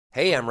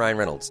Hey, I'm Ryan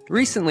Reynolds.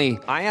 Recently,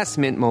 I asked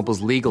Mint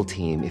Mobile's legal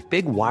team if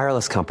big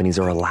wireless companies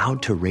are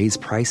allowed to raise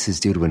prices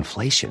due to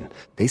inflation.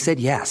 They said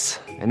yes.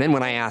 And then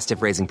when I asked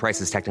if raising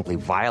prices technically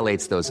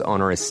violates those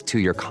onerous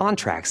two-year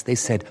contracts, they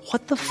said,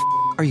 "What the f***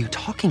 are you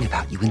talking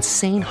about, you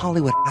insane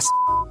Hollywood ass?"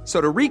 So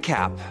to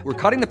recap, we're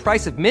cutting the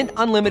price of Mint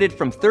Unlimited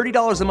from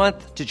 $30 a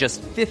month to just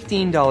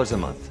 $15 a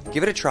month.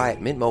 Give it a try at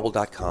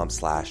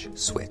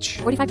mintmobile.com/switch.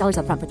 $45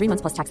 up front for 3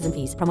 months plus taxes and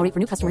fees. Promo rate for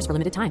new customers for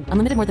limited time.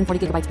 Unlimited more than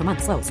 40 gigabytes per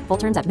month. Slows full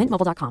terms at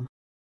mintmobile.com.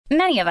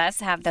 Many of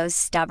us have those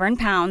stubborn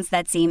pounds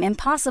that seem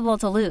impossible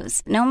to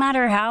lose, no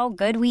matter how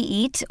good we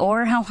eat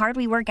or how hard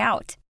we work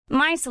out.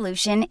 My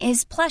solution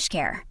is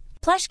PlushCare.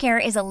 PlushCare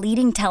is a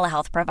leading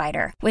telehealth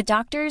provider with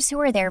doctors who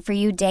are there for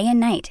you day and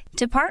night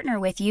to partner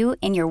with you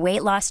in your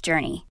weight loss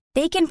journey.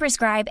 They can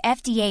prescribe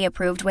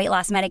FDA-approved weight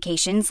loss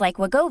medications like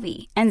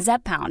Wegovy and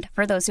Zepbound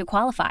for those who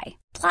qualify.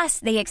 Plus,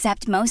 they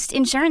accept most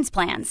insurance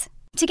plans.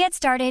 To get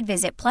started,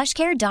 visit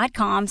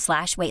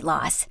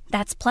plushcare.com/weightloss.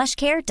 That's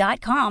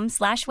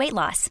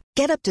plushcare.com/weightloss.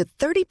 Get up to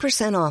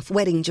 30% off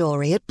wedding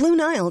jewelry at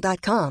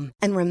BlueNile.com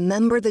and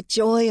remember the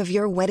joy of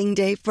your wedding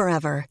day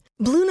forever.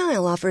 Blue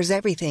Nile offers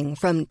everything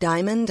from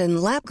diamond and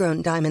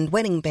lab-grown diamond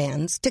wedding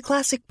bands to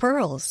classic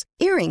pearls,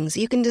 earrings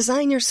you can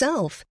design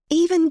yourself,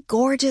 even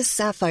gorgeous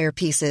sapphire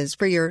pieces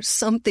for your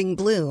something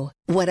blue.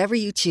 Whatever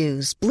you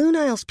choose, Blue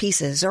Nile's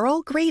pieces are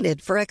all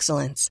graded for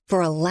excellence,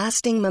 for a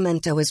lasting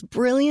memento as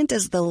brilliant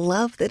as the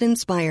love that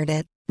inspired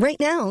it. Right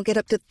now, get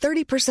up to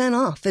 30%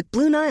 off at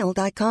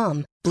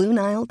BlueNile.com.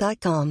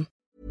 BlueNile.com.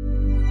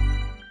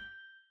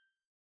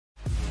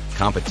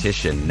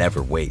 Competition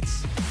never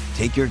waits.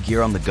 Take your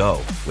gear on the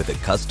go with a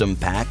custom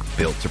pack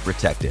built to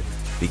protect it.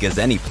 Because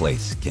any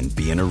place can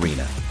be an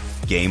arena.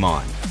 Game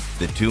on.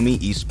 The Tumi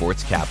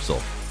Esports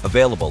Capsule.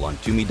 Available on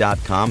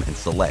Tumi.com and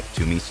select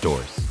Tumi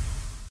stores.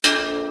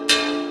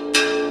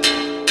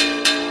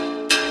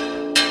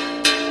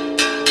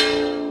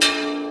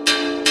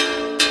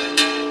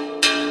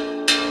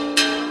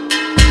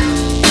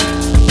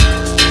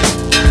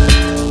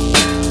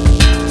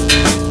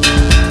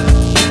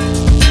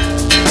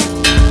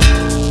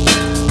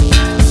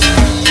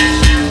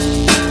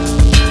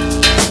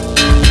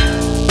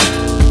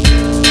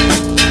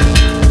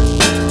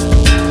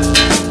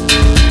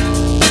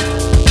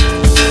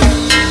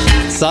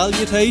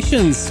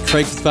 Salutations,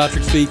 Craig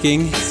Fitzpatrick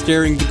speaking,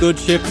 steering the good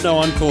ship No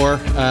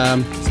Encore.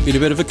 It's been a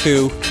bit of a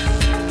coup,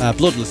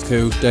 bloodless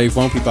coup. Dave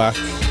won't be back.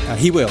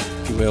 He will.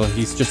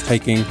 He's just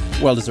taking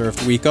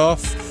well-deserved week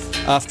off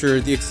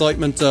after the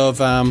excitement of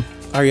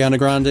Ariana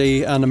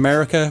Grande and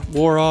America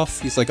wore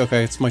off. He's like,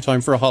 okay, it's my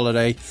time for a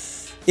holiday.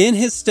 In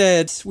his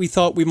stead, we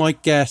thought we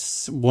might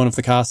get one of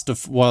the cast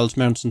of Wild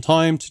Mountain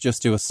Thyme to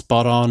just do a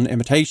spot-on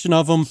imitation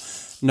of him.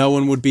 No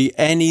one would be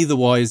any the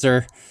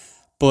wiser.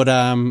 But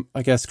I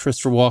guess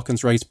Christopher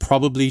Walken's rate's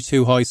probably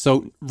too high.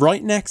 So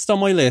right next on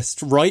my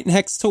list, right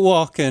next to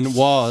Walken,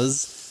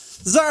 was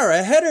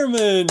Zara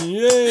Hederman.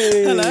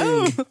 Yay!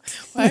 Hello.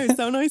 Wow, it's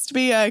so nice to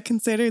be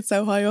considered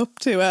so high up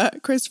to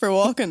Christopher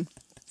Walken.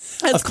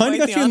 I've kind of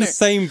got you in the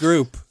same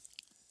group.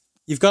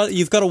 You've got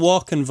a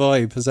Walken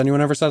vibe. Has anyone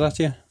ever said that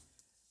to you?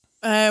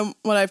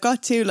 Well, I've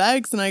got 2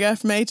 legs and I get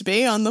from A to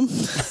B on them.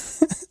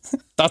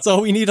 That's all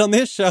we need on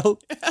this show.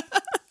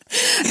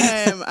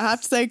 I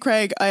have to say,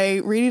 Craig, I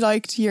really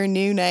liked your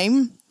new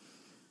name,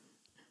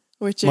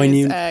 which your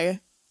new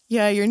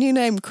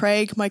name,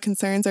 Craig. My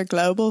concerns are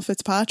global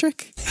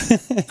Fitzpatrick.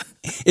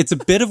 It's a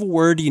bit of a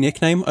wordy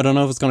nickname. I don't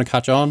know if it's going to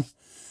catch on,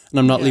 and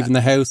I'm not leaving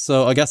the house,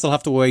 so I guess I'll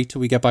have to wait till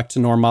we get back to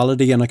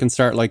normality, and I can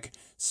start like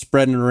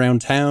spreading it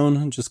around town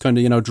and just kind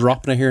of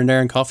dropping it here and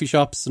there in coffee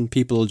shops, and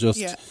people will just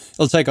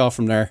it'll take off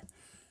from there.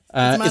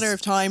 It's a matter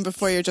of time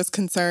before you're just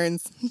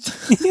concerns.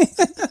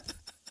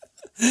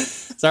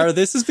 Sarah,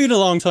 this has been a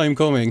long time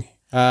coming.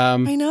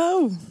 I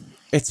know.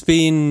 It's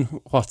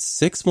been,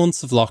 6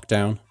 months of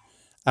lockdown.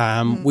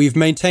 We've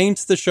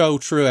maintained the show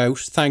throughout,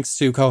 thanks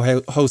to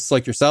co-hosts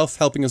like yourself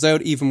helping us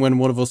out, even when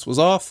one of us was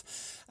off.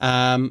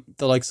 The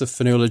likes of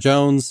Fionnuala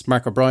Jones,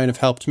 Mark O'Brien have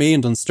helped me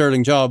and done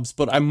sterling jobs.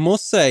 But I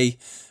must say,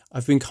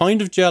 I've been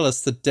kind of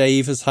jealous that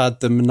Dave has had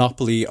the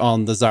monopoly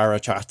on the Zara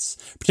chats,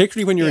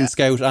 particularly when you're in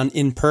Scout and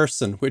in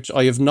person, which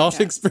I have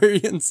not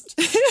experienced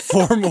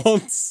for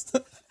months.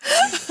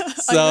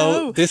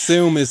 So this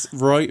Zoom is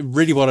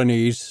really what I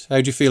need. How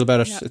do you feel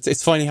about it? Yeah.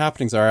 It's finally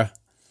happening, Zara.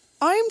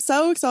 I'm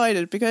so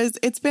excited because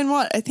it's been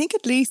I think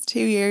at least 2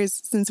 years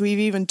since we've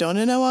even done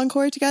a No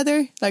Encore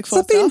together. Like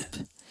full stop.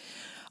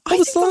 What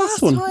was the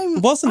last one?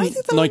 It wasn't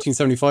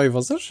 1975,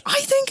 was it?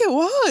 I think it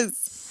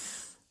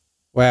was.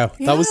 Wow,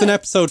 that was an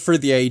episode for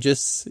the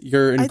ages.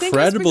 Your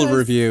incredible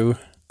review.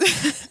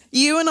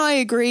 You and I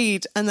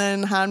agreed, and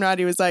then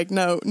Hanratty was like,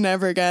 no,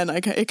 never again.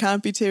 It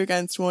can't be 2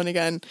 against 1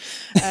 again.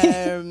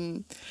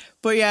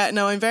 But yeah,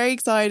 no, I'm very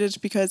excited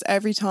because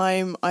every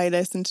time I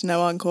listen to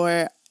No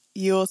Encore,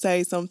 you'll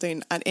say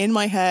something, and in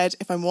my head,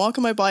 if I'm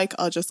walking my bike,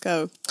 I'll just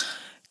go,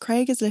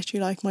 Craig is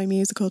literally like my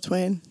musical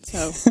twin.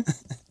 So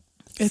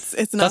it's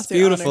an that's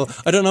beautiful. Honor.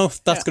 I don't know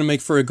if that's going to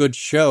make for a good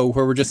show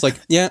where we're just like,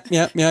 yeah,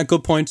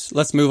 good point.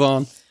 Let's move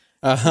on.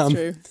 That's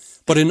true.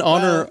 But in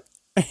honor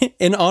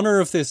in honor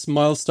of this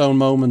milestone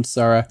moment,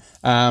 Sarah,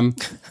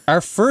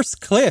 our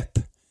first clip,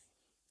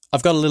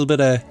 I've got a little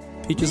bit of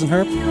Peaches and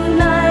Herb.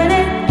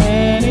 United,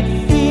 and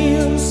it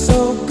feels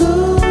so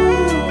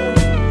good.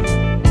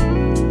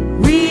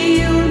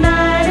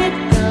 Reunited,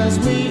 'cause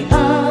we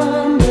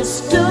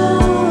understood.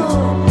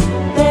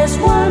 There's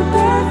one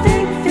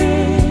perfect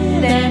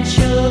fit, and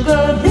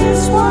sugar,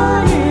 this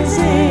one is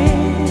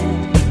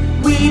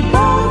it. We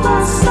both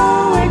are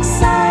so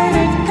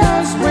excited,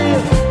 'cause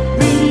we're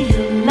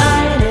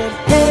reunited.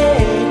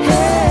 Hey,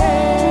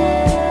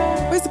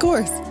 hey. Where's the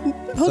chorus?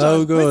 Hold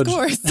So on. good.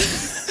 Where's the chorus?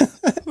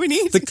 We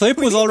need The clip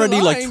we was need the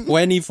already like line.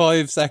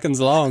 25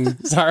 seconds long,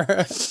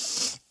 Sarah.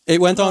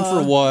 It went on for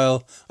a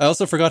while. I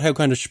also forgot how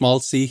kind of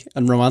schmaltzy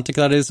and romantic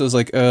that is. I was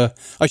like, I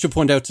should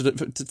point out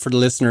for the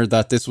listener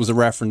that this was a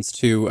reference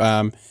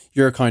to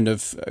your kind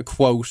of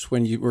quote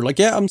when you were like,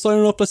 yeah, I'm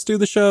signing up, let's do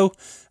the show.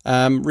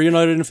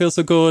 Reunited and it feels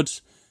so good.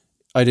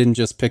 I didn't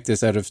just pick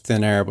this out of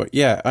thin air, but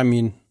yeah, I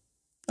mean,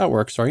 that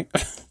works, right?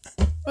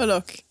 Well,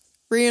 look,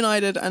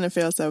 reunited and it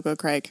feels so good,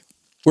 Craig.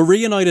 We're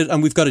reunited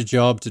and we've got a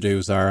job to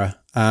do, Zara.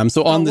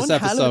 So on this one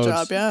hell episode, of a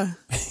job, yeah.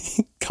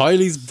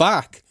 Kylie's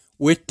back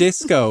with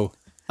Disco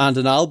and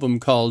an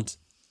album called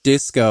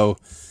Disco.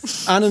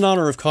 And in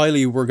honour of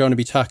Kylie, we're going to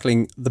be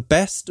tackling the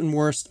best and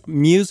worst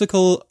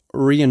musical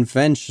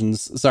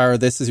reinventions. Zara,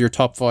 this is your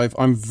top 5.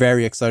 I'm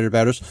very excited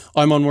about it.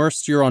 I'm on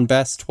worst, you're on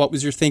best. What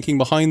was your thinking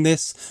behind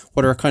this?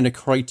 What are kind of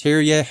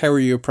criteria? How are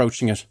you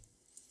approaching it?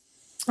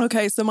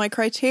 Okay, so my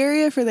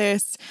criteria for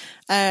this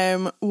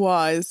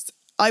was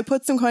I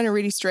put some kind of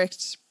really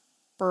strict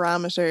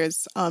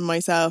parameters on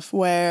myself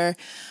where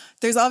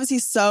there's obviously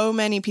so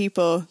many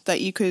people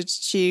that you could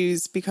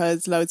choose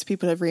because loads of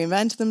people have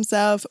reinvented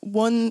themselves.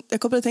 A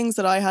couple of things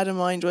that I had in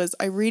mind was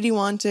I really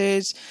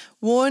wanted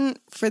one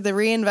for the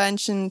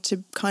reinvention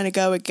to kind of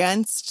go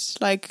against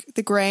like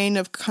the grain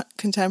of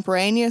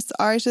contemporaneous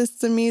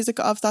artists and music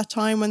of that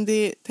time when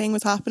the thing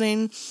was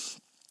happening.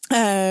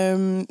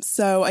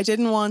 So I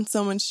didn't want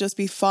someone to just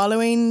be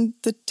following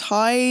the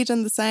tide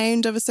and the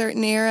sound of a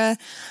certain era.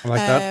 I like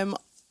that.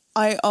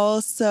 I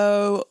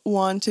also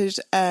wanted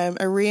a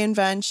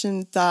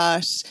reinvention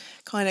that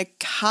kind of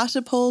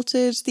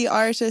catapulted the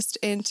artist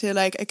into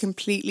like a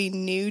completely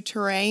new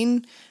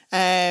terrain,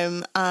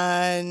 and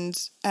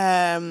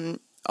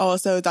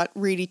also that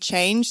really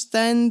changed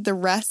then the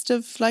rest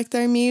of like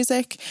their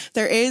music.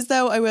 There is,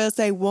 though, I will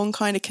say, one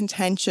kind of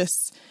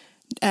contentious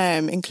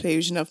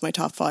inclusion of my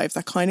top 5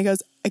 that kind of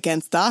goes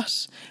against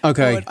that.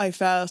 Okay. But I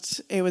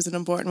felt it was an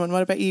important one.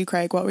 What about you,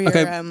 Craig? What were your...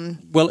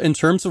 Well, in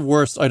terms of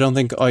worst, I don't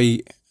think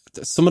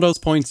some of those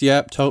points,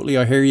 yeah, totally,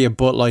 I hear you.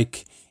 But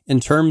like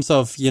in terms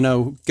of, you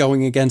know,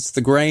 going against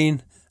the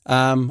grain,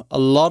 a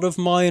lot of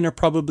mine are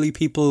probably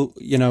people,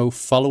 you know,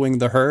 following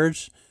the herd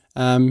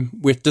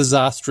with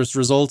disastrous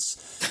results.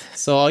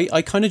 So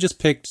I kind of just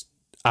picked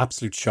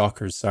absolute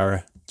shockers,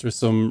 Sarah. There's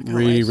some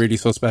really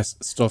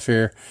suspect stuff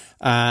here.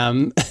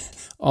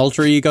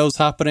 Alter egos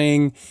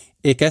happening.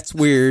 It gets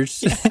weird.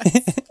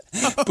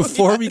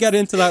 Before we get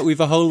into that, we've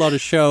a whole lot of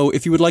show.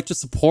 If you would like to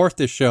support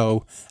this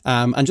show,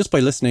 and just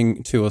by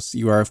listening to us,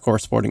 you are, of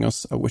course, supporting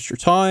us with your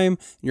time,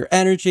 your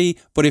energy.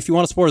 But if you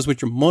want to support us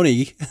with your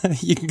money,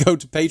 you can go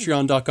to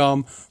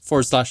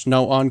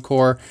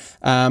patreon.com/NoEncore.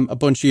 A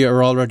bunch of you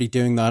are already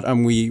doing that,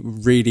 and we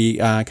really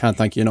can't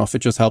thank you enough. It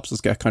just helps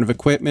us get kind of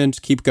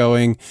equipment, keep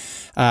going.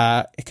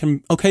 It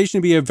can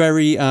occasionally be a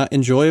very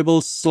enjoyable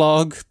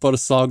slog, but a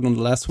slog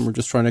nonetheless when we're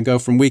just trying to go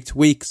from week to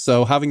week.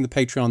 So having the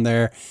Patreon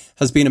there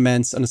has been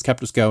immense and has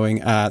kept us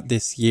going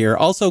this year.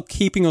 Also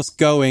keeping us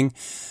going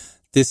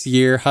this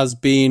year has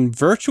been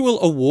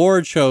virtual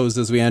award shows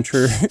as we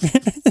enter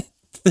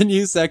the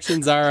new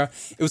section, Zara.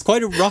 It was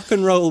quite a rock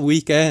and roll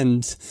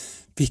weekend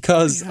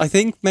because I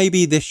think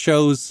maybe this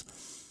show's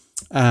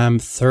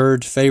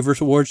third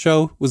favourite award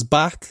show was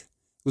back.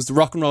 It was the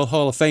Rock and Roll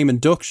Hall of Fame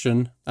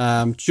induction,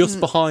 just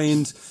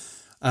behind...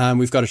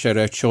 we've got to shout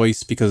out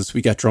Choice because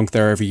we get drunk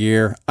there every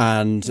year,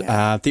 and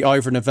the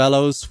Ivor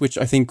Novellos, which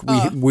I think we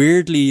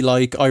weirdly,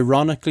 like,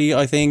 ironically,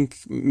 I think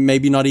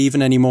maybe not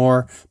even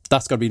anymore.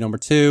 That's got to be number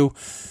 2.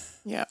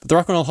 Yeah, but the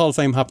Rock and Roll Hall of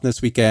Fame happened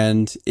this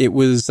weekend. It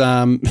was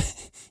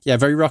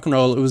very rock and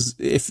roll. It was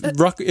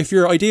if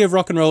your idea of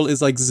rock and roll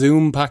is like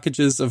Zoom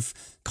packages of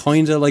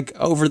kind of like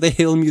over the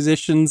hill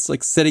musicians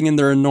like sitting in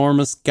their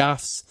enormous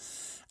gaffs,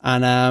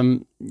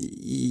 and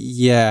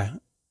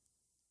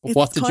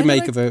what did you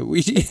make of it?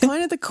 It's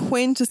kind of the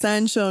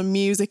quintessential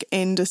music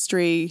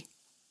industry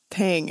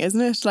thing, isn't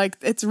it? Like,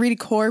 it's really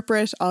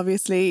corporate,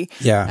 obviously.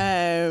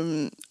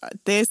 Yeah.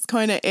 This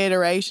kind of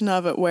iteration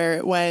of it where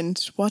it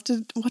went, what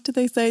did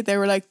they say? They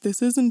were like,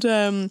 this isn't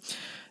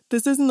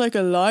like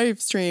a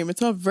live stream.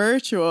 It's not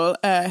virtual.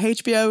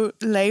 HBO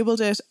labelled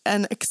it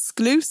an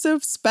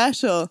exclusive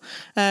special,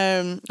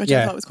 which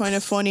I thought was kind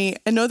of funny.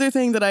 Another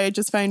thing that I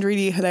just found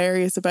really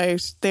hilarious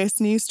about this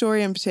news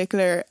story in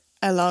particular,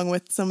 along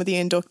with some of the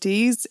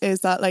inductees, is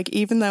that like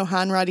even though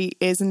Hanratty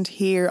isn't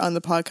here on the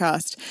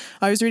podcast,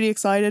 I was really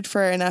excited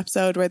for an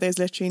episode where there's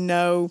literally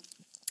no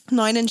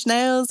Nine Inch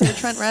Nails or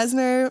Trent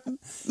Reznor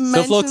mentions.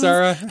 Tough luck,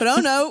 Sarah. But oh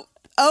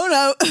Oh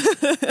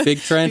no. Big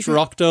Trent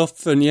rocked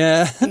up and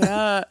yeah.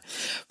 Yeah.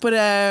 But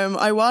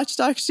I watched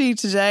actually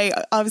today,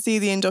 obviously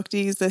the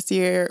inductees this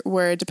year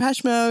were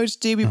Depeche Mode,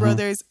 Doobie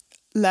Brothers,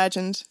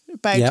 legend,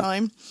 about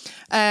time.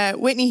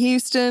 Whitney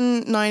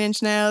Houston, 9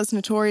 Inch Nails,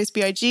 Notorious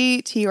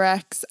B.I.G.,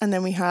 T-Rex, and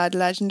then we had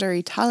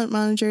legendary talent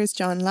managers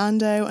John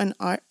Landau and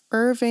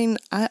Irving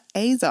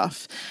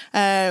Azoff.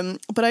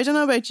 But I don't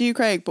know about you,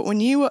 Craig, but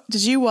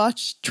did you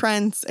watch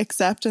Trent's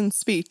acceptance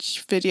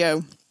speech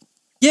video?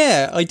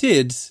 Yeah, I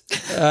did.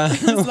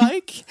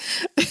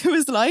 It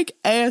was like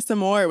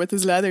ASMR with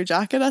his leather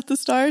jacket at the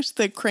start,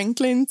 the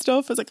crinkling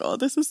stuff. I was like, oh,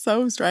 this is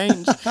so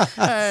strange.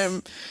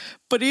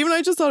 But even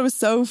I just thought it was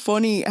so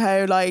funny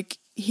how like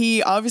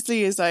he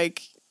obviously is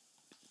like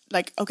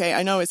okay,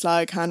 I know it's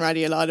like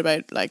Hanratty a lot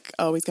about like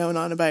always going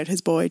on about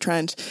his boy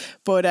Trent,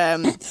 but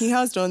he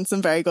has done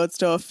some very good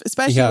stuff,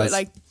 especially with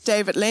like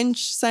David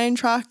Lynch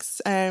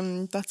soundtracks.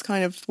 That's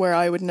kind of where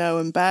I would know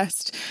him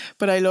best.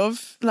 But I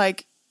love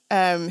like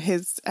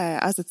his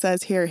as it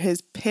says here, his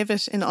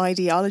pivot in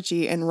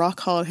ideology in Rock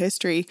Hall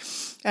history,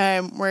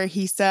 where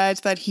he said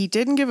that he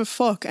didn't give a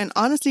fuck and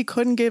honestly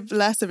couldn't give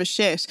less of a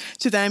shit,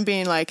 to them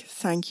being like,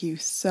 thank you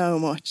so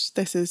much,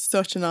 this is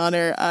such an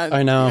honour. And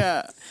I know.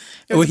 Yeah,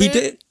 it was he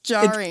did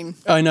jarring.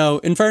 I know.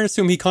 In fairness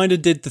to him, he kind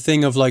of did the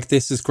thing of like,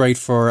 this is great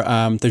for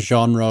the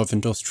genre of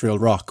industrial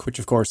rock, which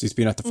of course he's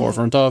been at the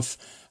forefront of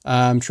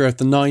throughout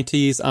the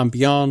 90s and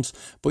beyond.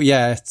 But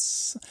yeah,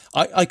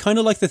 I kind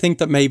of like to think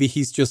that maybe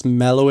he's just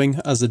mellowing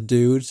as a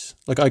dude.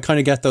 Like I kind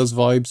of get those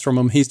vibes from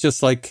him. He's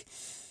just like,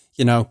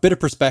 you know, bit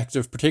of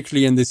perspective,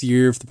 particularly in this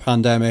year of the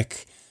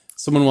pandemic.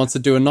 Someone wants to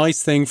do a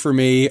nice thing for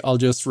me, I'll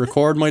just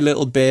record my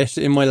little bit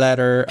in my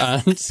letter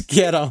and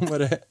get on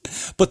with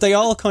it. But they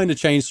all kind of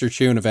change their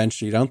tune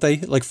eventually, don't they?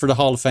 Like for the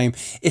Hall of Fame,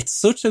 it's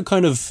such a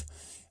kind of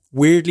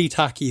weirdly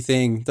tacky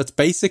thing that's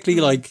basically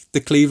like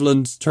the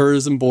Cleveland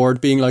Tourism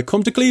Board being like,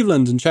 come to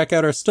Cleveland and check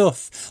out our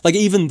stuff. Like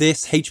even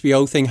this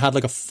HBO thing had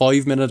like a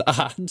 5-minute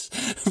ad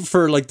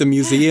for like the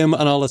museum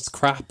and all this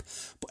crap,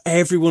 but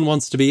everyone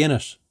wants to be in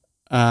it.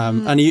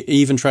 And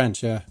even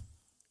Trent,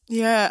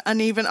 yeah,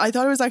 and even I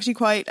thought it was actually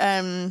quite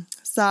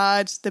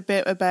sad, the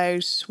bit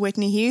about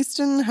Whitney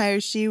Houston, how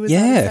she was at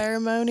the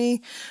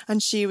ceremony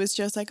and she was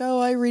just like, oh,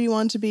 I really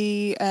want to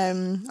be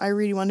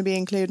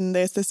included in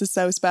this is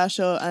so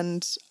special.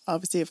 And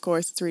obviously, of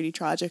course, it's really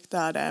tragic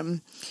that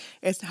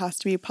it has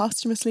to be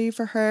posthumously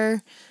for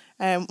her.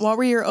 What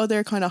were your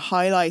other kind of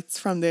highlights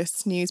from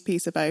this news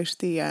piece about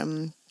the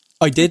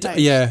I did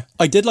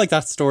like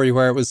that story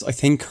where it was, I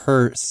think,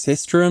 her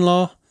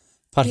sister-in-law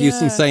Pat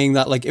Houston saying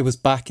that like it was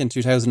back in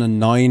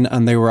 2009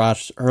 and they were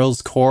at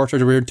Earl's Court, or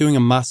they were doing a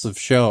massive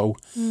show,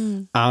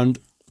 and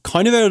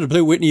kind of out of the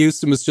blue, Whitney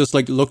Houston was just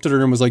like, looked at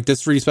her and was like,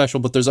 this is really special,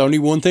 but there's only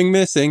one thing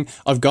missing.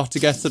 I've got to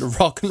get to the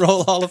Rock and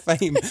Roll Hall of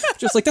Fame.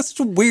 Just like, that's such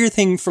a weird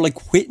thing for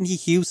like Whitney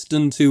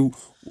Houston to,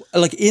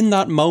 like, in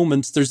that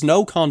moment, there's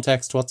no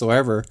context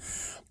whatsoever.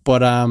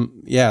 But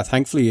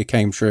thankfully it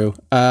came true.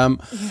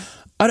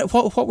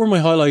 What were my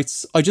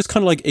highlights? I just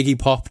kind of like Iggy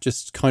Pop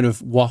just kind of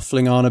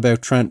waffling on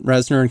about Trent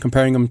Reznor and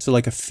comparing him to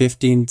like a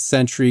 15th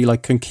century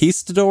like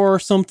conquistador or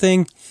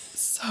something.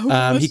 So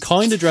good. He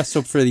kind of dressed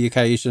up for the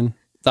occasion.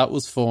 That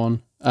was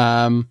fun.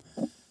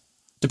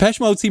 Depeche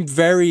Mode seemed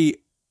very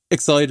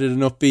excited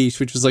and upbeat,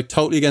 which was like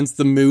totally against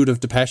the mood of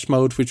Depeche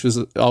Mode, which was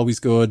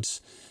always good.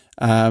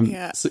 So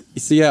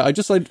I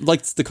just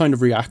liked the kind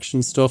of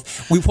reaction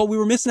stuff. What we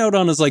were missing out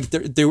on is like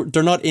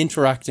they're not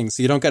interacting,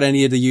 so you don't get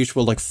any of the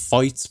usual like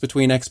fights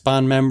between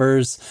ex-band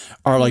members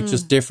or like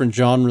just different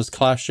genres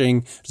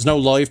clashing. There's no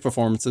live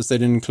performances. They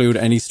didn't include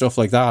any stuff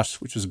like that,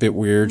 which was a bit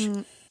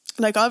weird.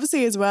 Like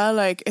obviously as well,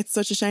 like it's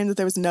such a shame that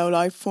there was no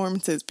live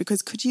performances,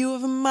 because could you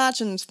have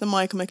imagined the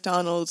Michael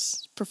McDonald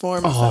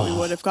performance that we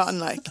would have gotten?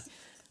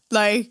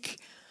 Like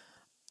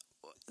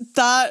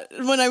that,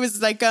 when I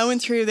was like going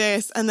through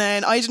this, and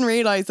then I didn't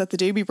realise that the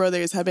Doobie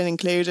Brothers had been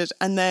included,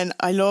 and then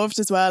I loved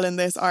as well in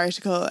this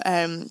article,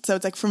 so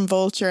it's like from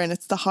Vulture and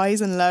it's the highs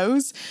and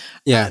lows,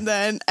 and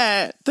then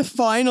the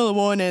final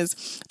one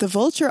is the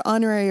Vulture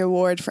Honorary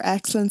Award for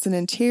Excellence in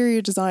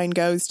Interior Design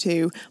goes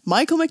to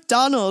Michael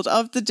McDonald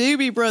of the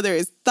Doobie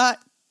Brothers. That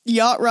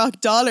yacht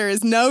rock dollar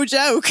is no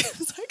joke.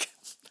 It's like,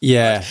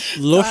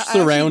 lush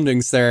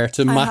surroundings there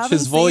to match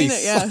his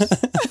voice.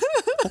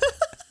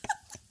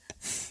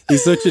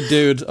 He's such a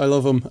dude. I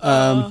love him.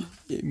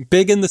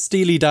 Big in the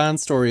Steely Dan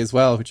story as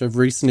well, which I've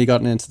recently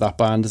gotten into that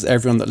band, as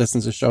everyone that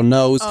listens to the show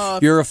knows.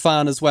 You're a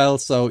fan as well,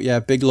 so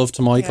yeah, big love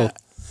to Michael.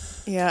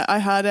 Yeah, I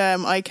had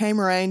I came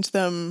around to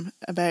them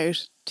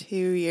about 2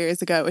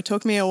 years ago. It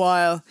took me a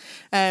while.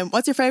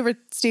 What's your favourite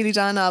Steely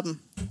Dan album?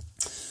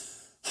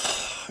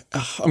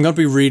 I'm going to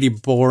be really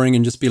boring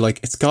and just be like,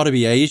 it's got to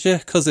be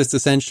Asia, because it's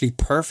essentially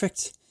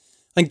perfect.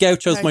 And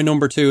Gaucho's my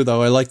number 2,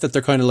 though. I like that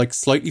they're kind of like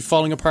slightly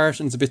falling apart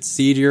and it's a bit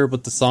seedier,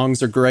 but the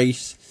songs are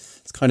great.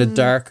 It's kind of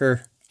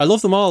darker. I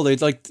love them all. They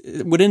like,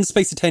 within the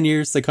space of 10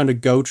 years, they kind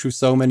of go through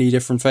so many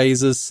different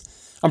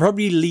phases. I'm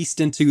probably least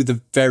into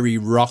the very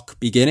rock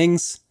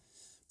beginnings,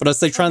 but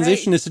as they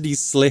transition into these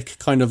slick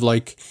kind of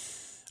like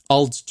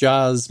alt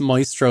jazz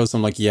maestros.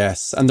 I'm like,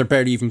 yes. And they're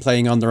barely even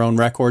playing on their own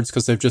records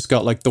because they've just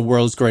got like the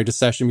world's greatest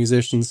session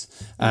musicians.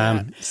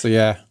 So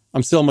yeah,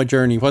 I'm still on my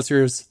journey. What's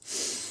yours?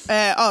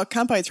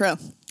 Camp by Thrill.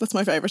 That's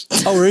my favourite.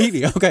 Oh,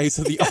 really? Okay,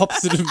 so the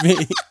opposite of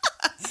me.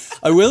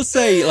 I will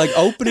say, like,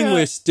 opening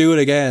with Do It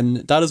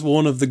Again, that is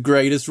one of the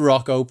greatest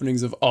rock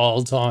openings of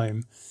all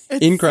time.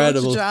 It's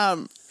incredible. Such a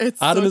jam.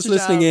 It's Adam is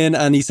listening in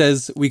and he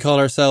says, we call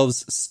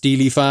ourselves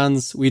Steely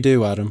fans. We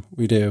do, Adam.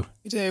 We do.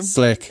 We do.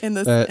 Slick. In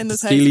this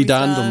Steely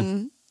house,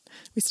 Dandom.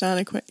 We stand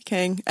a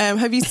king.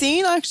 Have you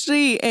seen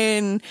actually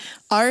in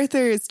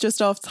Arthur's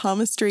just off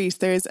Thomas Street,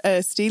 there's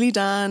a Steely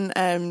Dan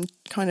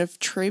kind of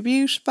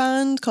tribute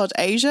band called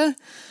Asia.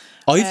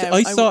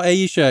 I saw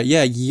Asia,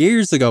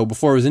 years ago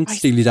before I was into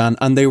Steely Dan,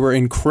 and they were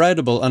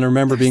incredible. And I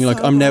remember being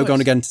like, I'm now going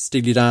to get into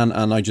Steely Dan,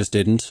 and I just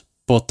didn't.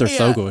 But they're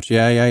so good.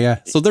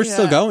 Yeah. So they're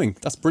still going.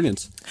 That's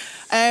brilliant.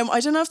 I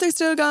don't know if they're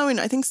still going.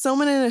 I think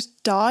someone in it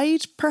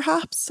died,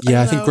 perhaps.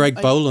 Yeah, I think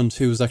Greg Boland,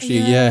 who was actually,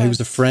 he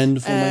was a friend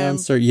of my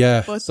answer.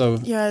 Yeah.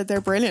 Yeah,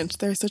 they're brilliant.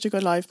 They're such a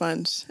good live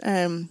band.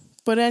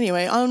 But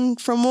anyway, on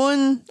from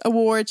one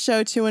award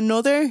show to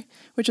another,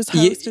 which was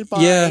hosted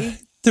by...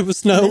 There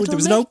was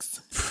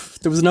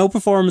no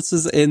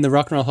performances in the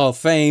Rock and Roll Hall of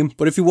Fame,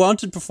 but if you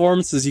wanted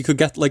performances, you could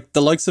get like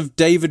the likes of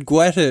David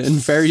Guetta in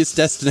various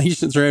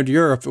destinations around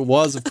Europe. It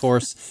was, of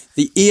course,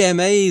 the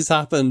EMAs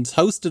happened,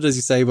 hosted, as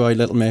you say, by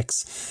Little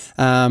Mix.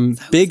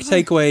 Big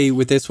takeaway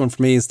with this one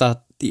for me is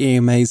that the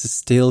EMAs is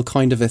still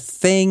kind of a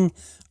thing.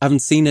 I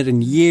haven't seen it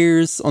in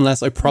years,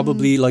 unless I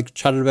probably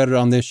chatted about it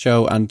on this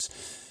show and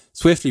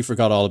swiftly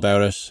forgot all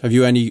about it. Have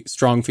you any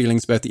strong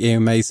feelings about the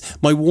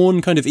EMAs? My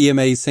one kind of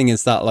EMAs thing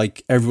is that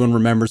like everyone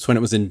remembers when it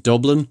was in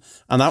Dublin,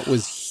 and that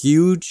was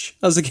huge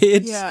as a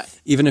kid,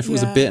 even if it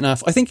was a bit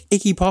naff. I think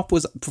Iggy Pop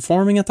was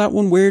performing at that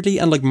one weirdly,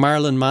 and like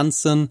Marilyn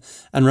Manson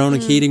and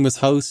Ronan Keating was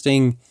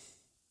hosting.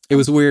 It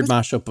was a weird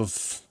mashup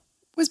of...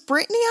 Was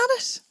Britney at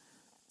it?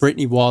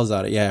 Britney was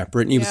at it, yeah.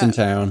 Britney was in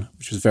town,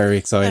 which was very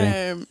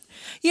exciting.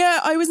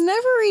 I was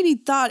never really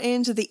that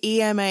into the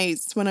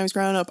EMAs when I was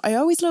growing up. I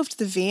always loved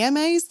the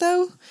VMAs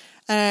though.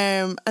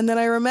 And then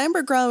I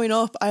remember growing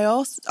up, I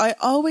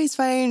always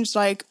found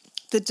like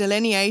the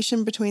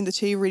delineation between the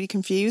two really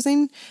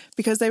confusing,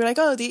 because they were like,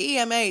 oh, the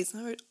EMAs.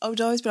 And I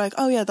would always be like,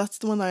 oh yeah, that's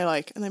the one I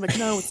like. And they're like,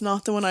 no, it's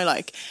not the one I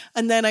like.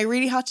 And then I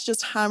really had to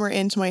just hammer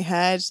into my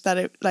head that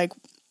it like...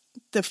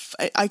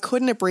 I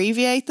couldn't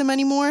abbreviate them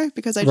anymore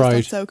because I just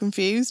got so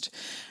confused.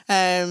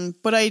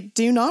 But I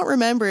do not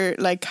remember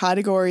like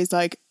categories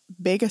like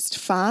biggest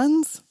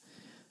fans.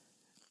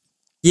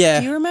 Yeah.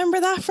 Do you remember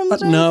that from the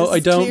day? No, I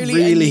don't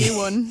really. A new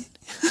one.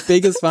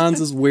 Biggest fans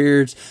is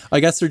weird.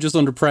 I guess they're just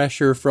under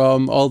pressure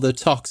from all the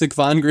toxic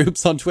fan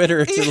groups on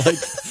Twitter to like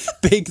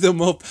big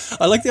them up.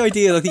 I like the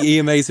idea that the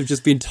EMAs have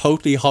just been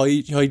totally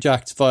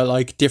hijacked by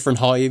like different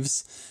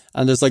hives.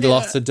 And there's like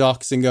lots of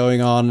doxing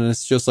going on, and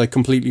it's just like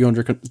completely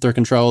under their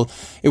control.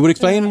 It would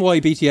explain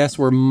why BTS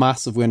were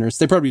massive winners.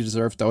 They probably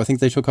deserved it though. I think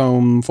they took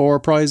home 4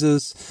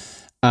 prizes.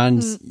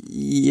 And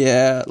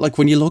like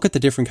when you look at the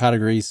different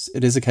categories,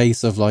 it is a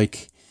case of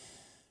like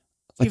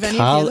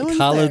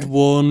Khaled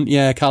won.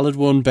 Yeah, Khaled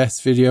won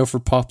Best Video for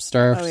Pop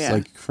Star. Oh, yeah.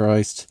 Like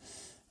Christ.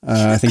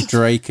 I think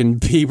Drake and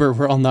Bieber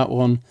were on that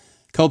one.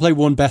 Coldplay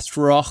won Best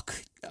Rock,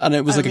 and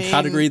it was a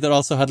category that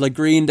also had like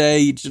Green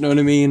Day. Do you know what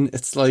I mean?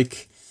 It's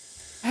like...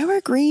 How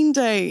are Green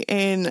Day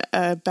in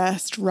a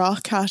Best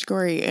Rock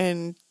category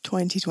in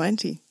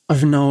 2020? I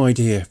have no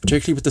idea,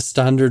 particularly with the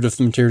standard of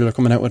the material they're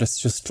coming out with. It's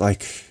just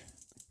like...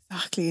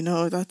 Exactly,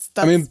 no, that's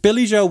I mean,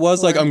 Billy Joe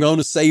was like, I'm going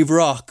to save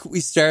rock. We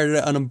started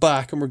it and I'm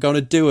back and we're going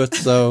to do it.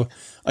 So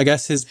I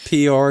guess his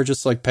PR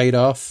just like paid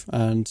off,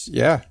 and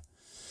yeah.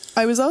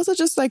 I was also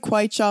just like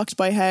quite shocked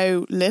by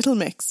how Little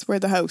Mix were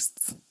the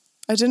hosts.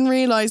 I didn't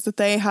realise that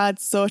they had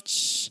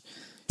such...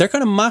 They're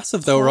kind of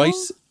massive though, right?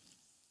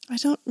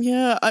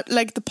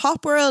 Like the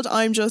pop world,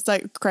 I'm just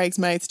like, Craig's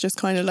mouth just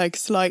kind of like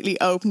slightly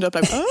opened up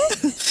like,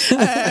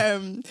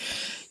 oh.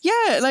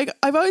 Like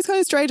I've always kind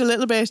of strayed a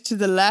little bit to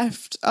the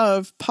left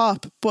of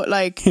pop, but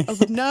like I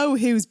would know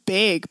who's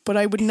big, but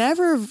I would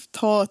never have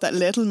thought that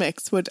Little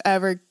Mix would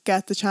ever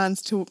get the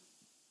chance to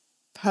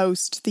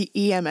host the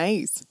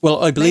EMAs.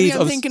 Well, I believe...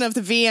 Maybe I'm thinking of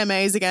the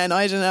VMAs again,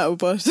 I don't know,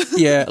 but...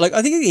 Yeah, like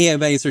I think the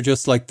EMAs are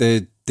just like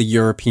the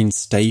European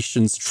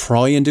stations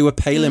try and do a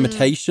pale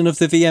imitation of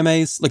the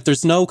VMAs. Like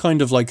there's no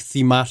kind of like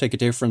thematic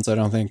difference, I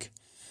don't think.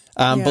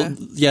 But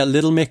yeah,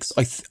 Little Mix,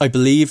 I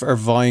believe, are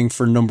vying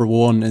for number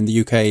 1 in the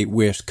UK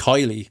with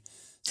Kylie.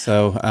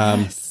 So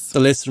the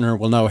listener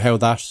will know how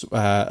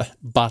that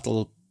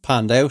battle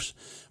panned out.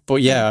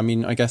 But yeah, I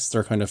mean, I guess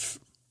they're kind of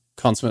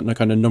consummate and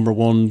kind of number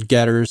 1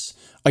 getters.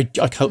 I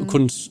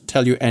couldn't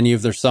tell you any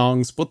of their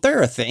songs, but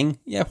they're a thing.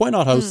 Yeah, why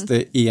not host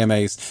the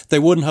EMAs? They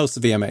wouldn't host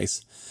the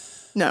VMAs.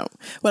 No.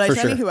 Well, I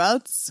tell you who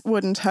else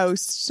wouldn't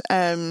host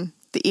the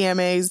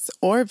EMAs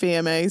or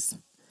VMAs.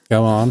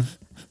 Go on.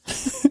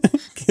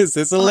 Is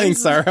this a link,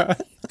 Sarah?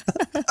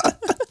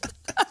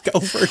 Go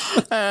for it.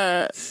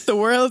 The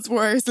world's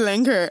worst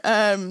linker.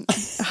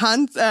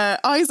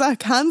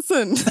 Isaac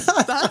Hansen.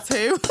 That's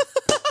who.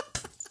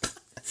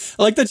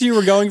 I like that you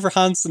were going for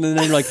Hansen and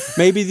then you're like,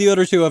 maybe the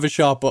other two have a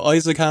shot, but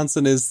Isaac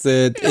Hansen is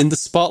in the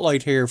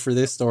spotlight here for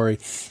this story.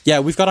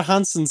 Yeah, we've got a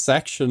Hansen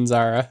section,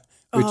 Zara,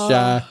 which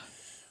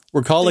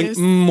we're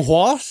calling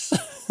What?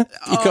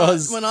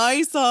 Because when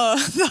I saw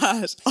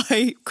that,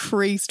 I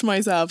creased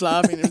myself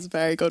laughing. It was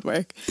very good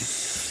work.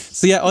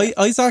 So yeah,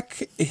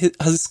 Isaac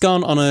has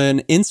gone on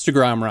an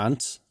Instagram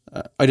rant.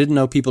 I didn't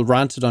know people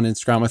ranted on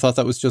Instagram. I thought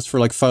that was just for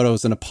like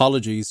photos and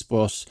apologies,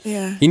 but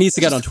he needs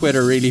to get on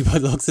Twitter really by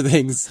the looks of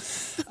things.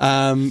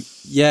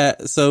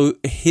 So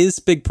his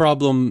big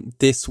problem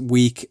this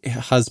week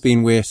has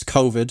been with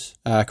COVID,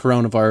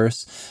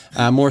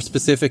 coronavirus, more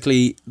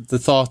specifically the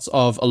thoughts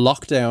of a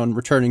lockdown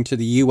returning to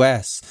the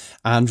US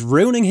and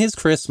ruining his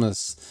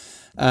Christmas.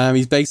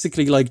 He's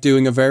basically like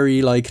doing a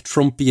very like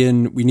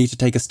Trumpian, we need to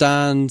take a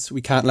stand,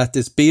 we can't let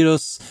this beat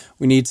us,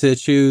 we need to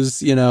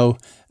choose,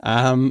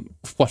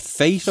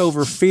 fate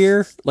over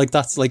fear, like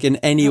that's like in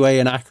any way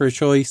an accurate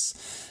choice.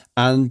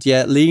 And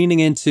yeah, leaning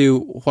into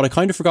what I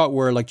kind of forgot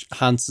were like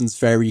Hansen's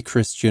very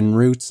Christian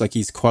roots, like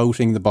he's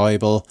quoting the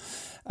Bible.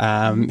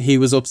 He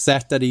was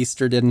upset that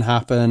Easter didn't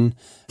happen,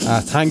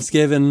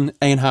 Thanksgiving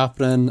ain't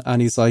happening,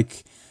 and he's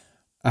like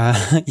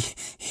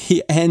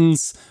he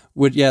ends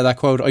with that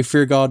quote, I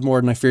fear God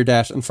more than I fear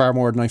death and far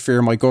more than I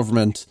fear my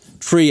government,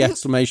 3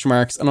 exclamation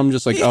marks. And I'm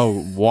just like, oh,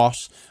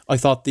 what? I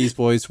thought these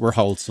boys were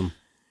wholesome.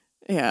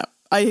 Yeah.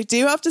 I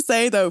do have to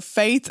say, though,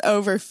 Faith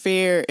Over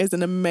Fear is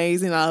an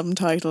amazing album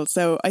title.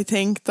 So I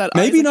think that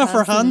maybe Isaac not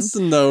for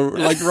Hansen, though.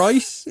 Like,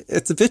 right?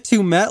 It's a bit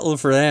too metal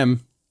for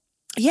them.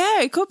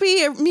 Yeah, it could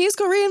be a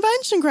musical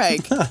reinvention,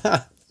 Craig.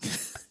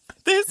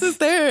 This is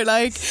their,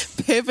 like,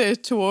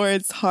 pivot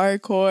towards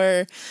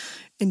hardcore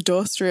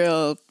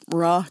industrial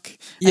rock.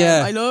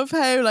 Yeah. I love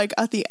how, like,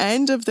 at the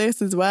end of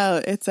this as well,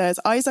 it says,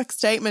 Isaac's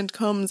statement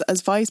comes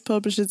as Vice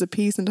publishes a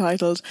piece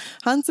entitled,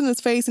 Hansen is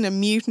facing a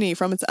mutiny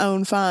from its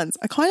own fans.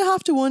 I kind of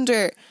have to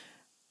wonder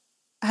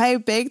how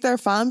big their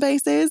fan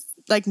base is,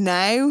 like,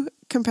 now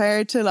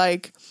compared to,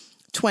 like,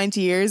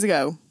 20 years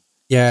ago.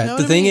 Yeah, you know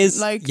the thing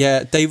is, like,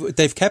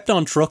 they've kept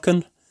on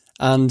trucking.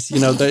 And,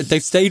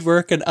 they've stayed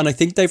working, and I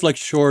think they've, like,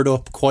 shored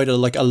up quite a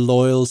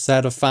loyal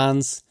set of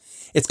fans.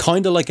 It's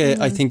kind of like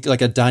I think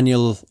like a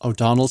Daniel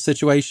O'Donnell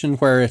situation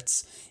where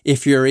it's,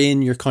 if you're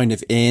in, you're kind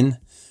of in,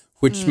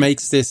 which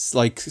makes this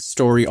like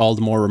story all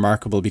the more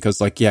remarkable because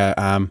the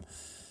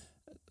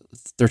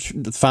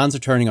fans are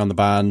turning on the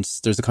band.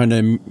 There's a kind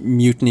of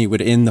mutiny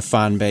within the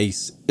fan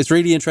base. It's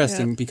really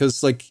interesting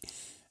because like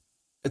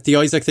the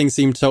Isaac thing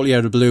seemed totally out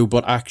of the blue,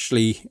 but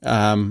actually,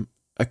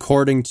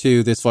 according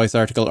to this Vice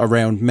article,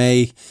 around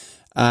May,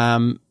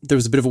 there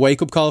was a bit of a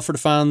wake up call for the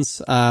fans.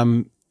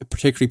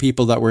 Particularly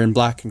people that were in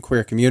black and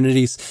queer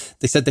communities.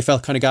 They said they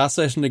felt kind of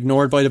gaslit and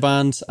ignored by the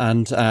band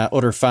and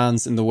other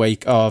fans in the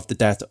wake of the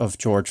death of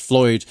George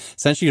Floyd.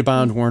 Essentially, the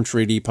band weren't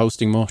really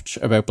posting much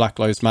about Black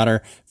Lives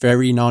Matter.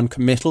 Very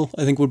non-committal,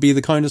 I think would be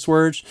the kindest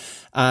word.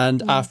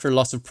 And after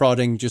lots of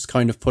prodding, just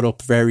kind of put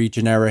up very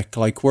generic,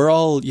 like, we're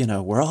all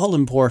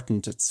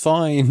important, it's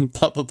fine,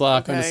 blah, blah,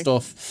 blah, kind of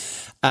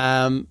stuff.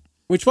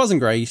 Which wasn't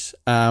great.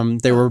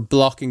 They were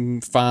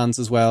blocking fans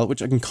as well,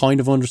 which I can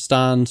kind of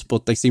understand,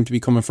 but they seem to be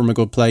coming from a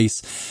good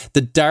place. The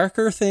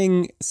darker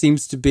thing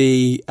seems to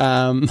be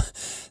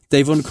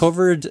they've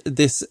uncovered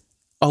this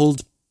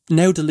old,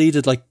 now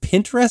deleted, like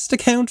Pinterest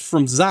account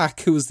from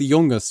Zach, who was the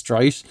youngest,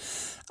 right?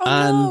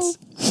 Oh,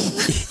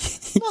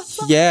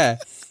 and yeah.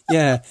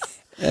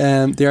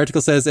 The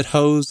article says it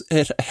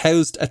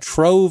housed a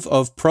trove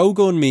of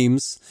pro-gun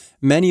memes,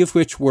 many of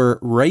which were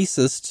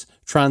racist,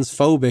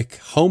 transphobic,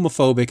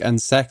 homophobic and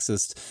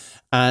sexist.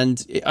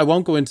 And I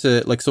won't go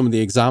into like some of the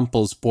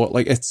examples, but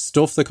like it's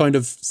stuff that kind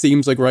of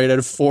seems like right out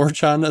of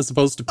 4chan as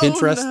opposed to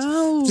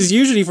Pinterest, which is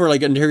usually for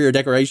like interior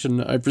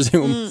decoration, I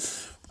presume.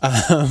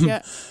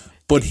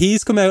 But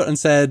he's come out and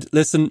said,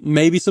 listen,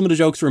 maybe some of the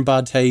jokes were in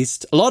bad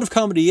taste. A lot of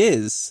comedy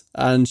is,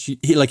 and he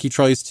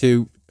tries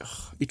to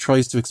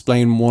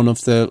explain one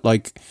of the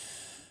like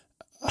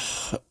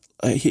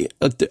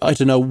I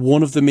don't know,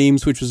 one of the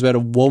memes which was about a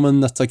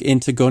woman that's like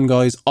into gun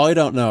guys. I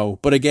don't know,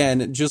 but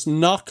again, just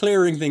not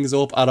clearing things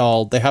up at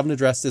all. They haven't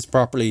addressed this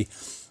properly,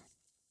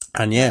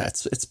 and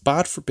it's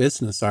bad for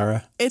business,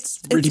 Sarah. It's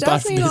really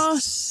bad for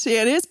business.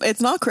 It is. It's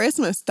not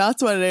Christmas.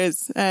 That's what it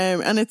is,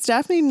 and it's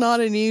definitely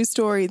not a news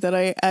story that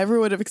I ever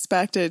would have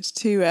expected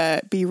to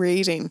be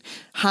reading.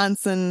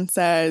 Hansen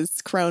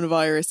says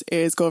coronavirus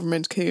is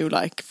government coup,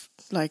 like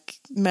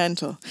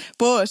mental.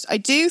 But I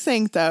do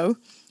think though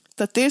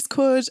that this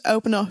could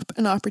open up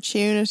an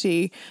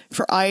opportunity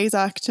for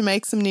Isaac to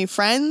make some new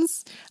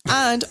friends.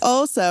 And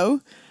also,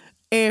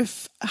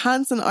 if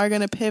Hansen are going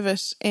to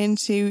pivot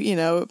into,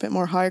 a bit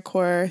more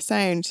hardcore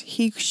sound,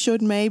 he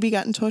should maybe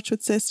get in touch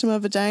with System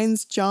of a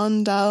Down's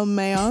John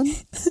Dalmayan.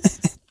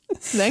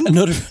 Link?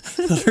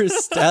 Another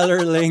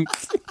stellar link.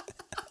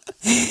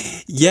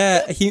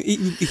 Yeah,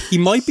 he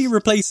might be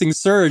replacing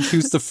Serge,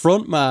 who's the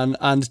front man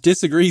and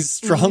disagrees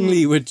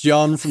strongly with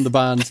John from the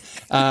band.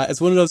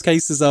 It's one of those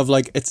cases of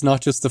like, it's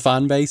not just the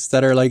fan base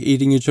that are like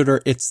eating each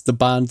other, it's the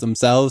band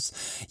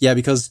themselves. Yeah,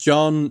 because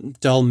John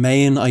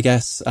Dalmain, I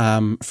guess,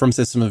 from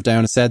System of a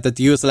Down, has said that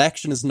the US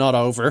election is not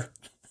over.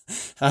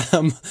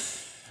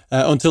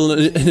 Until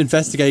an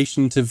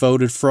investigation to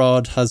voted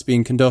fraud has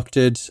been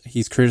conducted.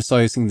 He's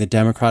criticising the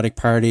Democratic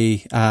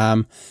Party.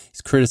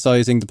 He's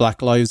criticising the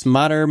Black Lives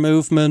Matter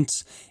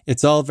movement.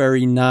 It's all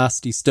very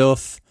nasty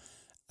stuff.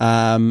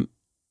 And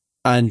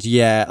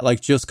yeah, like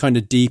just kind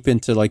of deep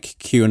into like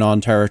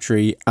QAnon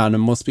territory, and it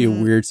must be a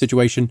weird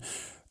situation.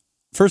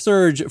 For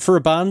Serge, for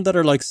a band that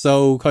are like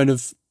so kind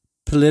of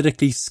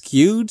politically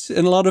skewed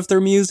in a lot of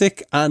their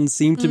music and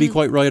seem to be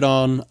quite right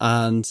on,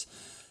 and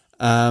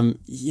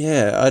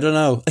yeah, I don't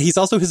know. He's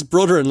also his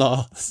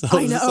brother-in-law, so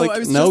I know, it's like I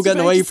was no just getting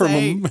about away to from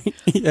say, him.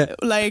 Yeah,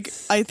 like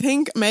I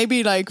think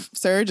maybe like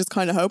Serge is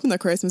kind of hoping that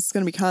Christmas is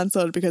going to be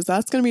cancelled, because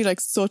that's going to be like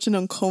such an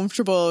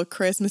uncomfortable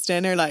Christmas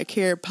dinner. Like,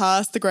 here,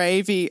 pass the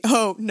gravy.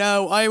 Oh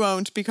no, I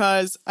won't,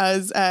 because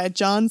as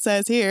John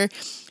says here,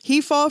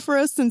 he fought for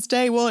us since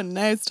day one.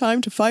 Now it's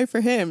time to fight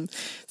for him.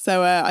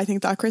 So I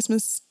think that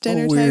Christmas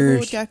dinner table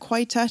would get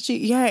quite touchy.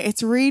 Yeah,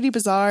 it's really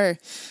bizarre.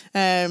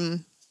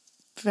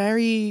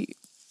 Very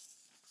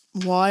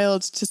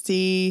wild to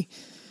see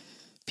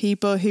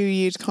people who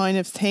you'd kind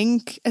of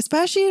think,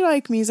 especially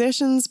like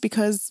musicians,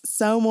 because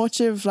so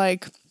much of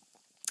like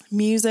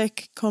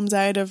music comes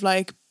out of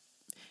like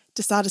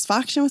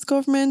dissatisfaction with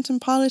government and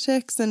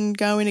politics and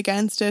going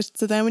against it.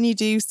 So then when you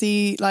do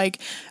see like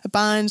a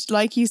band,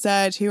 like you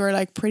said, who are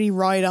like pretty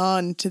right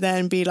on, to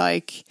then be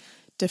like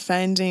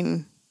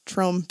defending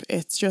Trump,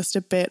 it's just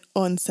a bit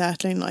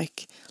unsettling.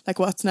 Like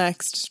what's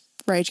next?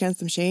 Rage Against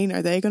the Machine,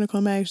 are they going to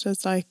come out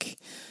as like...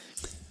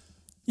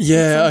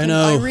 Yeah, I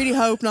know. I really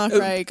hope not,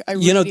 Craig. I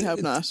really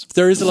hope not.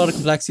 There is a lot of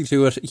complexity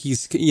to it.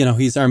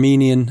 He's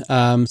Armenian,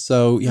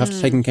 so you have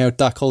to take into account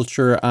that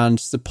culture and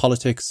the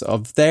politics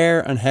of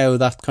there and how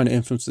that kind of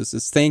influences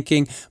his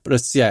thinking. But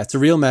it's a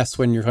real mess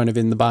when you're kind of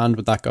in the band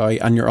with that guy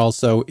and you're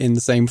also in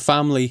the same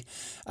family.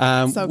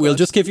 We'll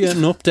just give you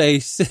an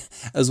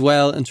update as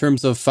well in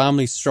terms of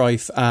family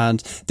strife.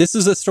 And this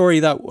is a story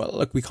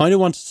that we kind of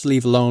wanted to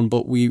leave alone,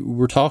 but we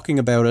were talking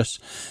about it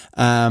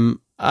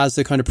as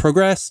it kind of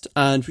progressed,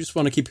 and we just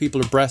want to keep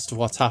people abreast of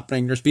what's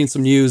happening. There's been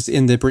some news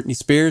in the Britney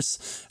Spears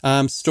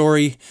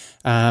story.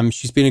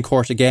 She's been in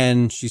court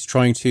again. She's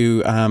trying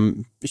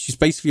to, she's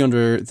basically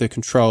under the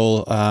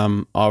control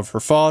of her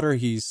father.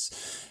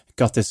 He's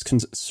got this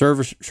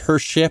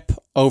conservatorship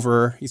over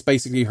her. He's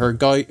basically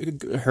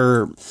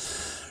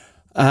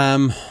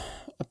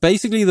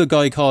basically the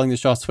guy calling the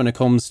shots when it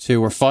comes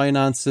to her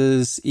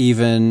finances,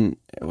 even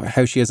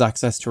how she has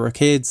access to her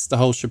kids, the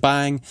whole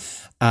shebang.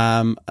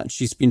 And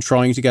she's been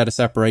trying to get a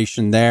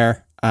separation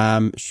there.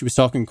 She was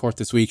talking in court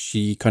this week.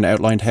 She kind of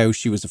outlined how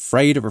she was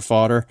afraid of her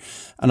father,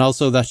 and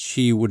also that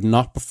she would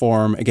not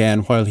perform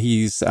again while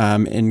he's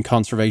in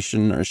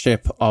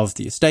conservatorship of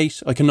the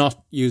estate. I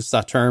cannot use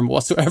that term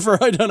whatsoever.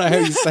 I don't know how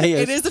you say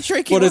it. It is a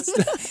tricky one. But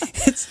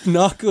it's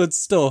not good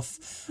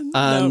stuff.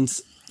 And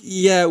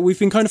yeah, we've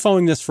been kind of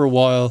following this for a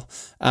while.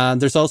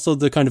 And there's also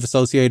the kind of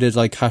associated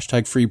like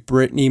hashtag Free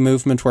Britney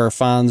movement, where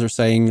fans are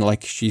saying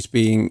like she's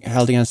being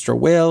held against her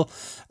will.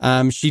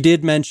 She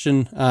did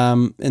mention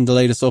in the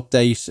latest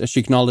update,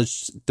 she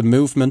acknowledged the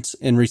movement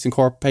in recent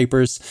court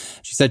papers.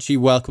 She said she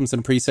welcomes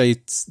and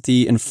appreciates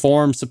the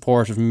informed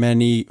support of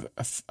many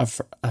of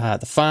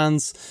the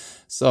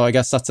fans. So I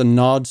guess that's a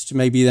nod to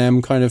maybe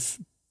them kind of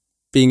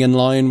being in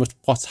line with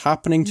what's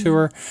happening to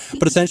her.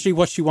 But essentially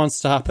what she wants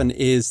to happen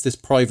is this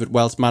private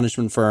wealth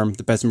management firm,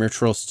 the Bessemer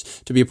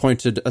Trust, to be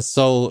appointed as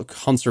sole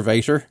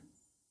conservator.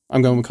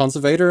 I'm going with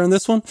conservator on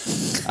this one.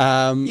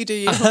 You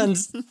do. And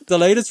the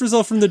latest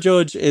result from the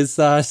judge is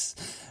that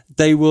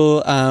they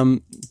will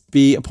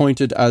be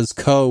appointed as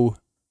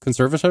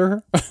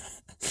co-conservator,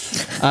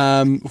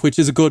 which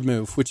is a good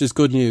move, which is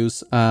good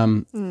news.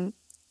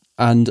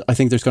 And I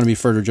think there's going to be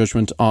further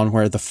judgment on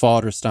where the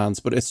father stands,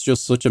 but it's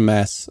just such a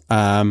mess.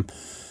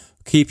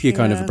 Keep you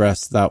kind of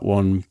abreast of that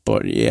one.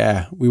 But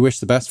yeah, we wish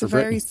the best for Britney.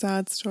 Very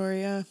sad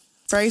story, yeah.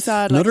 Very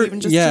sad. Like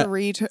even just to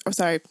read her,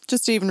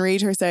 just to even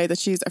read her say that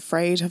she's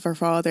afraid of her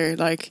father.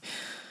 Like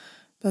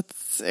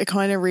it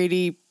kind of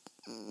really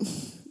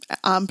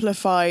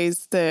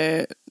amplifies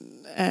the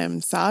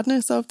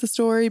sadness of the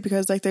story,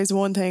 because like there's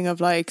one thing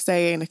of like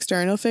say an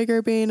external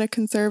figure being a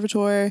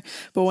conservator,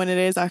 but when it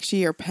is actually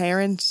your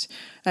parent,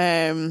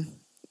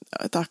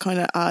 that kind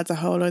of adds a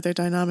whole other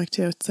dynamic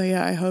to it. So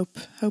yeah, I hope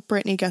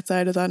Britney gets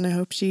out of that, and I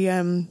hope she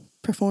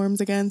performs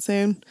again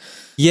soon.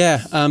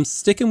 Yeah,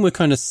 sticking with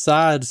kind of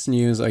sad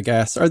news, I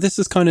guess, or this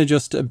is kind of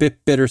just a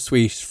bit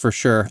bittersweet for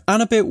sure,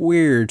 and a bit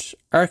weird.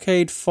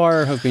 Arcade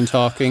Fire have been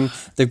talking.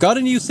 They've got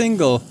a new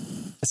single.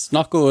 It's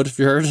not good if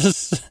you heard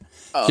it.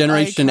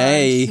 Generation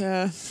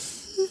A.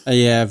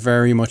 Yeah,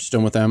 very much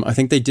done with them. I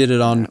think they did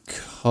it on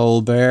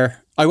Colbert.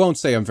 I won't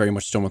say I'm very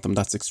much done with them.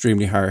 That's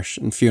extremely harsh.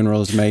 And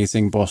Funeral is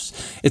amazing, but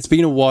it's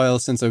been a while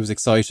since I was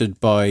excited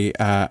by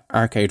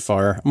Arcade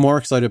Fire. More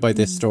excited by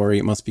this story,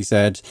 it must be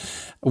said.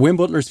 Win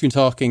Butler's been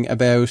talking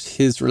about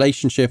his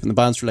relationship and the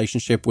band's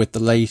relationship with the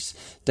late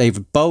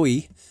David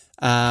Bowie,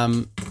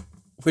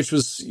 which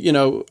was, you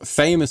know,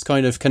 famous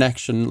kind of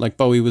connection. Like,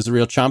 Bowie was a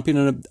real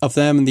champion of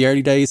them in the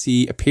early days.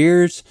 He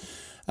appeared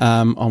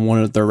on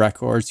one of their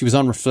records. He was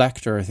on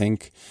Reflector, I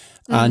think.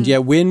 And yeah,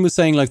 Win was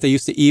saying like they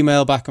used to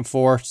email back and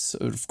forth.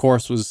 Of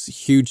course, was a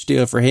huge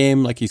deal for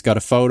him. Like, he's got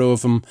a photo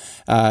of him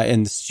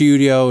in the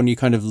studio, and he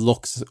kind of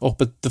looks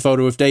up at the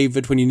photo of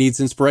David when he needs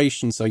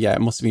inspiration. So yeah,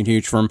 it must have been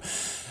huge for him.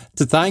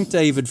 To thank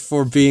David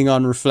for being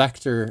on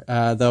Reflector,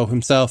 though,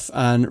 himself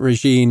and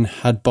Regine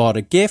had bought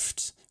a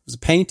gift. It was a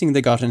painting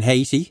they got in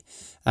Haiti,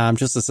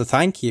 just as a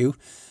thank you.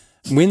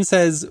 Win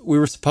says we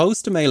were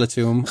supposed to mail it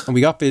to him, and we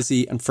got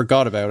busy and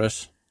forgot about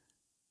it.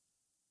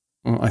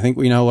 Well, I think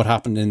we know what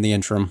happened in the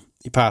interim.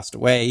 He passed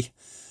away.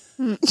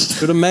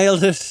 Should have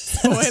mailed it.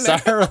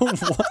 Sarah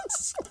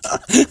was.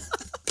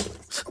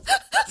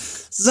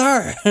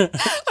 Sarah.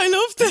 I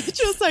love that.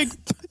 Just like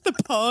the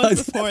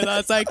pause before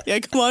that. It's like, yeah,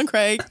 come on,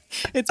 Craig.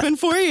 It's been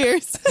 4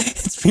 years.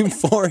 It's been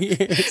 4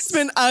 years. It's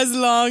been as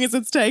long as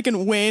it's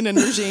taken Win and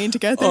Regine to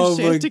get their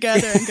shit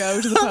together and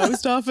go to the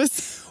post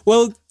office.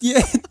 Well,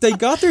 yeah, they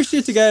got their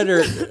shit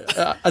together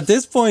at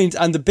this point,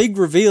 and the big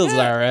reveal,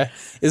 Lara,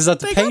 is that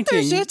the painting... They got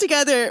their shit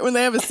together when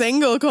they have a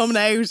single coming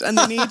out and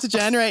they need to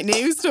generate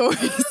news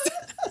stories.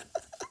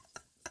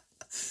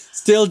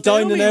 Still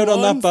dining out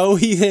on that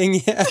Bowie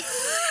thing, yeah.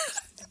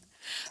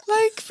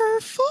 Like,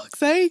 for fuck's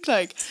sake,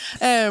 like,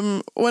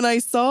 when I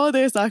saw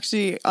this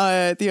actually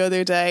the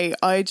other day,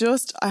 I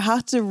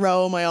had to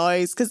roll my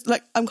eyes, because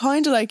like I'm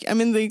kind of like,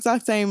 I'm in the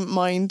exact same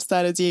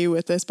mindset as you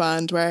with this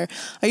band, where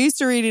I used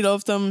to really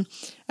love them,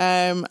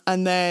 and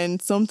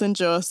then something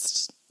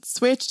just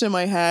switched in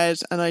my head,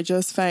 and I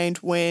just found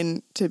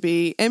Win to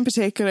be, in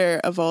particular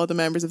of all the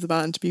members of the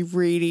band, to be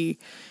really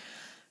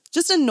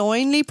just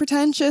annoyingly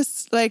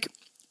pretentious. Like,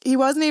 he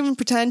wasn't even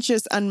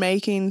pretentious and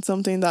making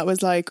something that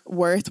was like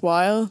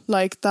worthwhile.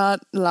 Like,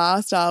 that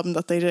last album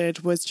that they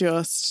did was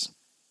just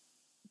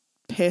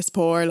piss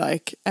poor.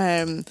 Like,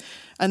 and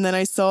then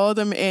I saw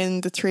them in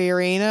the 3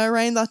 Arena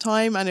around that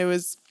time, and it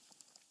was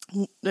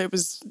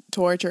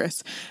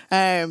torturous.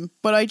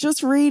 But I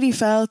just really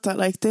felt that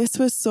like this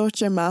was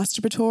such a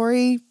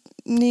masturbatory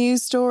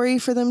news story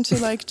for them to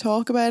like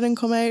talk about and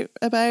come out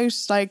about.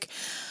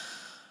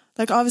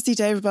 Like obviously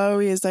David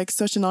Bowie is like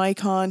such an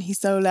icon. He's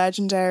so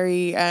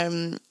legendary,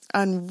 and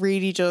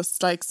really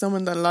just like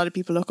someone that a lot of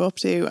people look up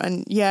to.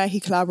 And yeah, he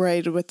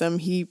collaborated with them.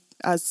 He,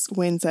 as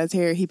Win says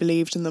here, he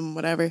believed in them,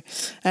 whatever.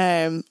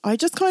 I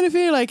just kind of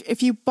feel like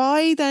if you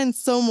buy then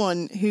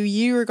someone who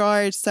you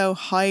regard so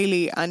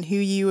highly and who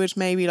you would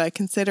maybe like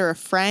consider a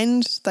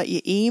friend that you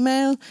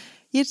email,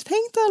 you'd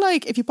think that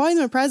like if you buy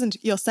them a present,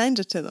 you'll send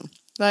it to them.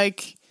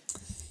 Like,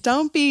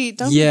 Don't be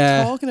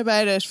talking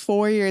about it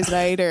 4 years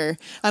later.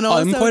 And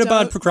also, I'm quite a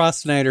bad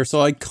procrastinator,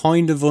 so I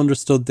kind of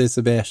understood this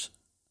a bit.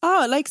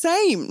 Oh, like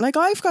same. Like,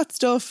 I've got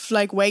stuff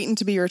like waiting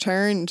to be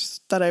returned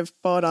that I've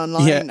bought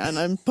online, and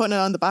I'm putting it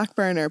on the back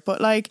burner.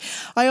 But like,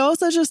 I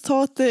also just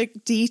thought the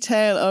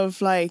detail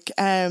of like,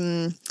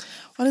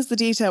 what is the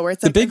detail where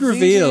it's the like big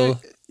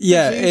reveal?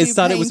 Yeah, is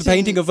that it was a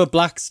painting of a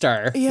black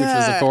star, which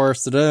was, of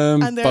course,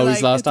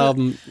 Bowie's last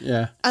album.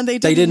 Yeah, and they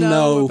didn't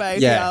know about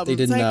the album. They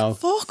didn't know.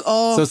 Fuck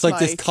off! So it's like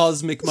this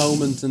cosmic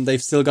moment, and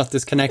they've still got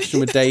this connection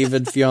with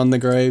David beyond the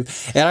grave.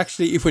 It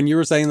actually, when you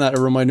were saying that, it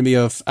reminded me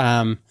of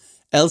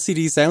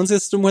LCD Sound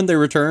System when they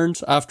returned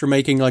after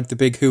making like the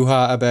big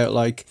hoo-ha about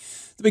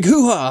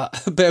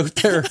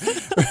their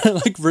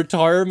like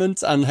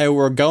retirement and how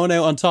we're going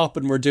out on top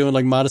and we're doing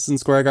like Madison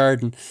Square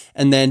Garden,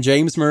 and then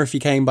James Murphy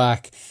came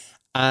back.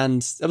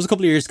 And that was a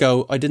couple of years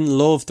ago. I didn't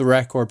love the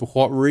record, but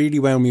what really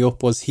wound me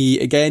up was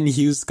he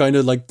used kind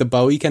of like the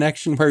Bowie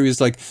connection, where he was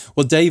like,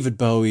 well, David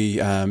Bowie,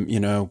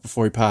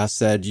 before he passed,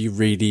 said you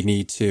really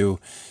need to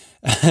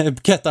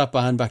get that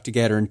band back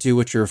together and do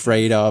what you're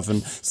afraid of.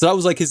 And so that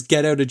was like his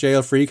get out of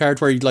jail free card,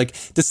 where he like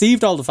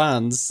deceived all the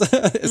fans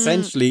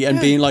essentially,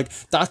 and being like,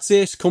 that's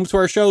it, come to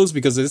our shows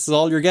because this is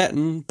all you're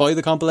getting, buy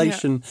the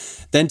compilation.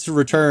 Then to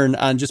return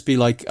and just be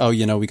like, oh,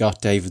 we got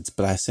David's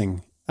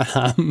blessing.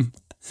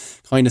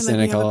 Kind of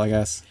cynical, I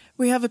guess.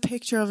 We have a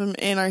picture of him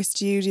in our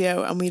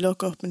studio, and we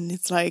look up and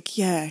it's like,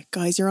 yeah,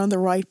 guys, you're on the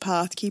right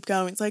path. Keep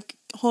going. It's like,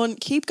 hon,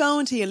 keep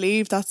going till you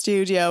leave that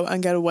studio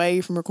and get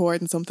away from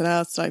recording something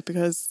else. Like,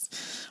 because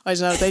I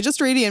don't know, they just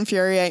really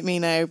infuriate me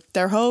now.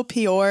 Their whole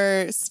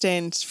PR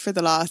stint for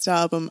the last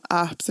album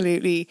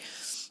absolutely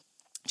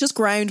just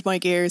ground my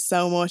gears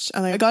so much.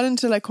 And I got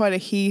into like quite a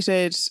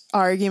heated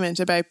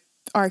argument about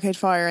Arcade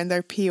Fire and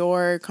their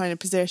PR kind of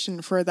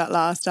position for that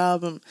last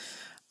album.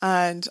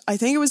 And I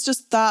think it was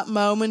just that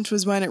moment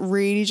was when it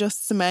really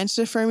just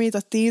cemented it for me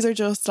that these are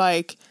just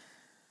like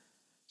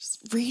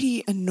just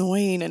really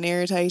annoying and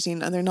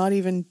irritating, and they're not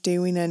even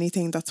doing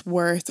anything that's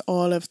worth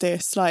all of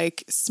this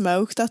like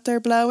smoke that they're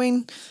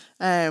blowing.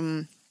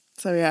 So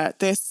yeah,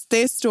 this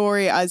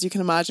story, as you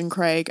can imagine,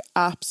 Craig,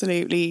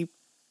 absolutely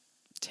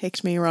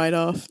ticked me right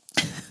off.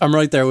 I'm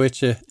right there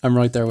with you.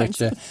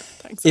 Thanks.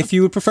 If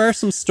you would prefer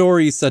some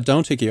stories that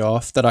don't tick you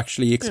off, that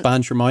actually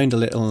expand your mind a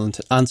little and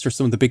answer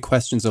some of the big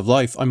questions of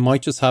life, I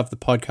might just have the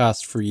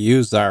podcast for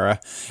you, Zara.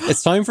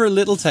 It's time for a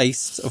little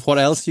taste of what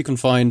else you can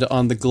find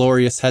on the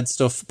glorious Head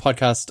Stuff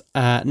podcast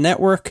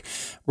network.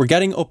 We're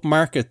getting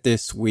upmarket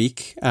this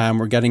week.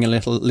 We're getting a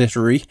little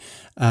literary.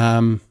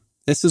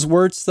 This is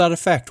Words to That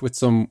Effect with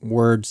some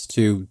words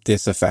to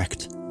this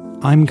effect.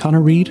 I'm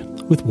Connor Reid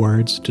with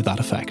Words to That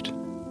Effect.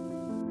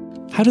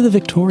 How did the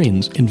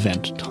Victorians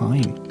invent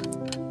time?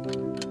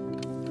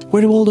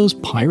 Where do all those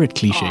pirate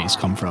cliches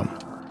come from?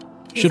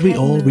 Should we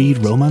all read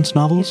romance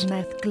novels? His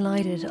mouth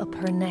glided up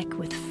her neck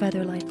with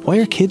feather-like. Why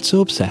are kids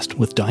so obsessed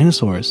with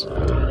dinosaurs?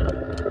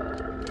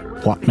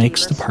 What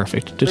makes the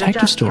perfect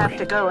detective story? We just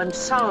have to go and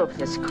solve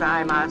this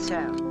crime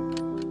ourselves.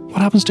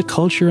 What happens to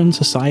culture and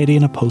society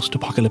in a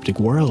post-apocalyptic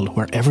world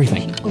where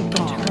everything She opened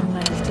her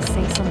mouth to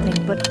say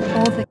something, but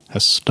all the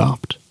has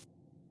stopped?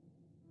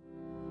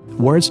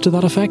 Words to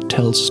That Effect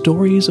tells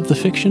stories of the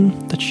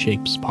fiction that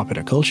shapes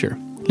popular culture.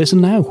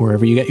 Listen now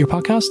wherever you get your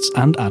podcasts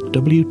and at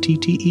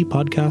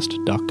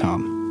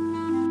wttepodcast.com.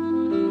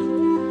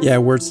 Yeah,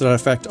 Words to That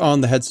Effect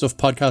on the Head Stuff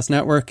podcast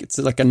network. It's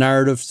like a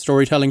narrative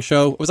storytelling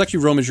show. I was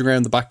actually rummaging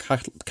around the back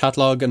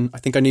catalogue and I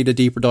think I need a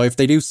deeper dive.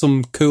 They do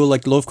some cool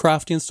like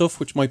Lovecraftian stuff,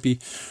 which might be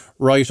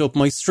right up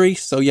my street.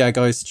 So yeah,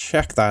 guys,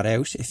 check that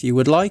out if you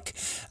would like.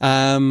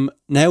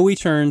 Now we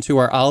turn to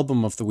our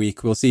album of the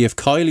week. We'll see if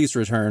Kylie's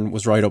return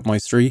was right up my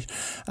street.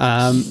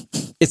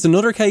 It's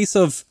another case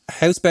of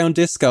housebound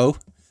disco.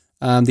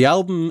 The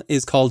album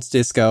is called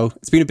Disco.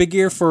 It's been a big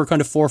year for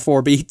kind of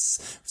 4/4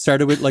 beats.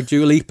 Started with like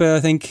Dua Lipa, I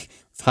think.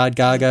 We've had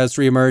Gaga's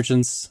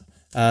re-emergence.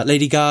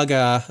 Lady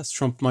Gaga, as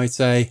Trump might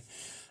say.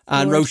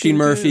 And Roisin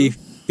Murphy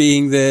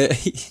being the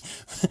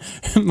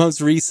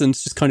most recent,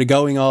 just kind of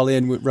going all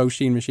in with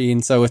Roisin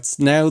Machine. So it's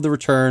now the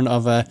return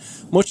of a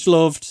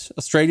much-loved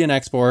Australian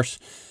export.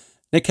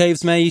 Nick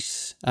Cave's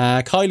mate.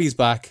 Kylie's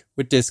back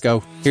with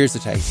Disco. Here's the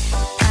taste.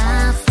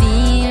 I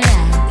feel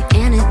like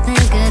anything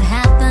could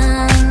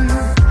happen.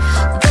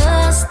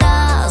 The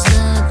stars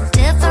look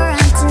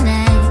different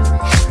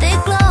tonight.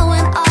 They're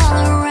glowing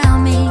all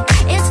around me.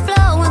 It's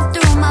flowing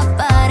through my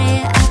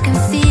body. I can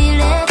feel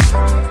it.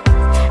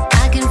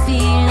 I can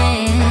feel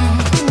it.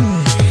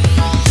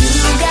 You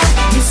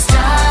got me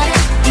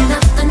started.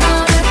 Nothing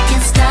on it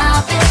can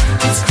stop it.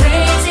 It's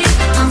crazy.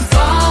 I'm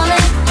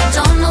falling.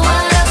 Don't know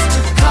what else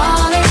to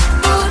call it.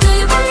 Oh, do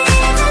you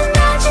believe in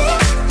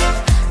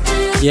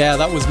magic? Yeah,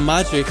 that was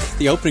Magic,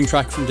 the opening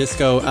track from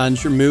Disco,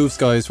 and your moves,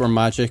 guys, were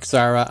magic.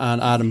 Sarah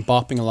and Adam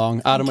bopping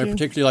along. Adam, I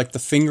particularly liked the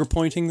finger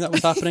pointing that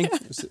was happening.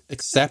 It was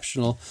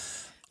exceptional.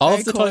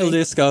 Of the title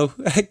Disco,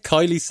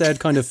 Kylie said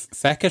kind of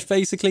feck it,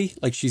 basically.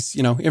 Like she's,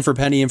 you know, in for a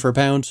penny, in for a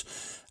pound.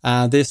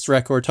 This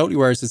record totally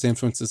wears his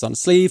influences on the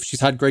sleeve.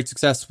 She's had great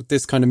success with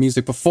this kind of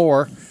music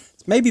before.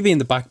 It's maybe being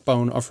the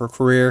backbone of her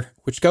career,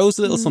 which goes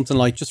a little something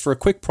like, just for a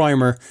quick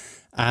primer,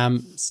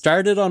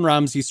 started on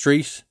Ramsay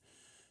Street,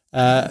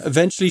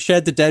 eventually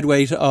shed the dead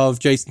weight of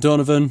Jason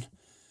Donovan,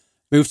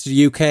 moved to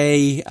the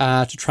UK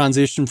to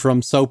transition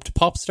from soap to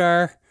pop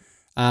star,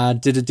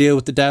 did a deal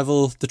with the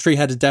devil, the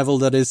three-headed devil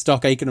that is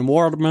Stock Aitken and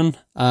Waterman,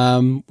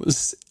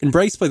 was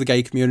embraced by the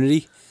gay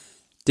community,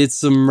 did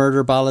some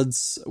murder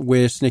ballads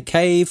with Nick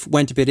Cave,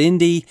 went a bit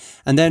indie,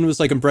 and then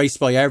was like embraced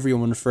by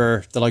everyone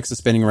for the likes of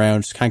Spinning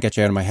Around, Can't Get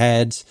You Out of My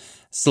Head.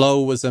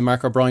 Slow was a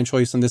Mark O'Brien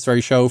choice on this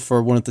very show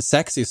for one of the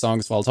sexiest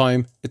songs of all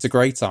time. It's a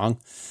great song.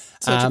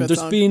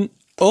 There's been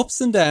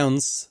ups and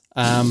downs,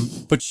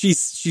 but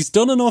she's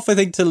done enough, I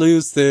think, to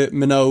lose the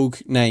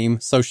Minogue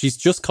name. So she's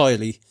just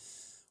Kylie,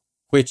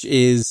 which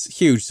is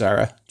huge,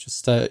 Sarah.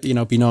 Just to, you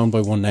know, be known by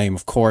one name,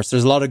 of course.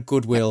 There's a lot of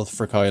goodwill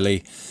for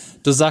Kylie.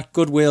 Does that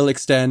goodwill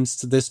extend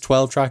to this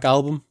 12-track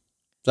album,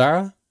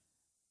 Sarah?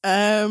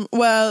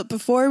 Well,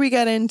 before we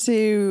get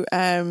into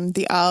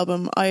the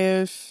album, I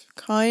have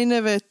kind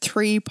of a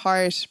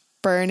 3-part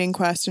burning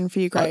question for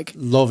you, Greg.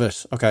 Love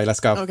it. Okay, let's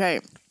go. Okay.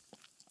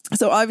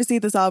 So obviously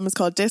this album is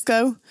called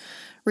Disco.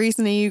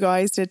 Recently you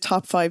guys did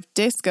top 5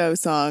 disco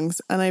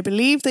songs, and I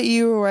believe that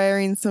you were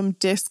wearing some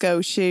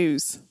disco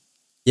shoes.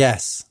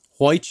 Yes,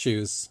 white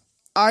shoes.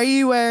 Are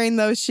you wearing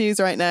those shoes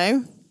right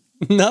now?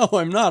 No,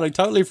 I'm not. I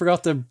totally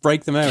forgot to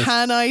break them out.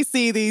 Can I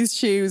see these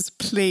shoes,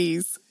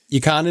 please? You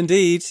can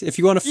indeed. If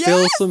you want to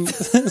fill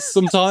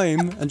some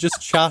time and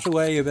just chat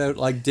away about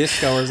like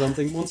disco or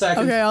something. 1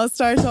 second. Okay, I'll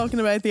start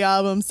talking about the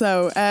album.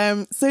 So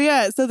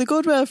the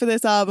goodwill for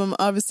this album,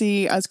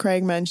 obviously, as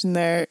Craig mentioned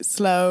there,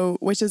 Slow,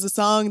 which is a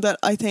song that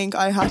I think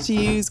I had to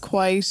use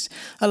quite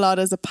a lot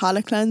as a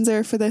palate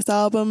cleanser for this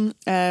album.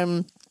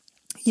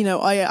 You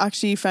know, I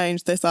actually found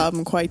this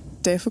album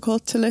quite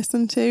difficult to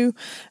listen to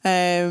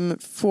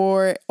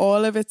for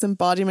all of its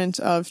embodiment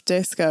of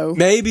disco.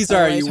 Maybe,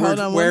 Zara, you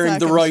weren't wearing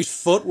the right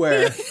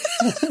footwear.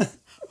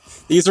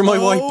 These are my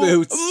white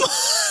boots.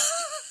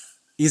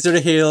 These are the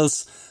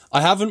heels.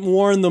 I haven't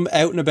worn them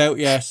out and about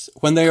yet.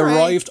 When they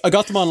arrived, I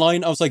got them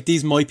online. I was like,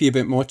 these might be a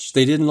bit much.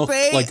 They didn't look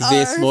like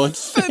this much.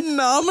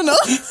 Phenomenal.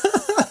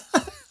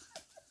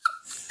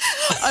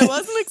 I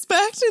wasn't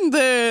expecting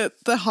the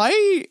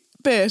high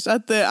bit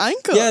at the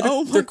ankle.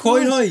 Yeah, they're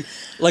quite high.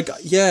 Like,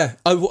 yeah,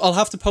 I'll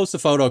have to post a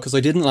photo because I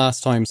didn't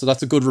last time, so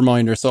that's a good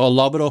reminder. So I'll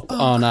lob it up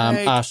on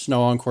Ash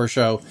No Encore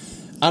Show.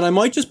 And I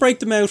might just break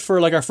them out for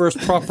like our first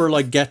proper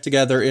like get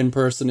together in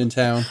person in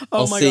town.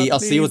 I'll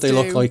see what they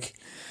look like.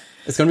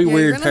 It's going to be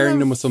weird pairing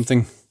them with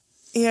something.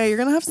 Yeah, you're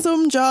going to have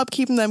some job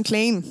keeping them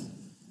clean.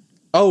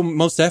 Oh,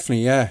 most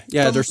definitely, yeah.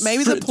 They're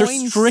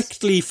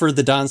strictly for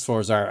the dance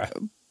floor, Zara.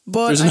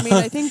 But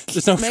I think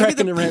there's no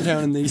trekking around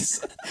town in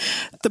these.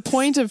 The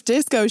point of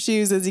disco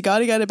shoes is you got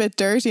to get a bit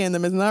dirty in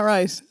them, isn't that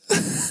right?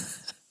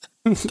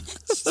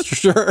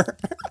 Sure.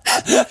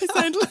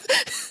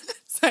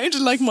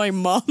 Sounded like my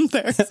mom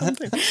there or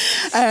something.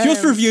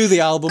 Just review the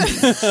album.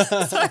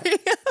 Sorry.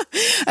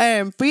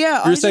 But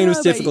yeah, you were saying it was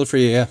difficult for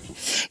you, yeah?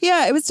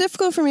 Yeah, it was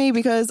difficult for me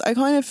because I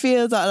kind of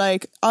feel that,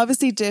 like,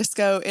 obviously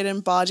disco, it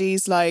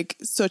embodies like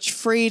such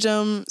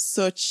freedom,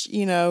 such,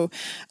 you know,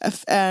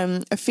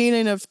 a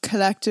feeling of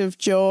collective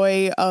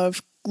joy,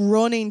 of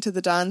running to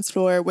the dance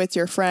floor with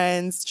your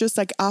friends, just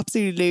like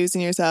absolutely losing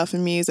yourself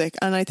in music.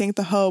 And I think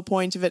the whole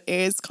point of it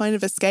is kind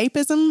of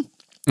escapism.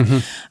 Mm-hmm.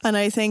 And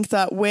I think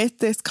that with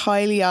this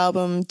Kylie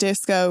album,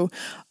 Disco,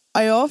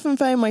 I often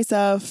found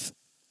myself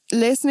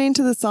listening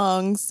to the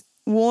songs,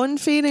 one,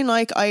 feeling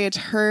like I had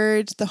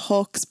heard the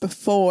hooks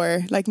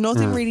before, like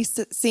nothing really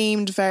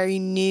seemed very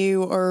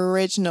new or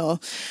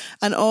original.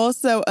 And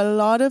also a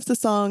lot of the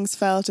songs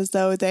felt as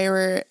though they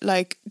were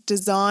like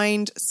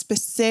designed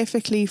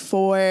specifically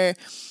for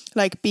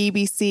like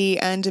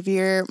BBC end of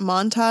year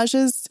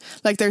montages.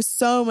 Like there's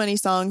so many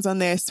songs on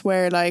this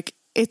where like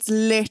it's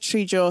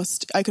literally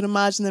just, I could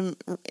imagine them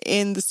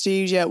in the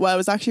studio. Well, it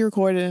was actually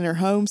recorded in her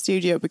home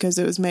studio because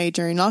it was made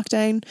during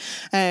lockdown.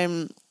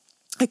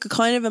 I could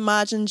kind of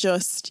imagine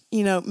just,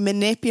 you know,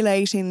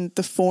 manipulating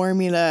the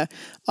formula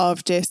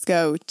of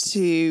disco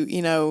to,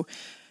 you know,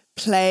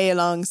 play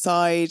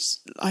alongside,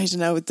 I don't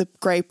know, the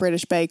Great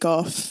British Bake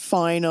Off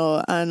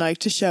final, and like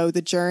to show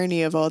the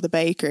journey of all the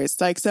bakers.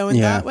 Like, so in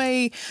that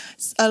way,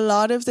 a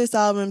lot of this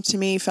album to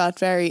me felt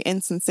very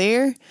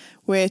insincere,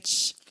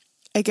 which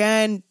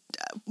again,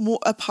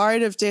 a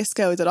part of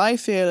disco that I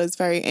feel is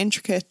very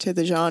intricate to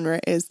the genre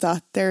is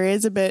that there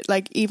is a bit,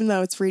 like, even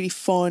though it's really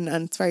fun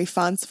and it's very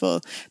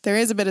fanciful, there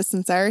is a bit of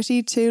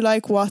sincerity to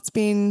like what's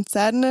being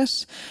said in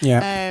it.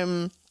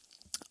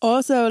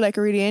 Also, like,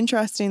 a really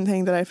interesting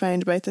thing that I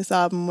found about this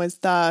album was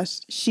that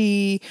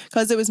she,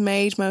 because it was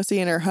made mostly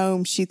in her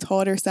home, she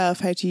taught herself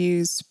how to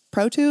use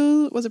Pro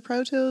Tools. Was it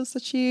Pro Tools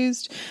that she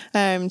used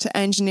to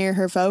engineer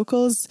her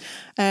vocals?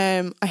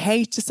 I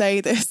hate to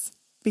say this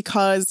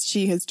because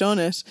she has done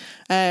it.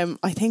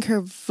 I think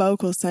her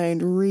vocals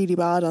sound really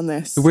bad on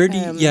this. Weirdly,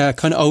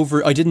 kind of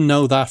over. I didn't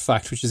know that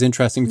fact, which is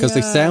interesting because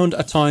they sound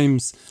at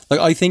times, like,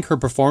 I think her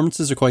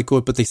performances are quite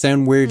good, but they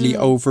sound weirdly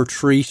over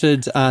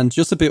treated and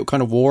just a bit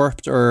kind of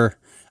warped and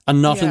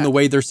not in the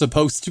way they're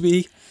supposed to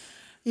be.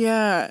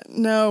 Yeah,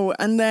 no.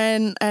 And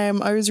then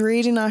I was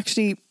reading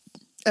actually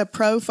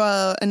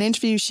an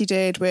interview she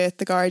did with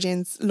The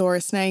Guardian's Laura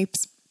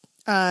Snapes.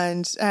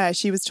 And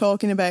she was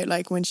talking about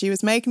like when she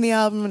was making the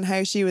album and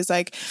how she was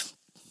like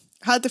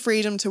had the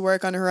freedom to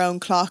work on her own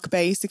clock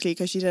basically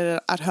because she did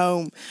it at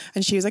home.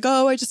 And she was like,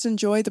 oh, I just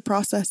enjoyed the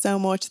process so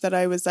much that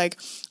I was like,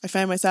 I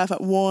found myself at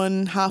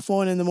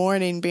 1:30 in the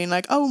morning being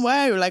like, oh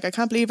wow, like I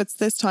can't believe it's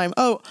this time.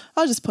 Oh,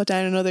 I'll just put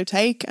down another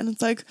take. And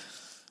it's like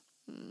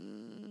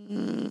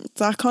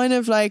that kind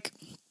of like,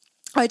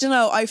 I don't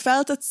know, I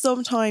felt that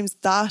sometimes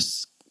that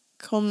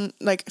even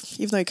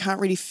though I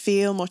can't really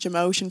feel much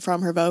emotion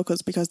from her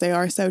vocals because they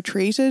are so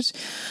treated,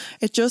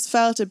 it just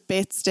felt a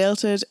bit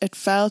stilted. It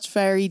felt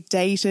very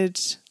dated.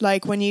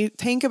 Like when you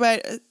think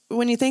about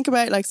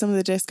like some of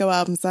the disco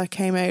albums that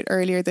came out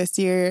earlier this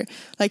year,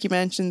 like you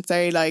mentioned,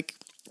 say like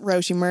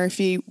Roisin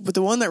Murphy, but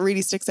the one that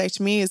really sticks out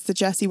to me is the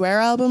Jessie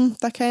Ware album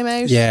that came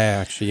out.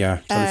 Totally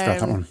forgot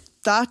that one.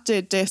 That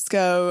did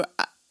disco.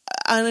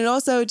 And it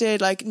also did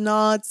like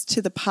nods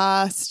to the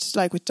past,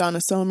 like with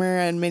Donna Summer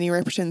and Minnie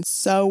Riperton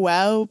so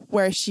well,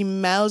 where she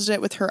melded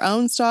it with her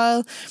own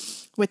style.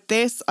 With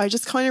this, I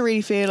just kind of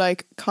really feel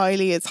like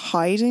Kylie is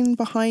hiding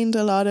behind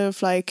a lot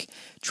of like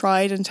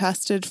tried and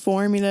tested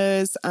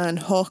formulas and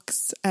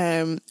hooks,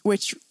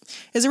 which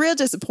is a real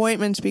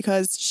disappointment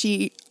because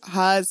she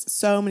has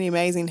so many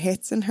amazing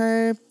hits in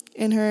her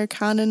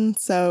canon.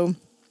 So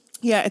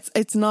yeah,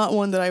 it's not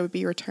one that I would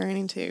be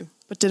returning to.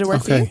 But did it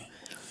work for you?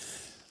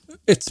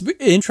 It's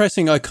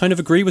interesting. I kind of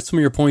agree with some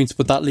of your points,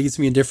 but that leads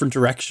me in different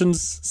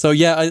directions. So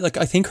yeah,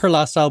 I think her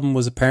last album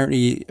was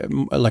apparently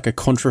like a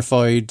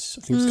countrified,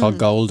 I think it was called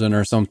Golden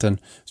or something.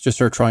 It's just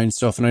her trying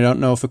stuff, and I don't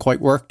know if it quite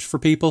worked for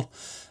people.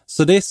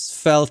 So this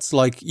felt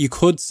like, you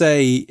could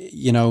say,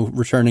 you know,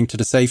 returning to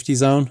the safety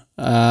zone.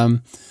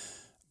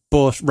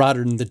 but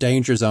rather than the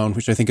danger zone,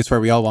 which I think is where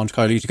we all want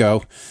Kylie to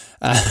go.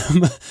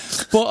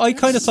 But I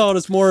kind of saw it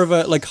as more of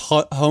a like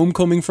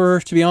homecoming for her,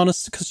 to be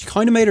honest, because she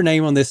kind of made her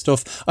name on this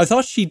stuff. I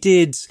thought she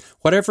did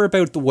whatever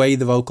about the way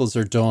the vocals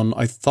are done.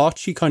 I thought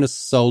she kind of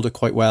sold it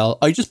quite well.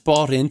 I just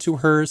bought into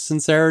her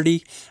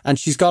sincerity, and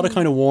she's got a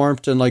kind of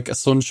warmth and like a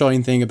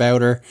sunshine thing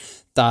about her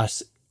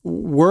that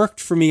worked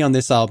for me on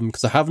this album,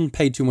 because I haven't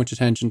paid too much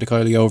attention to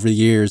Kylie over the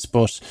years,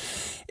 but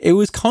it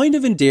was kind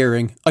of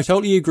endearing. I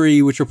totally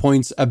agree with your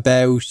points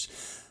about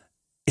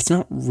it's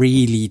not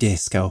really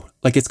disco.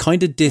 Like, it's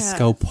kind of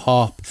disco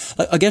pop.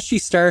 Like, I guess she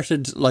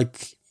started,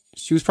 like,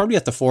 she was probably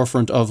at the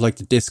forefront of like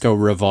the disco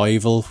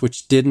revival,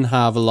 which didn't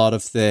have a lot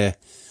of the,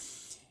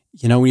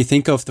 you know, when you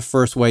think of the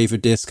first wave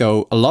of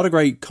disco, a lot of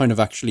great kind of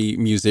actually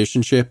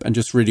musicianship and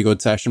just really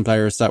good session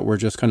players that were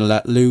just kind of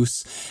let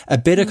loose. A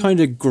bit of kind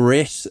of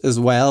grit as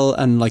well,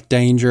 and like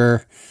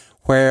danger.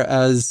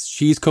 Whereas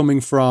she's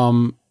coming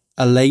from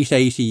a late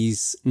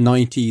 80s,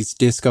 90s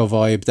disco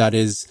vibe that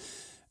is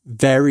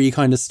very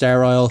kind of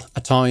sterile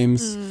at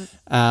times.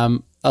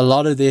 A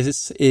lot of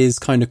this is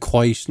kind of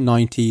quite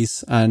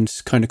 90s and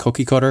kind of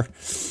cookie cutter.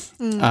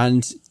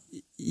 And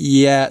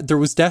yeah, there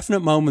was definite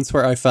moments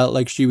where I felt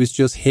like she was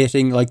just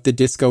hitting like the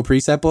disco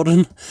preset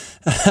button.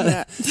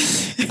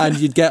 And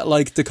you'd get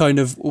like the kind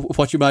of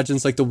what you imagine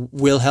is like the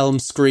Wilhelm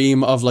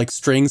scream of like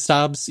string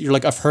stabs. You're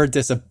like, I've heard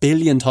this a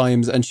billion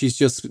times, and she's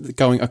just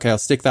going, okay, I'll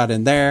stick that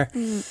in there.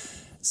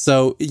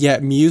 So yeah,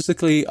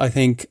 musically, I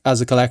think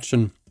as a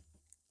collection,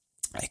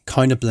 it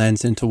kind of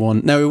blends into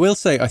one. Now, I will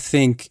say, I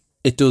think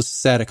it does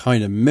set a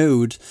kind of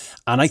mood,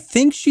 and I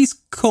think she's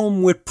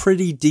come with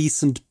pretty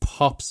decent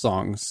pop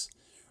songs,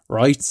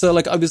 right? So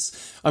like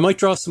I might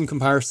draw some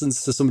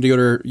comparisons to some of the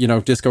other, you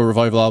know, disco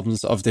revival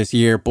albums of this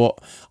year, but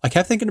I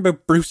kept thinking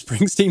about Bruce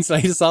Springsteen's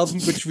latest album,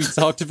 which we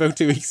talked about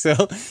 2 weeks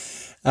ago,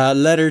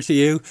 Letter to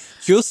You,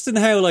 just in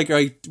how like,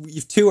 right,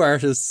 you've two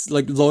artists,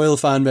 like loyal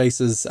fan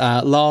bases,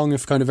 long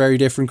of kind of very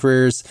different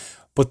careers,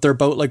 but they're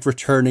both like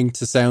returning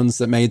to sounds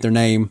that made their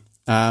name,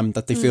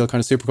 that they feel kind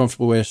of super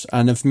comfortable with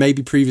and have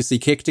maybe previously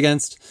kicked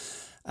against.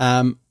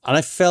 And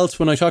I felt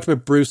when I talked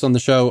about Bruce on the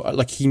show,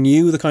 like he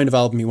knew the kind of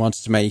album he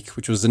wanted to make,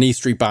 which was an E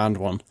Street Band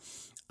one.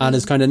 And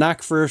his kind of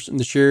knack for it and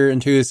the sheer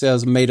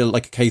enthusiasm made it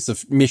like a case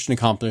of mission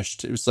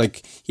accomplished. It was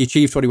like he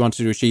achieved what he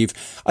wanted to achieve.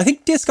 I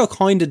think disco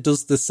kind of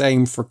does the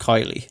same for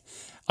Kylie.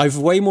 I've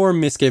way more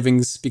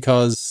misgivings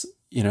because,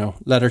 you know,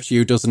 Letter to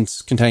You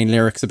doesn't contain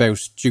lyrics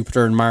about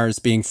Jupiter and Mars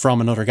being from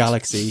another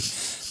galaxy.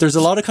 There's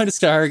a lot of kind of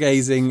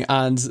stargazing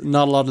and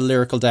not a lot of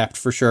lyrical depth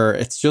for sure.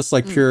 It's just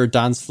like pure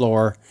dance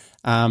floor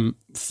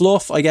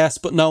fluff, I guess,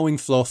 but knowing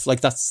fluff,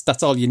 like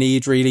that's all you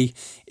need really.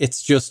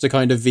 It's just a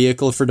kind of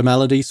vehicle for the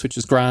melodies, which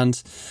is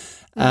grand.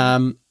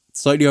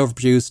 Slightly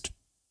overproduced,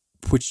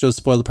 which does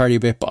spoil the party a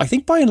bit, but I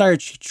think by and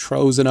large she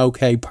throws an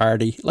okay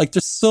party. Like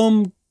there's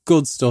some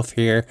good stuff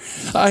here.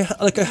 I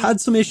had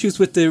some issues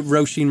with the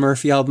Roisin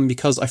Murphy album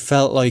because I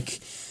felt like,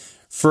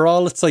 for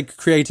all its like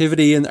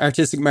creativity and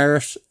artistic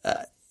merit,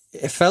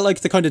 it felt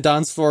like the kind of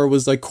dance floor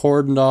was like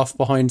cordoned off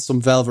behind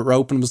some velvet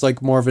rope and was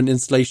like more of an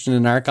installation in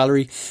an art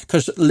gallery,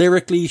 because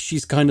lyrically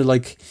she's kind of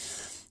like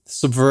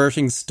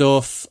subverting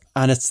stuff,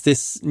 and it's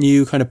this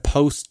new kind of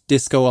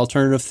post-disco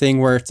alternative thing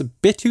where it's a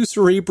bit too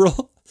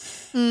cerebral.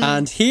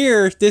 And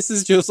here, this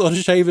is just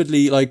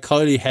unashamedly like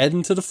Kylie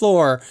heading to the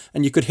floor,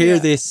 and you could hear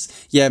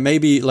this,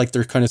 maybe like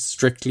they're kind of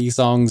Strictly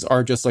songs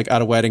or just like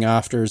at a wedding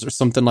afters or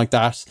something like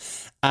that.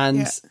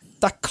 And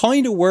that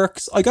kind of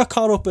works. I got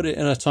caught up with it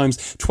at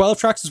times. 12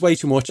 tracks is way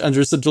too much, and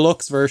there's a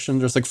deluxe version.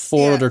 There's like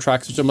 4 other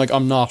tracks, which I'm like,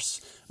 I'm not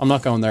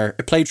going there.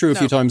 It played through a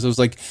few times. I was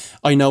like,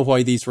 I know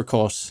why these were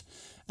cut.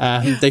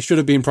 They should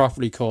have been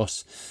properly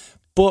cut.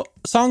 But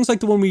songs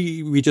like the one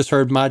we just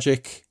heard,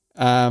 Magic,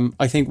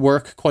 I think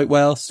work quite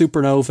well.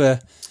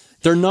 Supernova,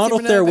 they're not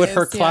up there with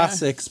her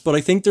classics, but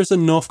I think there's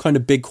enough kind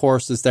of big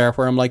courses there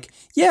where I'm like,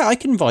 yeah, I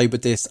can vibe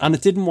with this, and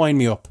it didn't wind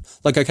me up.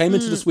 Like I came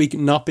into this week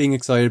not being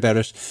excited about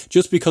it,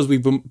 just because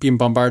we've been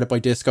bombarded by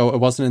disco. I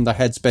wasn't in the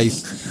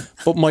headspace,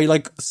 but my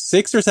like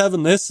 6 or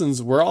 7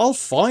 listens were all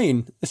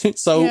fine.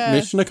 So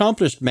mission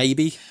accomplished,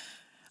 maybe.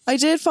 I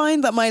did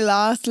find that my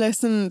last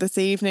listen this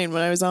evening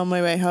when I was on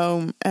my way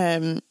home,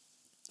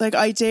 like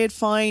I did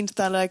find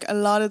that like a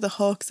lot of the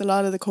hooks, a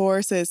lot of the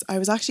choruses, I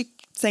was actually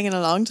singing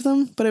along to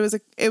them, but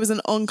it was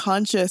an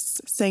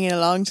unconscious singing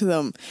along to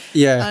them.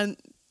 Yeah. And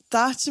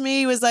that to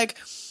me was like,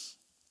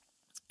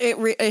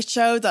 it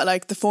showed that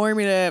like the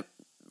formula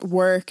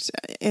worked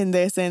in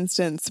this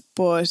instance,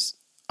 but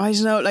I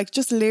don't know, like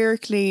just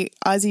lyrically,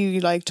 as you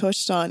like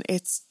touched on,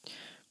 it's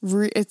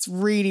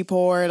really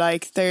poor.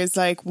 Like there's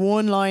like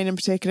one line in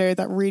particular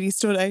that really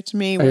stood out to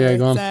me where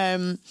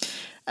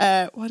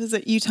what is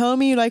it? You told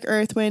me you like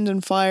Earth, Wind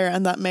and Fire,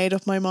 and that made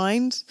up my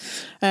mind.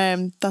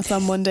 That's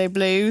on Monday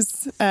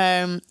Blues.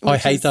 I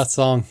hate that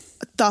song.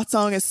 That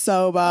song is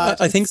so bad.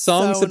 I think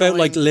songs so about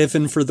like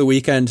living for the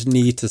weekend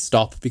need to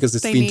stop because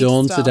it's been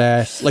done to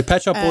death. Like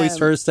Pet Shop Boys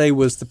Thursday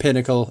was the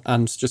pinnacle,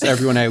 and just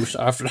everyone out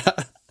after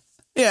that.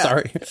 Yeah.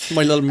 Sorry,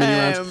 my little mini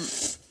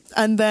rant.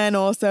 And then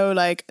also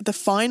like the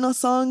final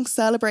song,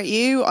 Celebrate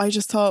You, I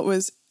just thought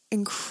was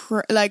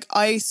like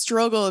I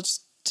struggled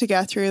to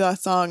get through that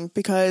song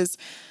because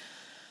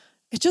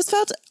it just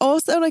felt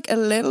also like a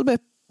little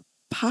bit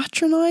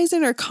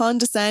patronizing or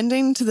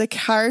condescending to the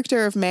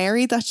character of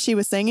Mary that she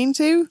was singing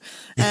to.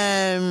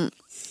 And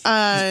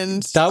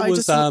that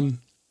was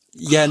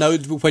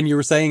when you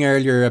were saying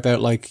earlier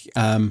about like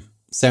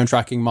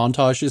soundtracking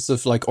montages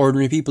of like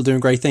ordinary people doing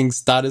great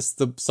things, that is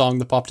the song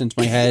that popped into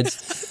my head.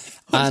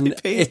 And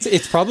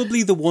it's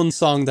probably the one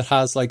song that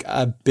has like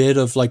a bit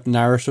of like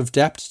narrative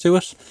depth to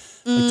it,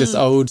 like this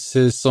ode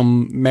to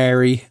some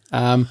Mary,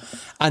 and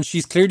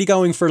she's clearly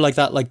going for like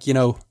that, like, you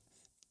know,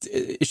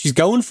 she's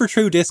going for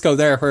true disco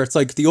there, where it's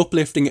like the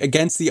uplifting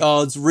against the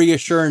odds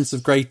reassurance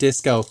of great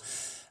disco.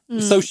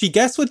 So she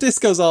gets what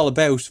disco's all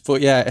about, but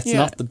yeah, it's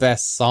not the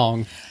best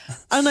song.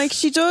 And like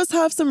she does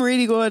have some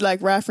really good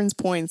like reference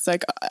points.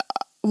 Like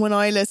when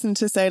I listen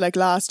to say like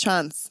Last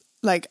Chance,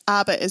 like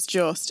ABBA is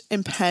just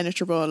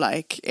impenetrable.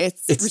 Like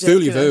it's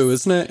Voulez-Vous,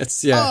 isn't it?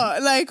 It's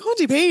like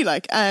Hunty P.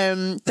 Like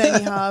then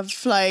you have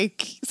like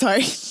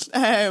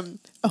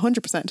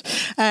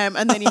 100%.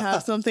 And then you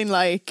have something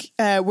like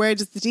Where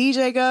Does the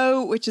DJ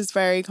Go, which is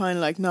very kind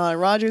of like Nile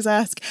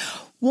Rodgers-esque.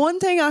 One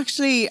thing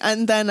actually,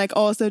 and then like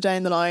also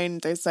down the line,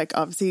 there's like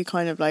obviously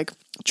kind of like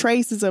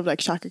traces of like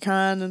Shaka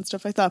Khan and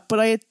stuff like that. But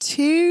I had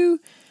 2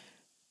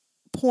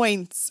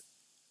 points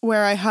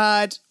where I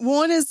had,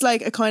 one is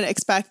like a kind of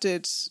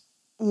expected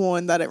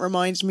one that it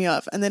reminded me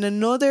of. And then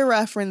another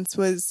reference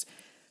was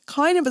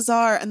kind of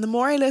bizarre. And the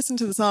more I listened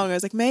to the song, I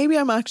was like, maybe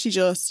I'm actually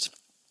just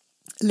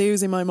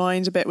losing my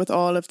mind a bit with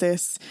all of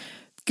this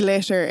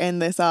glitter in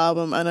this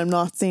album and I'm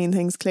not seeing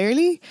things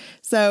clearly.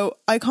 So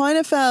I kind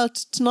of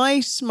felt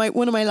tonight,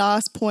 one of my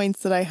last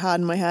points that I had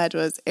in my head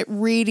was, it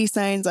really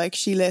sounds like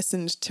she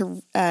listened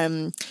to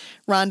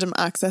Random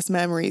Access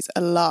Memories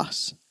a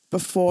lot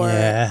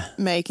before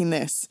making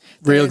this.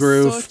 Real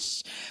groove.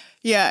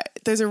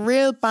 There's a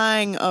real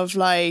bang of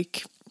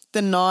like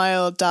the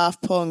Nile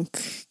Daft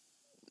Punk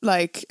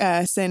like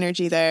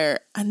synergy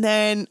there. And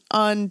then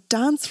on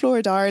Dance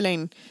Floor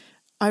Darling,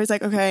 I was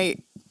like,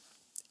 okay,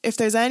 if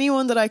there's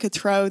anyone that I could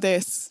throw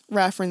this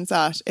reference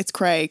at, it's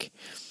Craig,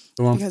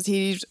 because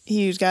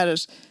he'd get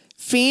it.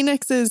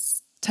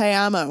 Phoenix's Te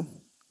Amo,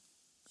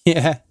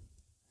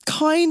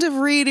 kind of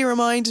really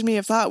reminded me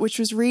of that, which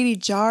was really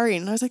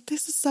jarring. And I was like,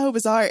 this is so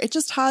bizarre. It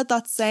just had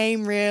that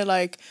same real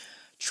like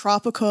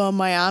tropical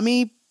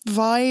Miami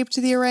vibe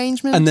to the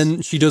arrangement. And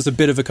then she does a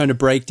bit of a kind of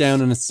breakdown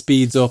and it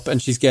speeds up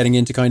and she's getting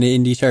into kind of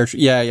indie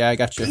territory. Yeah, I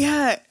got you.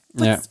 Yeah.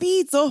 But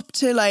speeds up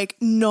to like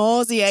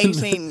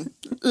nauseating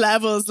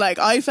levels. Like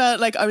I felt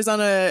like I was on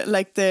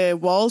the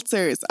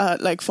waltzers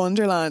at like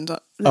Funderland.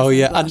 Oh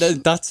yeah, and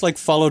that's like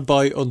followed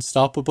by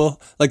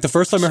Unstoppable. Like the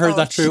first time I heard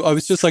that through, I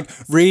was just like,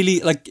 really,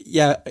 like,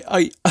 yeah,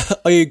 I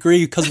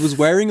agree, because it was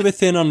wearing a bit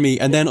thin on me.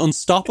 And then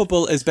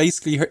Unstoppable is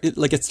basically her,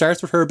 like it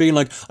starts with her being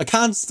like, I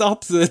can't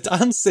stop the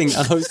dancing,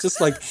 and I was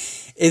just like,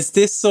 is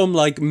this some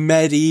like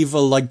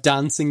medieval like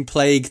dancing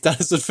plague that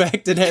has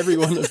affected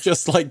everyone of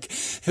just like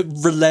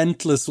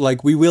relentless,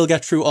 like we will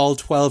get through all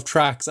 12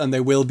 tracks and they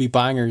will be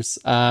bangers.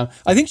 I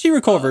think she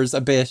recovers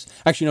a bit.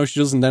 Actually no, she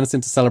doesn't, then it's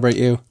into Celebrate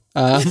You.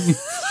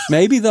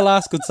 Maybe the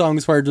last good song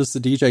is Where Does the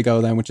DJ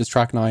Go then, which is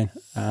track 9.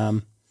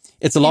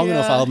 It's a long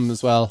enough album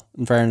as well,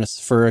 in fairness,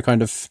 for a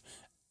kind of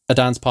a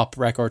dance pop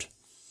record.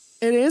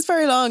 It is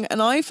very long,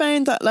 and I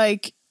found that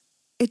like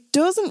it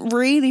doesn't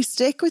really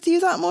stick with you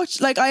that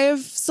much. Like I have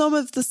some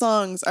of the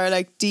songs are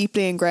like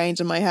deeply ingrained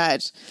in my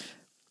head,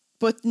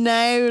 but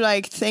now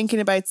like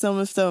thinking about some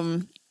of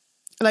them,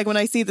 like when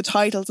I see the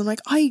titles, I'm like,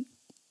 I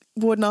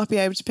would not be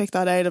able to pick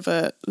that out of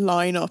a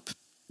lineup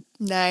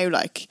now.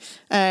 Like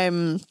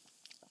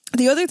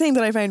the other thing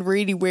that I found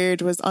really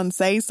weird was on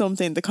Say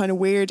Something, the kind of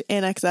weird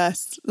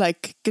INXS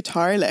like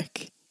guitar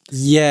lick.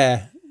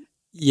 Yeah,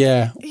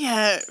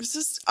 it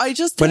was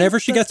just whenever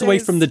she gets away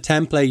from the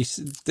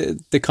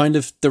template, the kind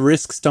of the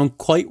risks don't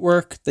quite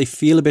work. They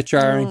feel a bit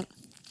jarring.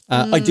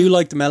 I do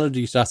like the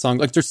melody to that song.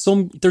 Like there's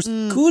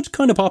good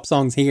kind of pop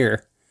songs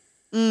here.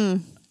 I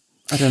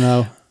don't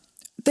know.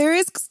 There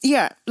is,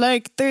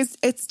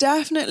 it's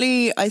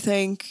definitely, I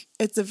think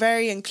it's a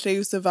very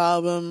inclusive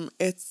album.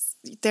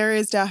 There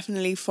is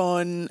definitely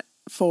fun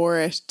for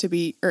it to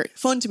be, or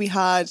fun to be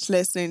had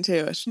listening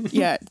to it.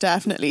 Yeah,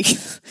 definitely.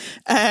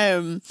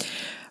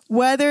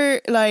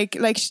 Whether like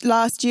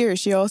last year,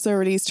 she also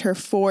released her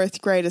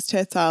 4th greatest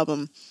hits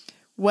album.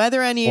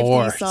 Whether any of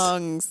these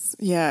songs,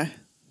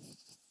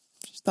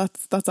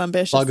 that's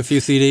ambitious. Log a few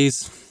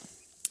CDs.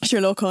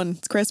 Sure, look, hun,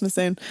 it's Christmas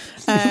soon.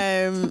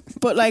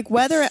 But like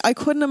whether I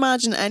couldn't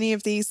imagine any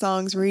of these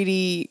songs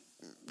really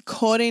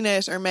cutting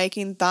it or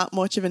making that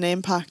much of an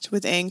impact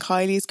within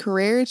Kylie's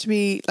career to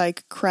be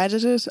like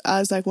credited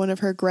as like one of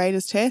her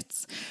greatest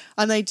hits.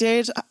 And I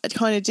did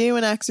kind of do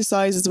an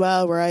exercise as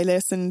well where I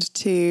listened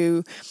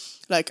to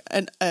like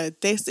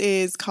This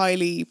Is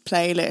Kylie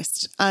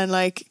playlist, and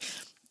like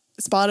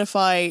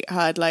Spotify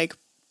had like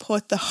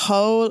put the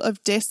whole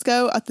of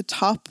disco at the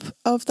top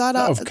of that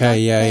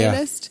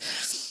playlist.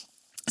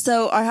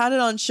 So I had it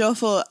on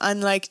shuffle,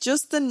 and like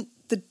just the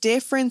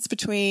difference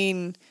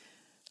between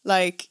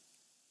like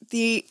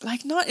the,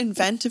 like, not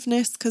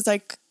inventiveness, because,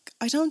 like,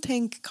 I don't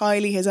think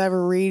Kylie has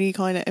ever really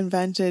kind of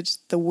invented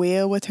the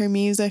wheel with her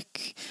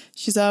music.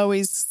 She's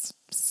always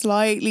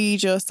slightly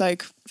just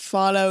like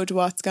followed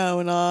what's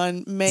going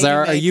on.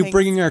 Zara, are you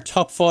bringing our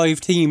top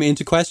 5 team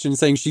into question,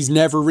 saying she's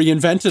never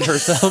reinvented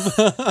herself?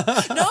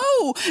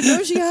 No,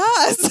 she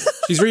has.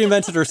 She's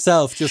reinvented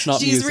herself, just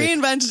not music. She's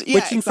reinvented, yeah,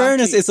 which in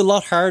fairness is a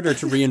lot harder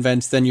to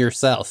reinvent than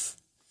yourself.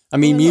 I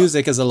mean,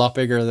 music is a lot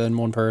bigger than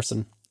one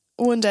person.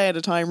 One day at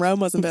a time. Rome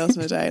wasn't built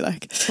in a day,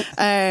 like.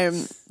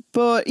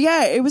 But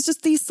yeah, it was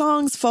just these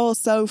songs fall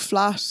so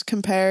flat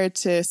compared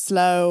to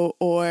Slow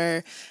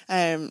or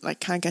like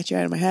Can't Get You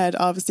Out of My Head,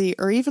 obviously,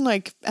 or even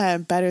like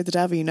Better the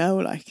Devil You Know,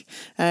 like.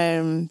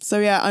 So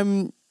yeah,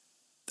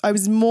 I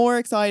was more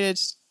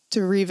excited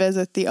to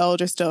revisit the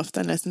older stuff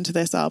than listen to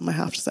this album, I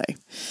have to say.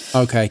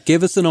 Okay,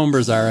 give us the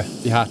numbers, Zara,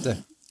 if you had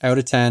to. Out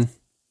of 10.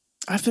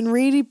 I've been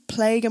really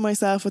plaguing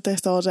myself with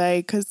this all day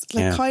because,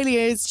 like,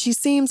 Kylie she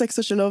seems like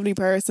such a lovely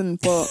person,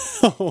 but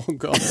oh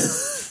god,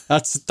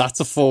 that's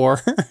a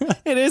 4.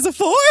 It is a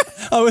 4.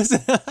 Oh, is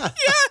it?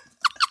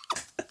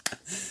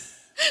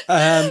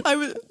 Yeah.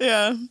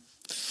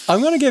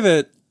 I'm gonna give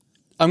it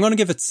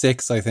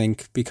 6. I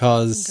think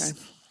because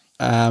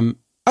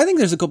I think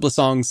there's a couple of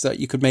songs that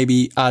you could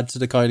maybe add to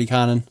the Kylie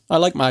canon. I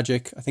like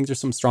Magic. I think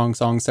there's some strong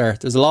songs there.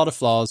 There's a lot of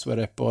flaws with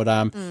it, but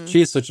she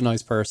is such a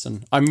nice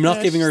person. I'm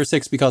not giving her a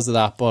 6 because of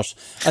that, but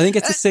I think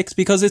it's a 6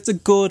 because it's a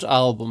good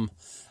album.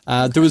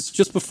 There was,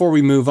 just before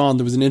we move on,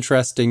 there was an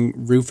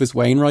interesting Rufus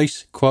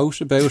Wainwright quote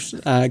about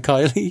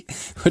Kylie,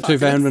 which I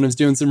found when I was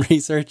doing some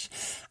research.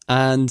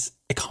 And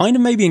it kind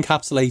of maybe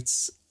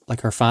encapsulates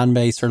like her fan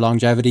base, her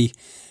longevity.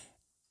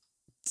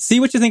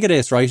 See what you think of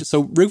this, right?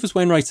 So Rufus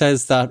Wainwright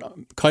says that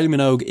Kylie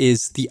Minogue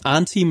is the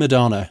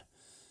anti-Madonna.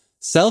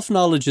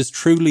 Self-knowledge is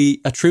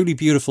a truly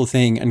beautiful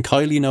thing, and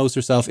Kylie knows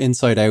herself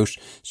inside out.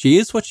 She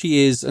is what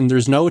she is, and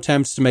there's no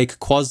attempt to make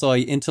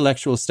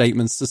quasi-intellectual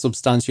statements to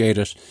substantiate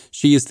it.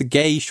 She is the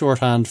gay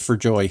shorthand for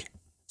joy.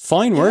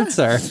 Fine words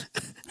there.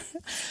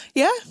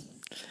 Yeah.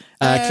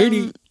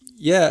 Clearly,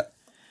 yeah.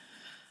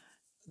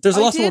 There's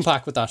a lot to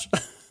unpack with that.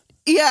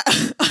 Yeah,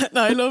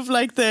 I love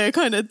like the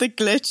kind of the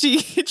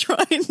glitchy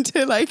trying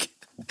to like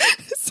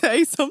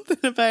say something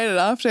about it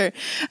after.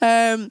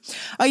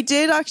 I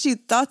did actually,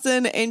 that's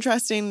an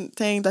interesting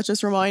thing that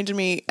just reminded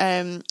me.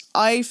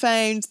 I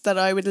found that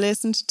I would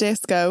listen to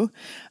disco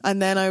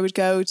and then I would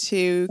go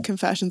to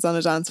Confessions on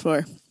a Dance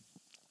Floor.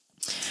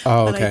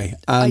 Oh, okay.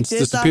 And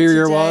the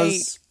superior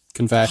was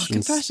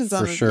Confessions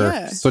for sure.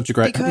 Yeah. Such a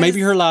great, maybe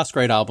her last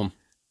great album.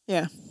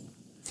 Yeah.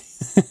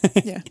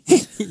 Yeah.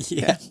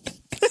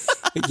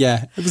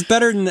 Yeah, it was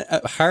better than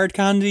Hard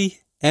Candy,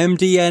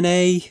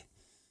 MDNA.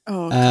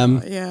 Oh,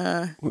 God,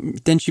 yeah.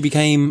 Then she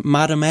became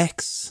Madam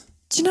X.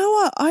 Do you know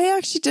what? I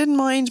actually didn't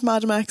mind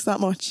Madam X that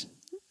much.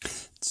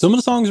 Some of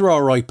the songs were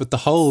all right, but the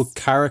whole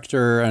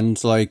character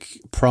and like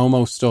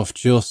promo stuff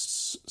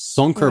just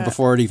sunk her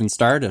before it even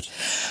started.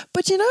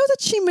 But you know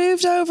that she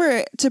moved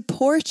over to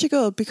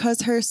Portugal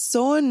because her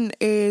son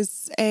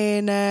is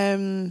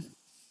in.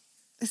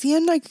 Is he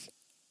in like?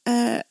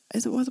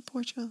 Was it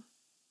Portugal?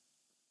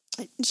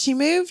 She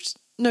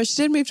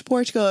did move to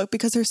Portugal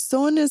because her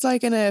son is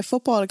like in a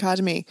football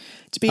academy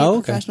to be a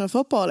professional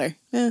footballer.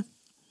 Yeah.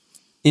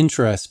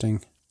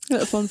 Interesting. A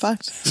little fun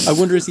fact. I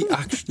wonder, is he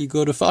actually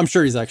good at football? I'm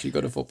sure he's actually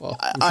good at football.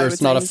 I'm sure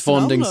it's not a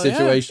funding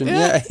situation.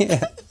 Yeah.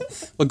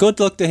 Well, good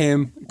luck to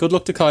him. Good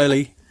luck to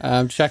Kylie.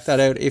 Check that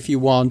out if you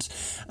want.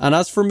 And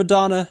as for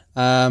Madonna,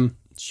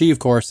 she, of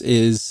course,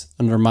 is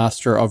another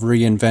master of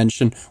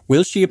reinvention.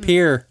 Will she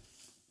appear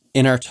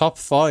in our top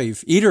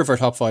 5, either of our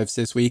top 5s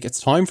this week? It's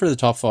time for the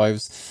top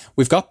 5s.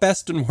 We've got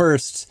best and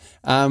worst.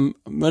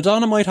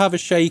 Madonna might have a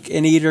shake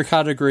in either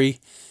category.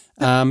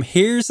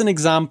 Here's an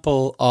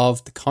example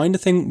of the kind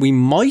of thing we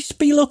might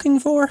be looking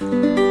for.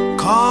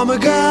 Come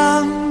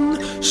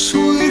again,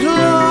 sweet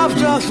love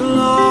doth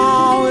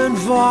now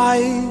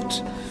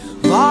invite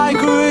thy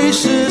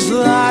graces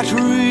that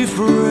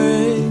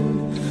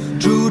refrain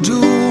to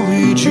do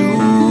me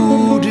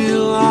due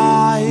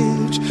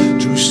delight,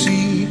 to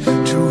see,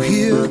 to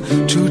hear,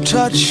 to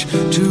touch,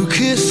 to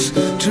kiss,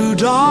 to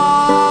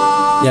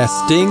die. Yeah,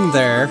 Sting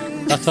there.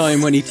 That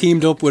time when he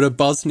teamed up with a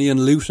Bosnian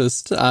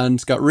lutist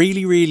and got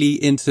really,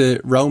 really into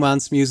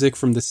romance music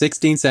from the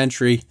 16th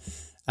century.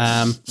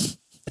 A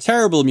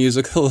terrible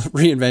musical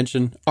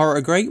reinvention, or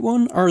a great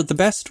one, or the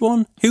best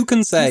one. Who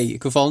can say?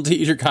 It could fall into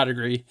either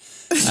category.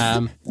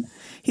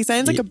 He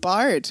sounds like a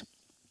bard.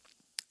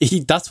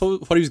 That's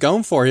what he was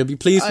going for. He'll be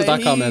pleased with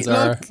that comment,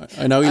 Zara.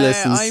 I know he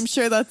listens. I'm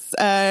sure that's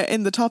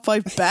in the top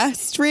 5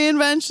 best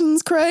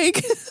reinventions,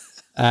 Craig.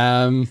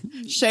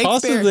 Shakespeare,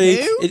 possibly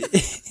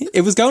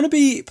it was going to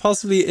be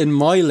possibly in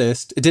my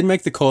list. It didn't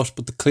make the cut,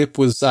 but the clip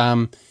was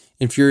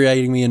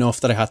infuriating me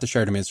enough that I had to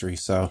share the misery.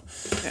 So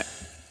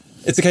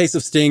it's a case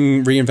of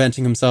Sting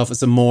reinventing himself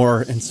as a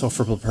more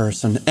insufferable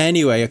person.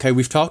 Anyway, okay,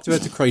 we've talked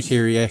about the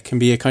criteria. It can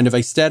be a kind of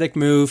aesthetic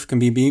move, can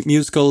be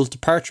musical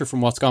departure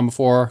from what's gone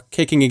before,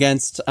 kicking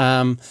against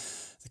the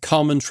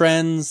common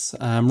trends,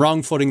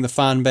 wrong footing the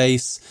fan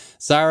base.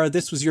 Zara,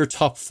 this was your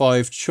top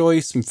 5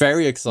 choice. I'm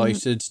very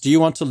excited. Do you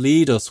want to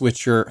lead us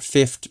with your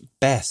 5th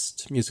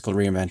best musical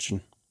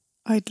reinvention?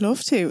 I'd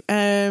love to.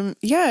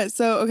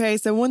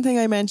 So one thing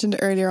I mentioned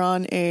earlier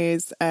on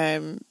is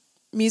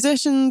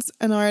musicians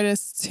and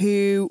artists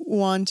who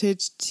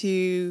wanted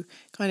to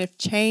kind of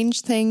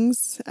change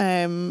things,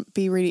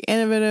 be really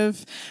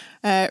innovative.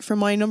 For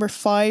my number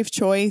 5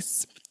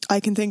 choice, I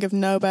can think of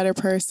no better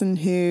person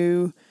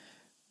who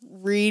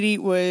really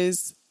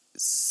was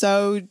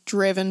so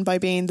driven by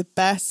being the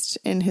best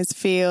in his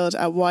field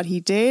at what he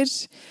did.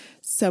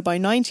 So by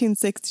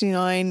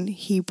 1969,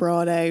 he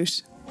brought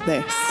out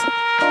this.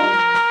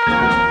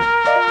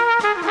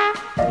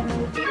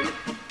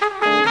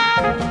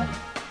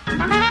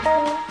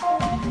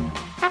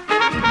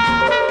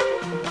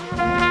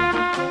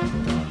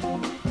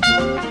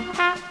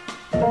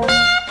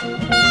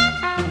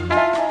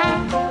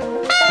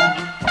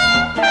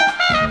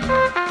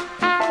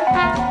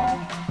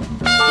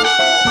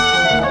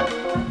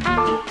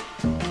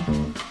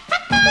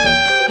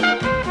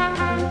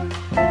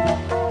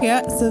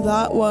 Yeah, so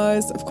that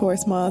was, of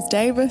course, Miles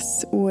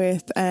Davis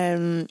with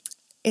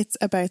It's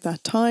About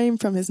That Time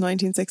from his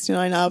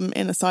 1969 album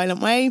In a Silent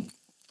Way.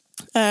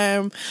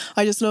 I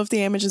just love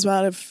the image as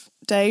well of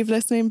Dave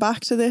listening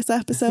back to this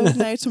episode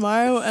now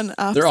tomorrow. And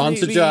they're on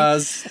to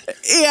jazz.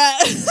 Yeah.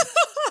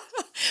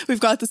 We've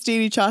got the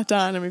Steely Chat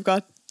down and we've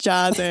got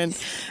jazz in.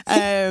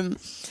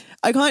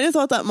 I kind of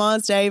thought that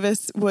Miles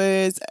Davis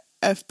was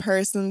a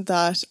person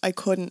that I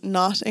couldn't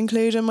not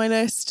include in my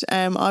list.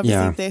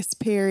 Obviously this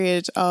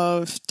period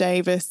of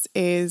Davis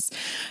is,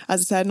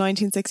 as I said,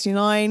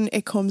 1969.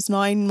 It comes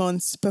 9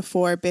 months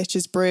before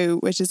Bitches Brew,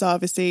 which is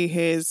obviously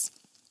his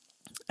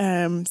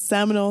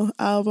seminal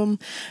album.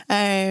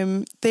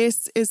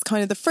 This is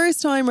kind of the first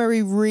time where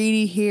we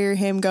really hear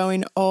him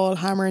going all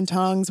hammer and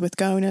tongs with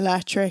going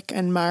electric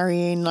and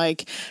marrying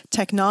like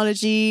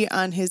technology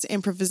and his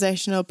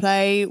improvisational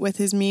play with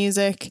his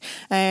music.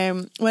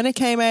 When it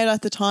came out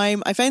at the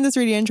time, I found this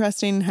really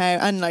interesting how,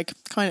 and like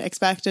kind of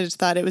expected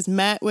that it was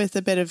met with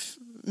a bit of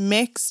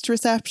mixed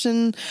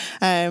reception.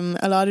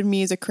 A lot of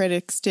music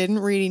critics didn't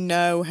really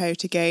know how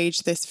to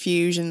gauge this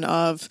fusion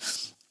of,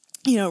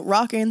 you know,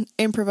 rock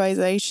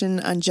improvisation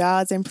and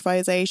jazz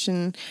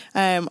improvisation.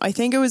 I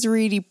think it was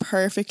really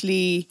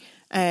perfectly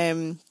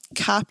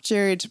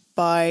captured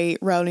by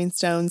Rolling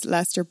Stone's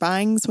Lester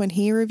Bangs when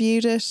he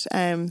reviewed it.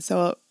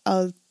 So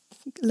I'll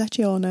let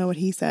you all know what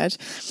he said.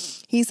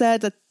 He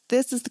said that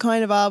this is the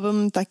kind of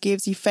album that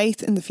gives you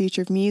faith in the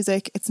future of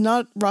music. It's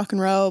not rock and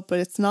roll, but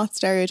it's not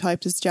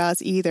stereotyped as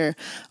jazz either.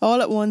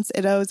 All at once,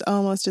 it owes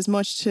almost as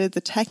much to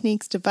the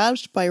techniques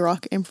developed by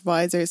rock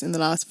improvisers in the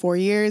last 4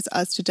 years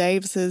as to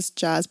Davis's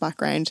jazz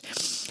background.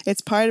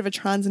 It's part of a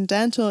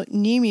transcendental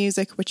new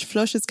music which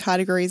flushes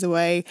categories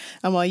away,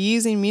 and while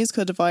using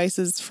musical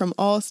devices from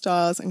all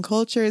styles and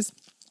cultures,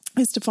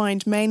 is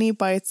defined mainly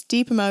by its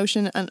deep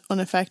emotion and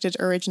unaffected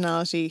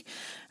originality.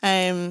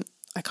 I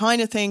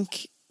kind of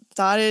think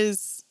that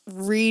is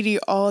really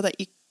all that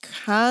you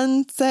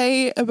can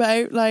say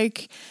about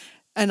like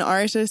an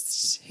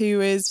artist who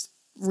is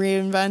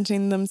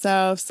reinventing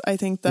themselves. I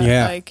think that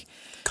like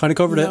kind of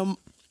covered it.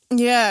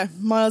 Yeah,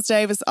 Miles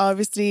Davis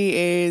obviously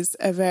is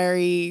a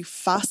very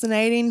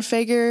fascinating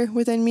figure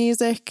within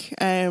music.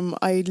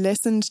 I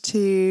listened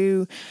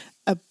to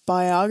a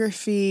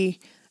biography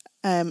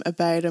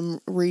about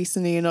him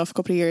recently enough, a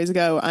couple of years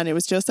ago, and it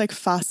was just like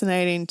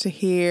fascinating to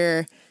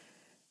hear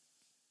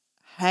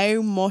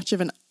how much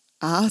of an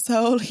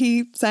asshole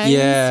he sounds.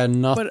 Yeah,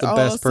 not the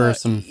best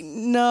person.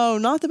 No,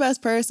 not the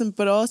best person,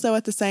 but also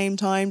at the same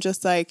time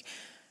just like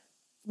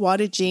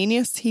what a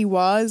genius he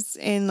was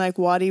in like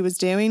what he was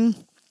doing.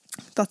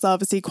 That's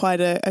obviously quite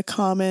a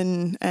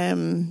common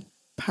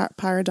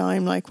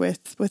paradigm like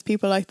with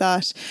people like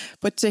that.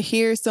 But to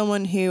hear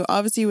someone who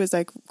obviously was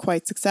like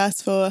quite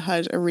successful,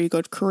 had a really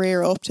good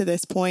career up to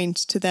this point,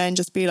 to then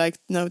just be like,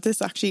 no,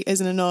 this actually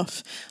isn't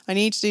enough. I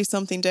need to do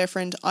something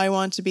different. I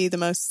want to be the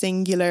most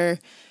singular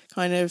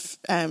kind of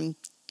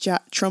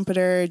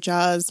trumpeter,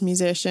 jazz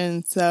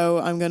musician. So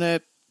I'm going to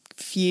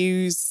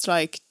fuse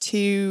like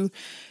two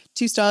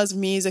styles of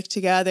music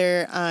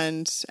together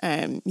and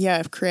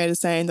create a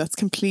sound that's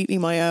completely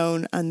my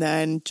own, and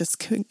then just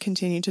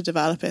continue to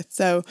develop it.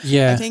 So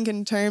I think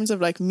in terms of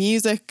like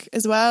music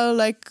as well,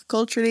 like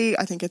culturally,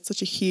 I think it's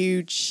such a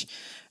huge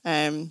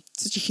and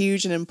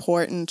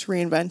important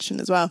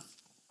reinvention as well.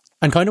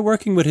 And kind of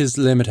working with his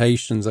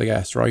limitations, I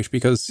guess, right?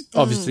 Because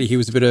obviously he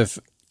was a bit of,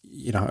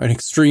 you know, an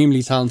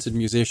extremely talented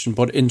musician,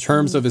 but in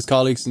terms of his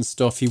colleagues and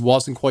stuff, he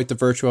wasn't quite the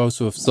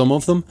virtuoso of some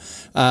of them.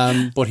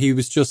 But he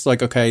was just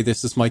like, okay,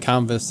 this is my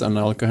canvas and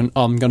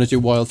I'm going to do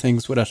wild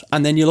things with it.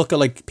 And then you look at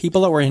like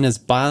people that were in his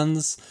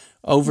bands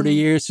over the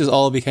years just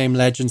all became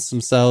legends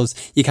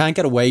themselves. You can't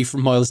get away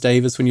from Miles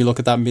Davis when you look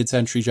at that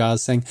mid-century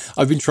jazz thing.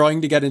 I've been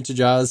trying to get into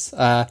jazz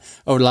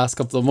over the last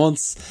couple of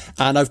months,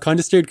 and I've kind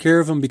of steered clear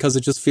of him because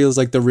it just feels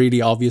like the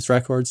really obvious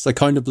records. Like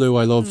Kind of Blue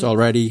I loved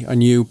already. I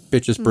knew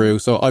Bitches Brew,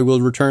 so I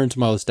will return to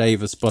Miles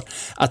Davis. But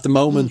at the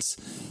moment,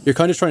 you're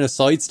kind of trying to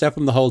sidestep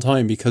him the whole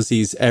time because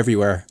he's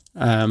everywhere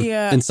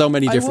in so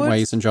many different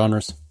ways and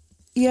genres.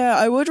 Yeah,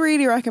 I would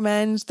really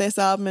recommend this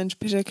album in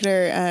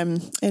particular,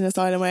 In a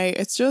Silent Way.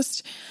 It's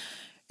just,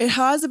 it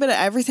has a bit of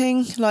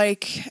everything.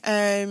 Like,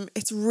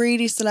 it's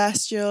really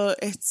celestial.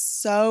 It's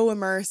so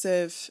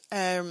immersive.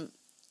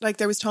 Like,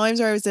 there was times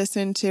where I was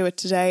listening to it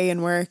today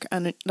in work,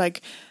 and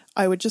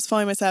I would just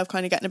find myself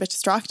kind of getting a bit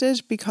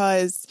distracted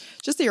because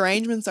just the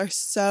arrangements are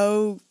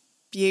so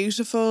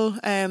beautiful.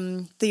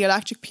 The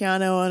electric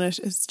piano on it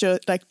is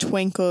just like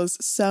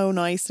twinkles so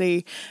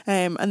nicely.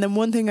 And then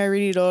one thing I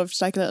really loved,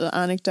 like a little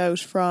anecdote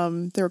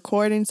from the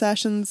recording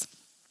sessions.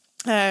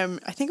 I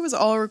think it was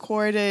all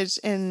recorded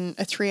in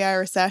a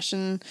 3-hour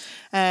session,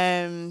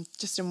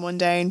 just in one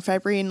day in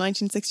February in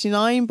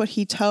 1969. But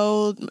he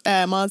told,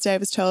 Miles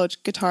Davis told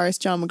guitarist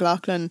John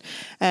McLaughlin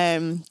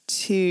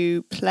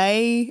to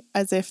play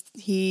as if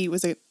he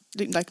was a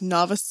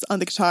novice on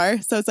the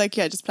guitar. So it's like,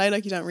 yeah, just play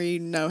like you don't really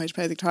know how to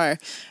play the guitar.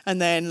 And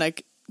then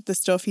like the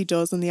stuff he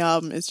does on the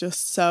album is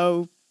just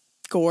so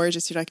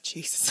gorgeous. You're like,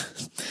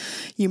 Jesus,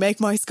 you make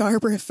my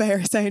Scarborough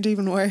Fair sound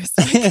even worse.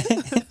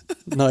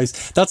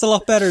 Nice. That's a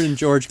lot better than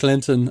George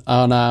Clinton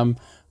on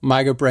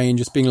Maggot Brain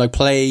just being like,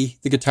 play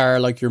the guitar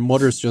like your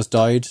mother's just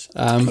died,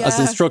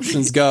 as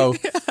instructions go.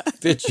 A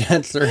bit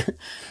gentler.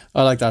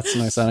 I like that. It's a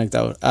nice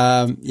anecdote.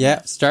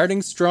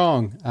 Starting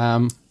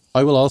strong.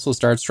 I will also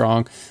start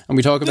strong. And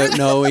we talk about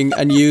knowing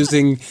and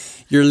using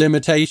your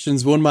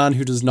limitations. One man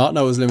who does not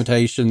know his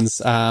limitations.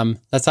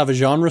 Let's have a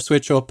genre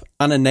switch up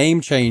and a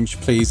name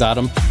change, please,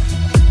 Adam.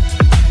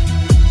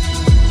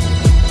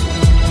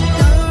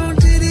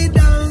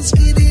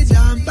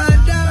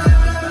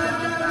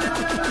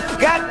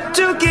 Got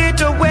to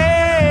get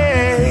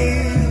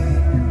away.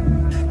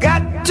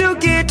 Got to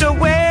get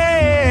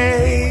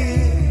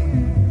away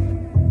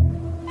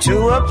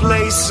to a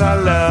place I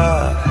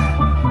love.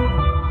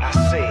 I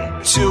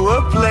said, to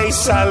a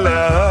place I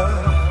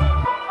love.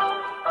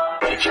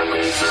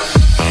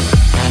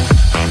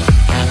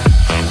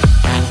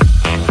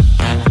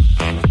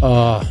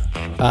 Oh,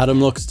 Adam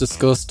looks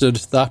disgusted.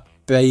 That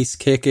bass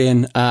kick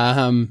in,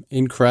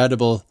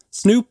 incredible.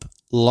 Snoop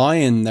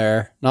Lion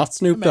there, not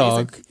Snoop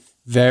Dogg.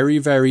 Very,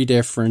 very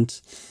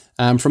different.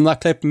 From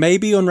that clip,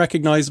 maybe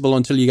unrecognisable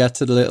until you get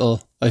to the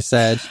little I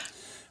said,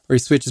 where he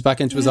switches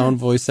back into his own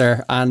voice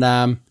there.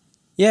 And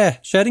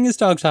shedding his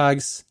dog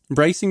tags,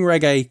 embracing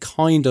reggae,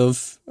 kind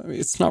of.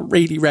 It's not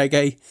really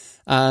reggae.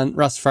 And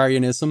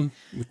Rastafarianism,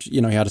 which,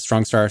 you know, he had a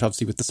strong start,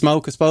 obviously, with The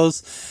Smoke, I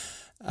suppose.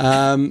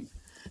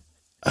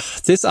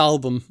 This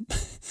album,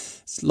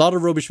 there's a lot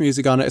of rubbish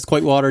music on it. It's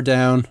quite watered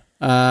down.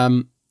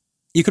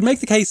 You could make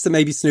the case that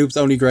maybe Snoop's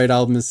only great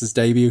album is his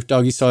debut,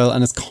 Doggy Style,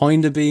 and it's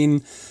kind of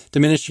been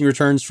diminishing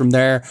returns from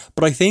there.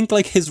 But I think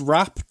like his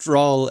rap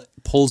drawl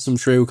pulls him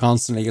through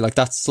constantly. Like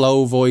that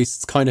slow voice,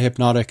 it's kind of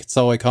hypnotic. It's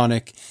so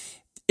iconic.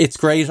 It's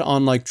great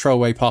on like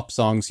throwaway pop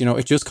songs. You know,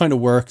 it just kind of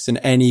works in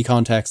any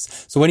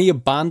context. So when he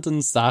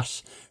abandons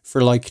that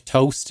for like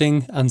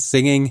toasting and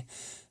singing,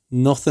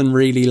 nothing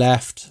really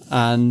left.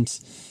 And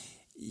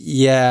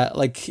yeah,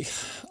 like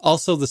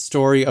also the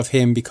story of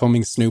him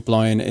becoming Snoop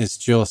Lion is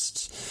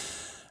just...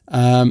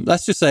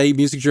 let's just say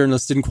music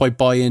journalists didn't quite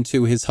buy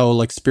into his whole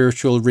like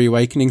spiritual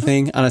reawakening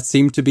thing, and it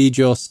seemed to be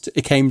just,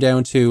 it came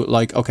down to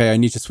like, okay, I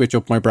need to switch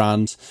up my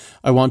brand.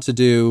 I want to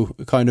do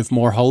kind of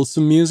more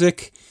wholesome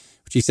music,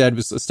 which he said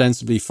was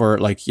ostensibly for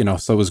like, you know,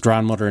 so his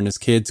grandmother and his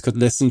kids could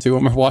listen to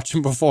him or watch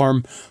him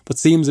perform, but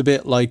seems a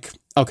bit like,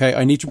 okay,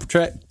 I need to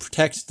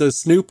protect the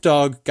Snoop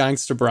Dogg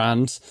gangster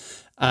brand,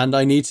 and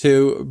I need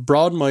to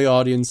broaden my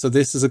audience, so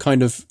this is a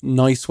kind of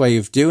nice way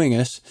of doing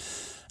it.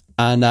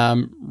 And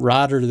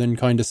rather than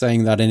kind of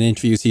saying that in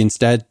interviews, he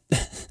instead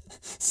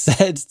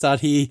said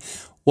that he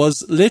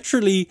was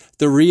literally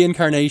the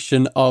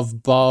reincarnation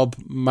of Bob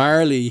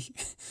Marley,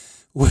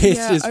 which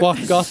is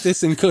what got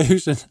this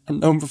inclusion at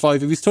number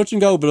 5. It was touch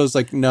and go, but I was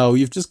like, no,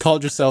 you've just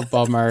called yourself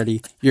Bob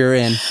Marley. You're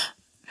in.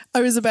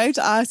 I was about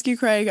to ask you,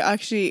 Craig,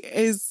 actually,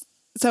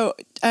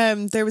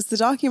 there was the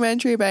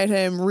documentary about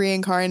him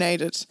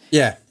reincarnated.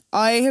 Yeah.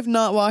 I have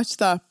not watched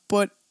that,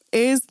 but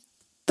is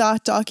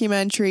that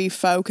documentary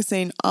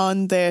focusing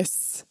on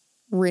this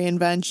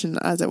reinvention,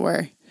 as it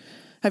were?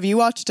 Have you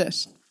watched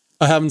it?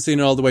 I haven't seen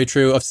it all the way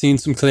through. I've seen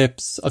some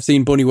clips. I've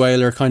seen Bunny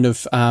Wailer kind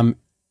of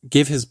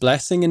give his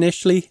blessing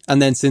initially,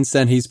 and then since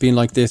then he's been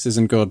like, this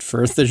isn't good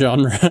for the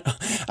genre.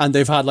 And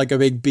they've had like a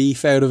big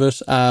beef out of it.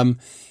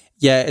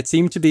 It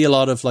seemed to be a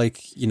lot of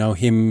like, you know,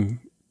 him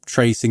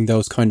tracing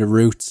those kind of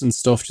roots and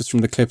stuff just from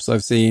the clips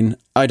I've seen.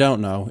 I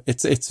don't know.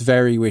 It's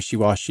very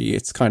wishy-washy.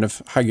 It's kind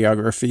of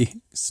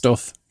hagiography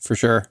stuff for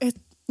sure.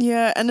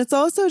 And it's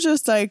also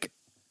just like,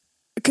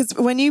 because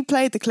when you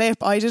played the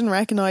clip, I didn't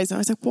recognise it. I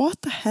was like, what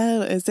the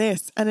hell is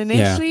this? And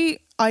initially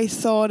I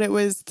thought it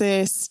was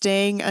the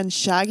Sting and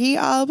Shaggy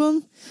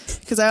album,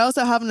 because I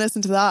also haven't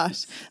listened to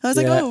that. I was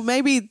like, oh,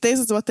 maybe this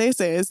is what this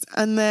is.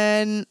 And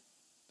then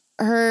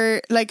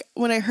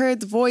when I heard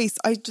the voice,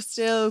 I just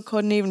still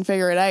couldn't even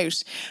figure it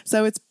out.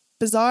 So it's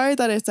bizarre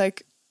that it's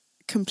like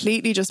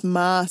completely just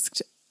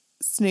masked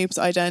Snoop's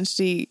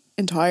identity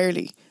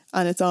entirely,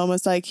 and it's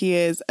almost like he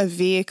is a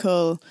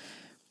vehicle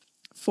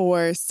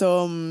for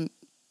some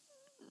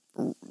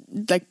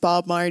like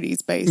Bob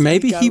Marley's base.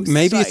 Maybe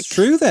it's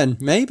true then.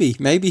 Maybe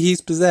he's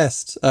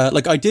possessed.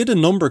 Like I did a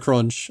number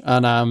crunch,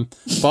 and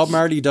Bob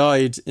Marley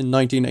died in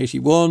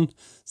 1981.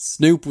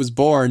 Snoop was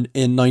born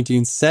in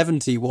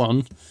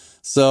 1971,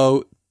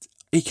 so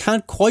he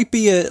can't quite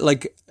be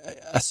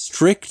a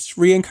strict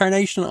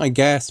reincarnation, I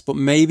guess, but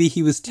maybe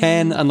he was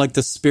 10 and like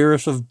the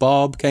spirit of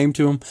Bob came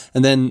to him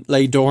and then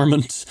lay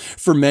dormant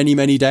for many,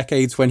 many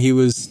decades when he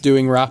was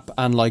doing rap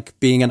and like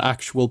being an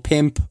actual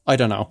pimp. I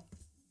don't know.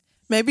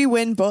 Maybe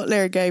Win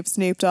Butler gave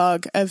Snoop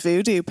Dogg a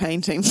voodoo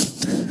painting.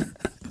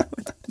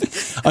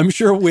 I'm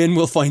sure Win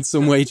will find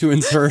some way to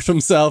insert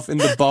himself in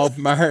the Bob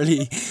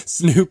Marley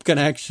Snoop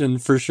connection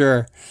for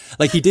sure.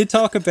 Like he did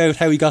talk about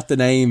how he got the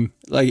name,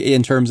 like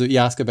in terms of, you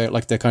ask about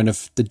like the kind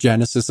of the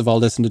genesis of all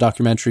this in the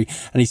documentary,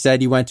 and he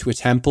said he went to a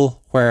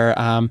temple where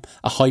a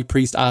high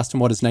priest asked him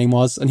what his name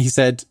was, and he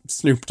said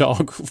Snoop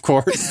Dogg, of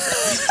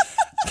course.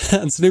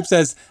 And Snoop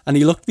says, and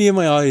he looked me in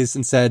my eyes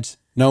and said,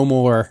 "No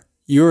more.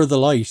 You're the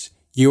light.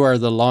 You are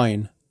the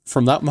line."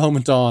 From that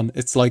moment on,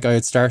 it's like I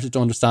had started to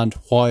understand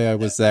why I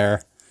was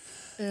there.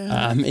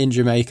 In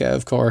Jamaica,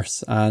 of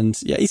course. And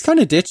yeah, he's kind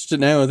of ditched it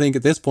now, I think,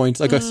 at this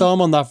point. Like I saw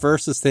him on that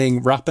Versus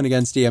thing rapping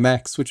against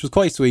DMX, which was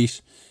quite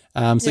sweet.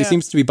 So he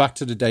seems to be back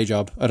to the day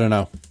job. I don't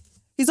know.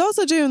 He's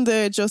also doing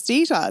the Just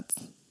Eat ads.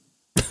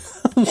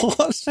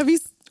 What? Have you?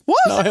 What?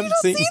 No, Have you not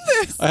seen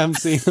this? I haven't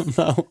seen him,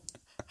 no.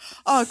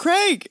 Oh,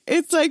 Craig,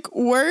 it's like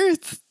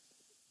worth,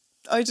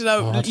 I don't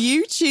know,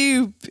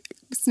 YouTube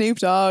Snoop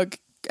Dogg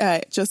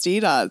Just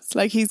Eat ads.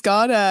 Like he's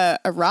got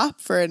a rap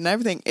for it and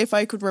everything. If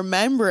I could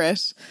remember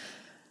it.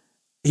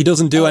 He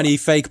doesn't do any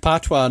fake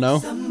patois, no?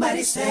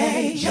 Somebody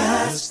say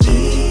just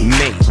eat.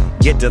 Me,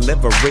 get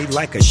delivery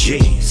like a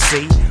G.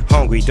 See,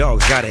 hungry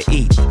dogs gotta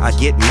eat. I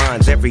get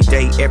mines every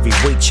day, every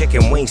week.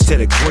 Chicken wings to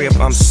the crib,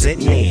 I'm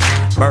sitting in.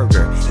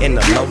 Burger in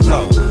the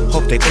low.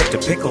 Hope they put the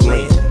pickle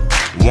in.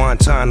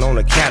 Wonton on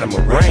a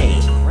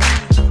catamaran.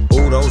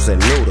 Oodles and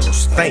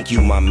noodles, thank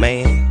you, my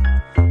man.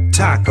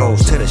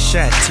 Tacos to the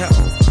chateau.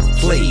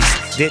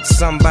 Please, did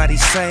somebody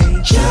say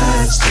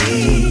just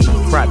eat?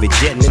 Private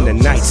jetting in the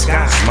night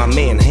sky. My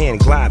man hand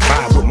glide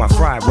by with my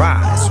fried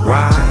rice.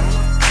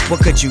 Right?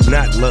 What could you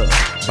not love?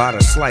 Bought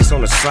a slice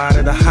on the side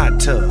of the hot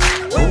tub.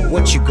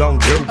 What you gonna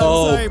do?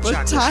 Sorry,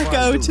 but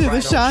taco to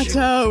the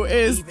chateau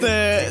is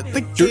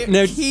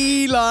the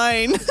key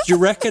line. Do you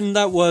reckon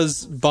that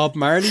was Bob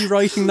Marley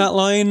writing that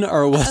line,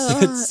 or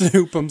was it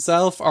Snoop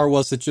himself, or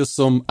was it just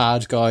some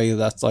ad guy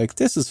that's like,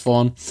 this is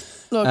fun?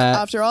 Look,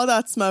 after all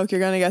that smoke, you're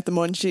going to get the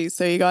munchies,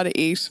 so you got to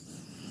eat.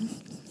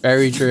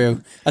 Very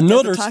true.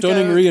 Another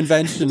stunning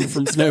reinvention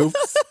from Snoop.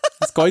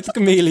 It's quite the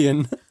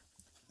chameleon.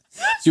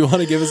 Do you want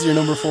to give us your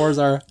number 4,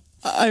 Zara?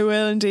 I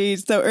will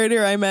indeed. So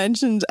earlier I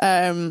mentioned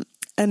an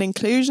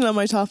inclusion on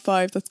my top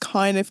 5 that's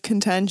kind of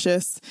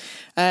contentious.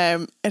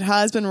 It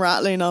has been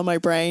rattling on my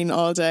brain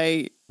all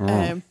day.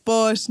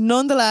 But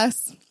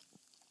nonetheless,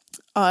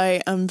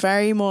 I am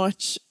very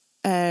much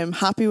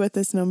happy with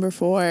this number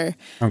 4.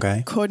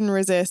 Okay. Couldn't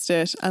resist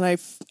it, and I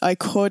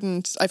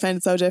found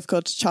it so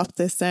difficult to chop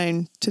this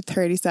down to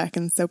 30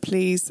 seconds. So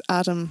please,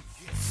 Adam,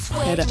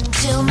 hit it.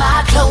 Till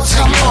my clothes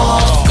come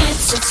off.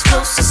 It's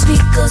explosive,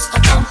 speakers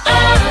are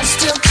pumping.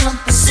 Still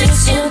jumping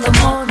 6 in the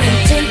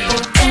morning.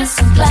 Table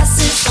dancing,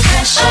 glasses of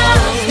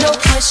passion. No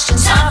question,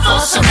 time for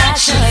some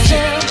action.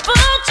 But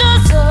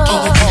just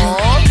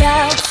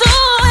down to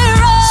it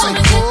roll. So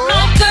get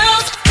my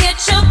girls, get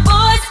your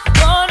boys,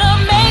 gonna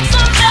make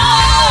some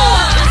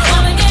noise.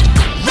 Gonna get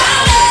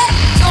rowdy,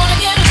 gonna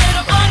get a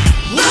little fun.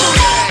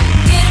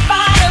 Get it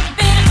fired up,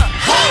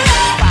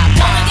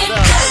 gonna get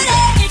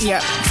dirty.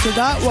 Yeah, so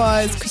that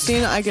was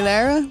Christina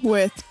Aguilera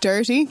with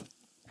Dirty,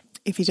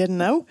 if you didn't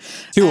know.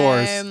 2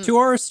 hours. 2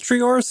 hours?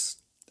 3 hours?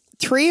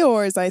 3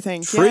 hours, I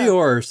think. 3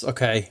 hours,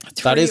 okay.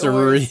 That is a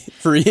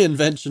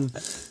reinvention.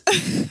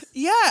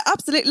 Yeah,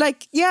 absolutely.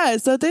 Like, yeah,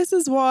 so this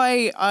is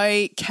why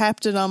I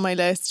kept it on my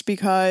list,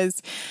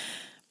 because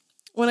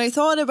when I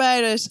thought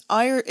about it,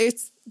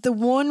 it's the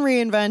one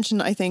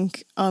reinvention I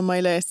think on my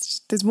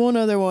list. There's one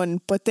other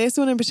one, but this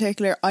one in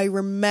particular, I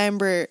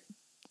remember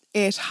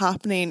it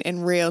happening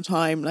in real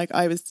time. Like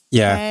I was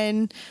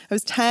 10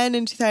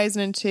 in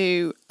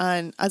 2002,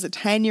 and as a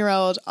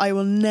 10-year-old, I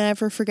will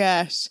never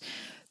forget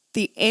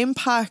the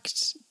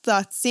impact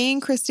that seeing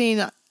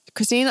Christina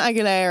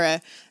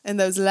Aguilera in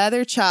those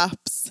leather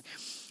chaps,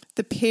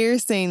 the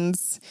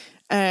piercings,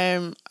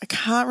 I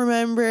can't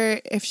remember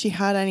if she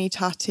had any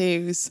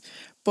tattoos,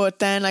 but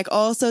then like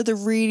also the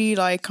really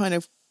like kind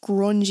of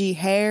grungy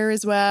hair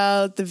as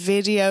well, the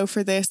video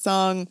for this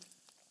song.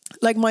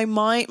 Like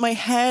my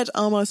head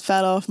almost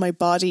fell off my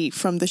body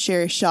from the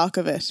sheer shock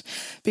of it,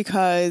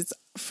 because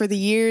for the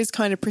years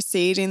kind of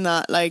preceding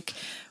that, like,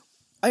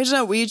 I don't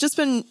know, we'd just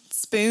been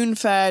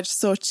spoon-fed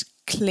such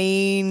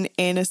clean,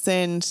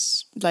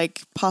 innocent,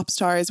 like pop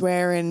stars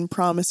wearing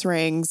promise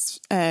rings,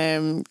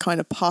 kind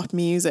of pop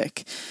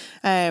music.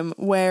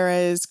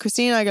 Whereas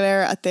Christina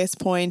Aguilera at this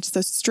point,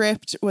 so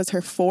Stripped was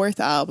her fourth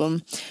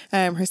album.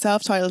 Her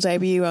self-titled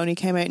debut only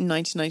came out in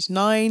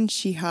 1999.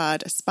 She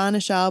had a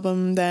Spanish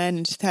album then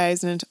in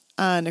 2000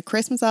 and a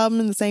Christmas album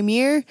in the same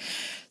year.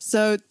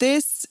 So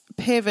this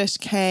pivot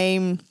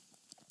came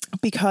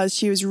because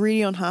she was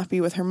really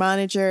unhappy with her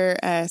manager,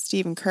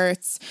 Stephen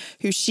Kurtz,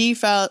 who she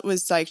felt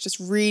was like just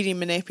really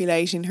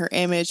manipulating her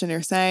image and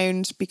her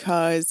sound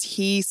because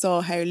he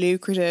saw how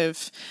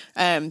lucrative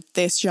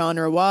this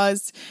genre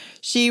was.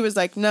 She was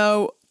like,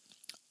 no,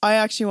 I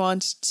actually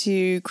want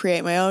to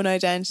create my own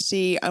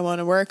identity. I want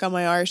to work on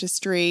my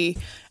artistry.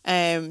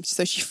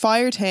 So she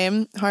fired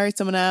him, hired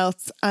someone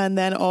else, and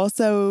then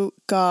also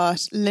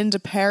got Linda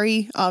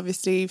Perry,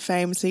 obviously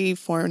famously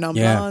for Non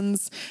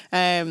Blondes.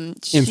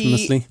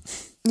 Infamously.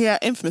 Yeah,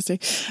 infamously.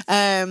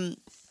 And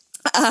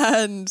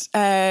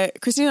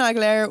Christina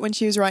Aguilera, when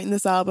she was writing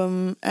this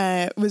album,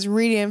 was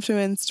really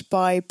influenced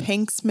by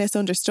Pink's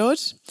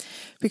Misunderstood,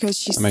 because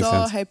she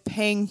saw how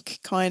Pink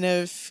kind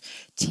of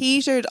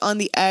teetered on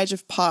the edge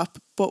of pop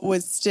but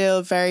was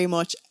still very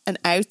much an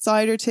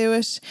outsider to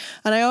it.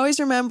 And I always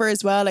remember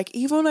as well, like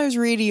even when I was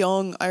really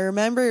young, I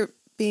remember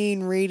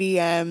being really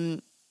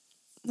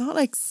not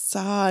like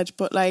sad,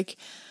 but like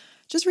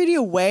just really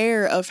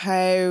aware of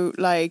how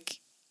like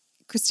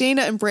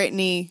Christina and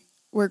Britney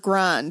were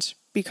grand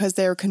because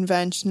they were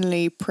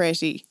conventionally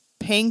pretty.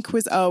 Pink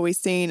was always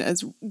seen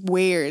as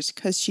weird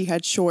because she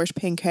had short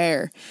pink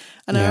hair.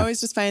 And I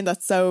always just found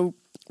that so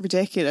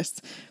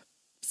ridiculous.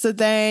 So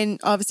then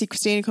obviously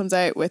Christina comes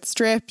out with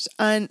Stripped,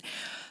 and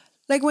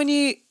like when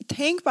you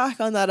think back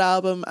on that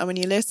album and when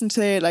you listen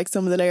to like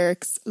some of the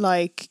lyrics,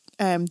 like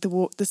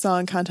the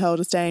song Can't Hold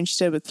Us Down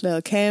she did with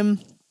Lil' Kim,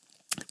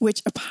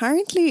 which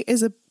apparently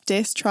is a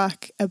diss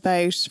track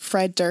about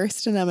Fred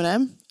Durst and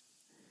Eminem.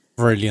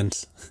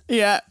 Brilliant.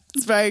 Yeah,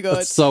 it's very good.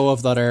 It's so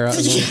of that era.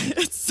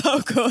 It's so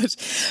good.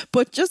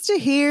 But just to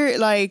hear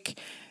like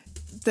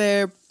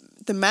the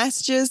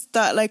messages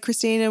that like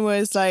Christina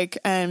was like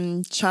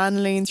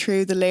channeling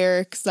through the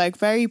lyrics, like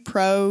very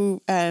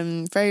pro,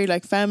 very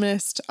like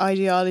feminist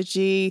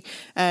ideology,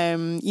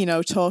 you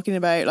know, talking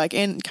about like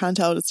in Can't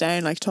Hold Us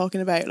Down, like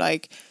talking about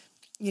like,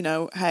 you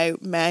know, how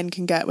men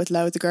can get with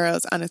loads of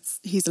girls and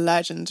he's a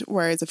legend,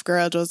 whereas if a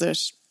girl does it,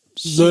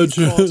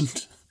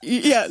 legend.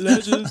 Yeah,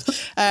 legend.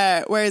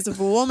 Whereas if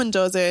a woman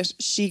does it,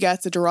 she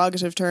gets a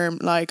derogative term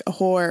like a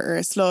whore or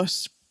a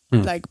slut,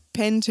 like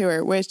pinned to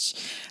her, which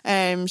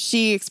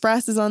she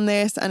expresses on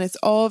this, and it's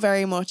all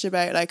very much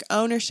about like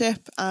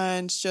ownership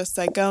and just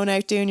like going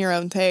out doing your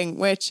own thing.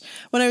 Which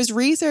when I was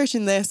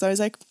researching this, I was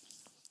like,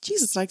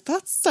 Jesus, like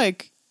that's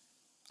like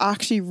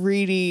actually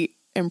really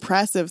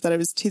impressive that it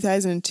was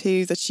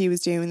 2002 that she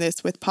was doing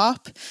this with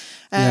pop.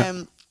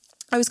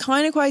 I was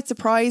kind of quite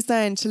surprised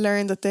then to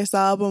learn that this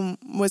album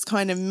was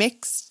kind of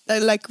mixed,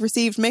 like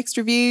received mixed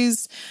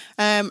reviews.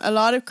 A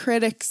lot of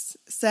critics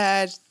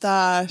said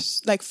that,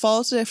 like,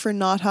 faulted it for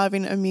not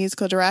having a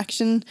musical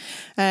direction.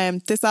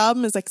 This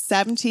album is like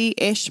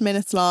 70-ish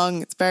minutes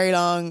long. It's very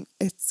long.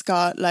 It's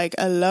got like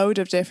a load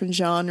of different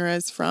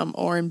genres, from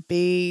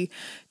R&B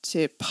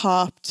to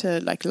pop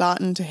to like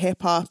Latin to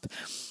hip hop.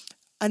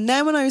 And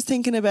then when I was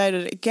thinking about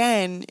it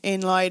again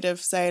in light of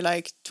say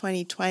like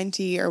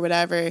 2020 or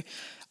whatever,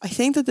 I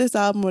think that this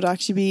album would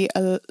actually be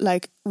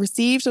like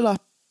received a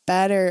lot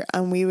better,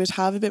 and we would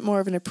have a bit more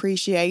of an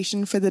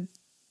appreciation for the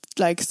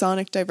like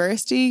sonic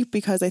diversity,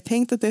 because I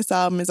think that this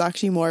album is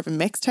actually more of a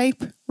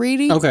mixtape,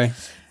 really. Okay.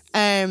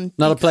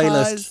 Not a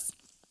playlist.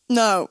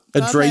 No. A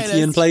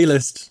Drakean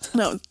playlist.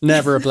 No.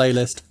 Never a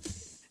playlist.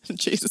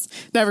 Jesus.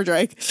 Never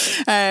Drake.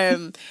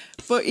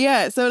 But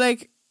yeah, so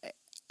like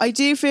I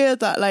do feel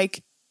that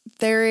like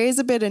there is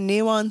a bit of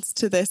nuance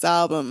to this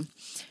album.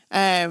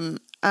 And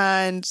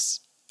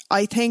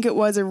I think it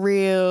was a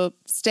real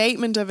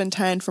statement of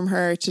intent from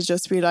her to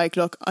just be like,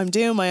 look, I'm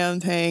doing my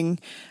own thing.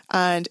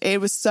 And it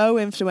was so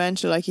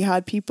influential. Like you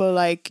had people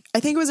like,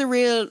 I think it was a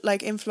real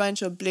like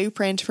influential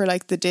blueprint for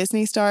like the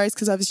Disney stars,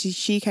 because obviously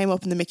she came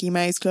up in the Mickey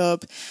Mouse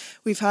Club.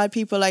 We've had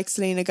people like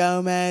Selena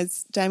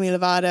Gomez, Demi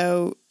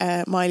Lovato,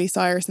 Miley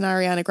Cyrus and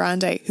Ariana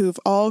Grande, who've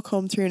all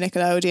come through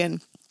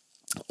Nickelodeon.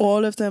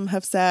 All of them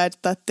have said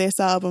that this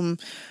album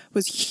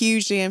was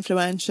hugely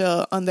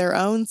influential on their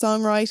own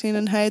songwriting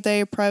and how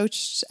they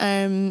approached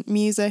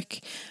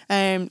music.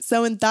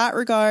 So in that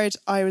regard,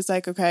 I was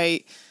like,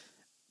 okay,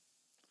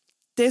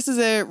 this is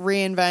a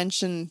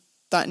reinvention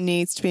that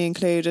needs to be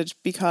included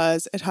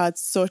because it had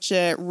such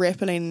a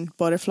rippling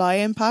butterfly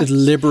impact. It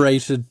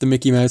liberated the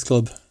Mickey Mouse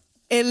Club.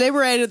 It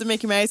liberated the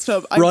Mickey Mouse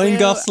Club. Ryan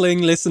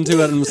Gosling listened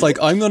to it and was like,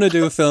 I'm going to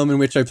do a film in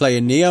which I play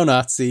a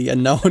neo-Nazi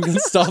and no one can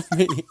stop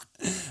me.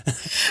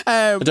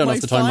 I don't know if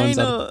the timeline's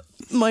on.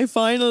 My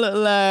final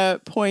little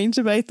point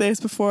about this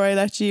before I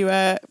let you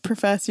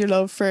profess your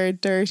love for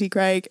Dirty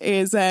Craig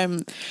is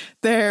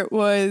there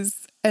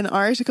was an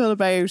article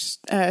about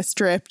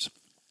Stripped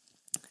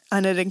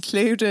and it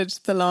included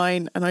the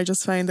line, and I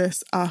just found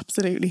this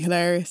absolutely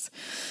hilarious.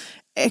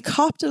 It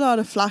copped a lot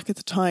of flack at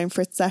the time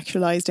for its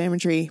sexualised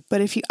imagery, but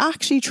if you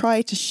actually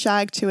tried to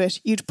shag to it,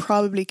 you'd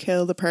probably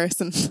kill the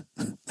person.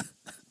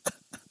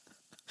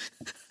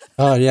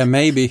 Oh, yeah,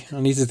 maybe. I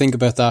need to think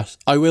about that.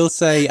 I will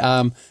say,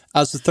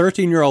 as a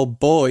 13-year-old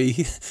boy,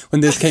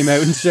 when this came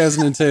out in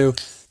 2002,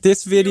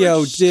 this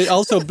video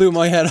also blew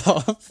my head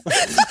off.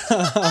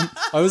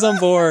 I was on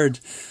board.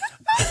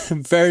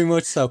 Very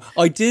much so.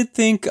 I did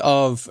think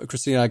of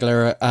Christina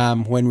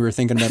Aguilera when we were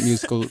thinking about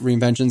musical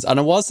reinventions, and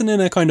it wasn't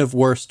in a kind of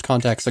worst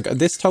context. Like,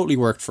 this totally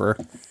worked for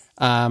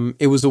her.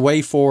 It was a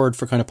way forward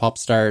for kind of pop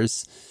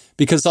stars,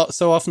 because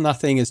so often that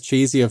thing is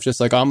cheesy of just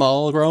like, I'm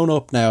all grown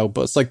up now,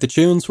 but it's like the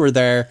tunes were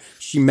there.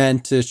 She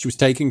meant it. She was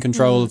taking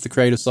control of the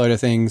creative side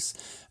of things,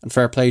 and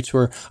fair play to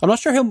her. I'm not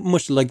sure how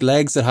much like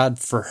legs it had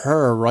for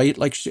her, right?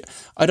 Like,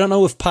 I don't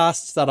know if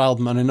past that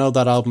album, and I know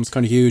that album's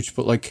kind of huge,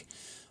 but like,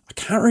 I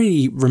can't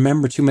really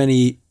remember too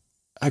many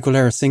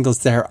Aguilera singles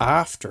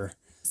thereafter.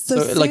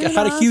 So like, it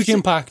had a huge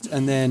impact,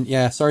 and then,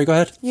 sorry, go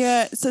ahead.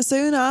 Yeah, so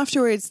soon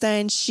afterwards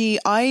then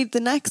the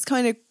next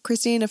kind of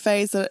Christina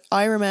phase that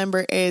I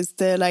remember is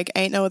the like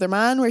Ain't No Other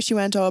Man, where she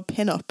went all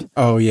pin-up.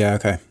 Oh yeah,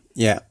 okay.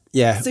 Yeah.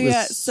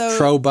 So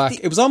throwback.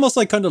 It was almost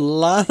like kind of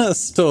Lana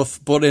stuff,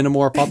 but in a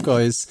more pop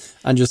guise,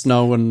 and just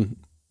no one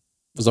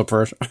was up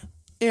for it.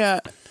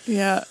 Yeah.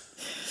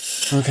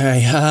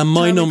 Okay,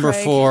 my number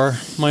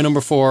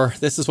four.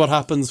 This is what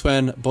happens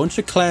when a bunch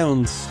of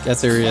clowns get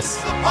serious.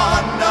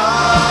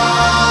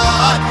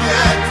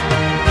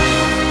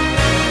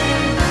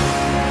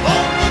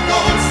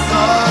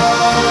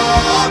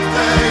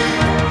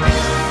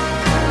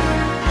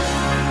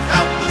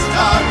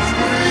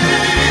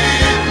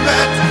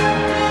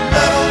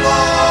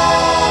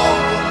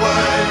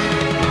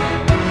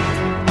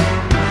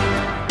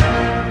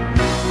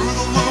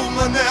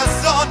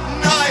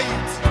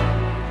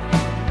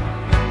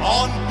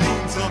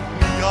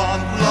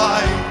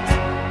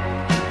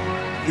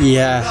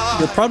 Yeah,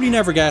 you'll probably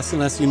never guess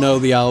unless you know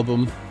the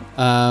album.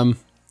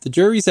 The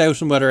jury's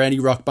out on whether any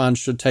rock band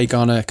should take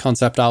on a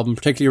concept album,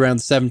 particularly around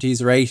the 70s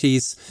or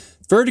 80s.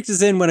 Verdict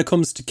is in when it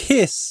comes to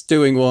Kiss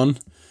doing one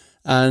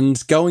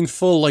and going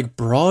full like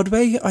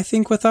Broadway, I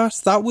think, with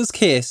that. That was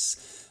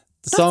Kiss.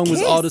 The song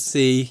was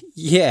Odyssey.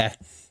 Yeah.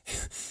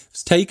 It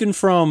was taken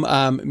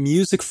from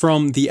music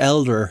from The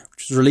Elder,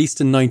 which was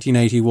released in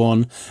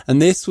 1981.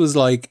 And this was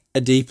like a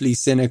deeply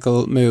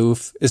cynical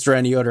move, is there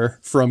any other,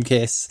 from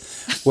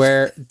Kiss,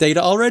 where they'd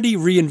already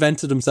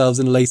reinvented themselves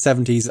in the late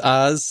 70s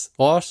as,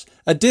 what?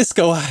 A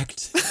disco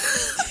act.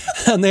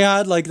 And they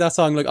had like that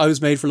song, like I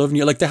Was Made for Loving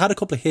You. Like, they had a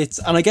couple of hits.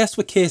 And I guess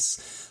with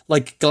Kiss,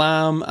 like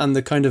glam and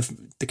the kind of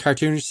the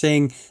cartoonish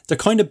thing, they're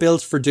kind of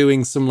built for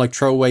doing some like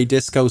throwaway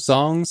disco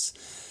songs.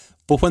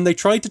 But when they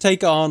tried to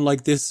take on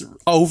like this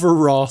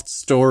overwrought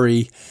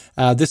story,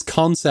 this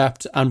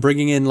concept, and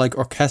bringing in like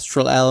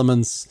orchestral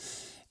elements,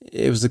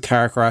 it was a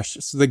car crash.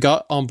 So they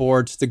got on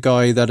board the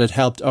guy that had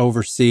helped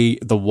oversee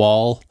The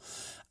Wall.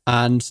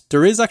 And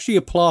there is actually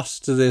a plot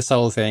to this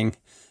whole thing.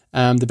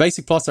 The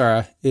basic plot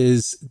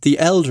is The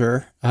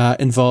Elder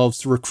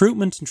involves the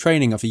recruitment and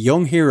training of a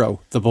young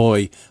hero, the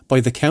boy, by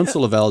the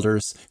Council of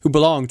Elders, who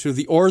belong to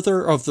the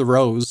Order of the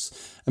Rose,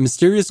 a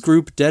mysterious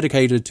group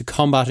dedicated to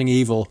combating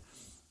evil.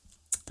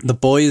 The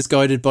boy is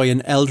guided by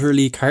an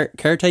elderly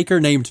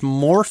caretaker named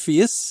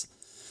Morpheus.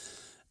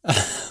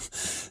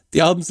 The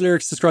album's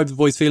lyrics describe the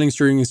boy's feelings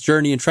during his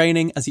journey and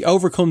training as he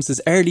overcomes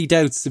his early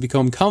doubts to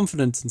become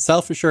confident and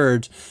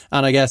self-assured,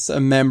 and I guess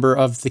a member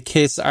of the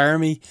Kiss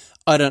army.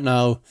 I don't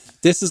know.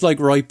 This is like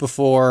right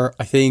before,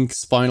 I think,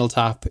 Spinal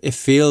Tap. It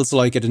feels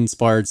like it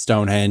inspired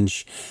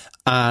Stonehenge,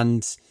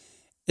 and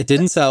it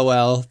didn't sell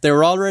well. They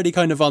were already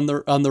kind of on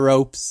the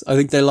ropes. I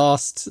think they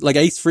lost. Like,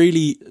 Ace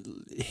Frehley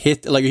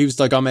hit, like, he was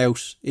like, I'm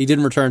out. He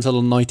didn't return until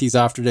the 90s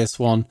after this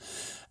one.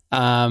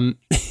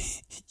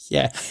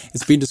 Yeah,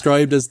 it's been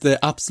described as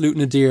the absolute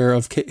nadir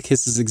of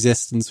Kiss's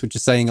existence, which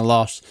is saying a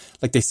lot.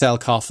 Like, they sell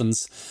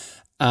coffins.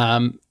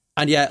 And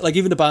yeah, like,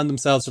 even the band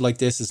themselves are like,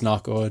 this is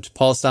not good.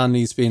 Paul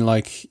Stanley's been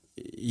like,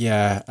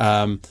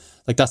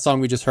 like that song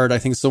we just heard, I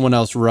think someone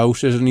else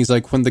wrote it, and he's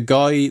like, when the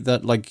guy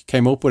that like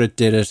came up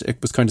with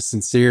it was kind of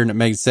sincere and it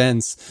made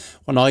sense.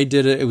 When I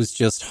did it, it was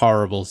just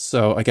horrible.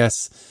 So I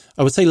guess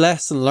I would say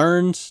lesson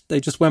learned. They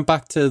just went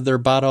back to their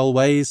bad old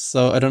ways.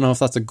 So I don't know if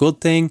that's a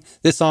good thing.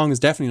 This song is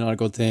definitely not a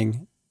good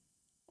thing.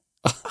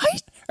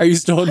 Are you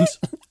stunned?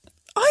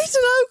 I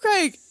don't know,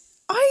 Craig.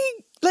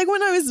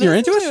 When I was You're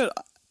into it?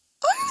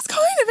 I was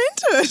kind of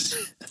into it.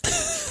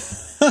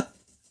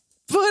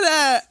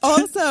 But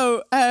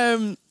also,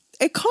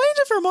 it kind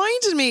of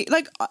reminded me,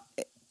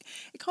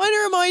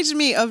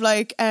 of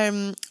like,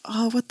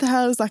 what the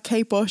hell is that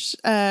Kate Bush?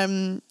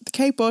 The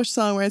Kate Bush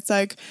song where it's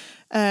like,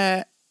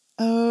 I'm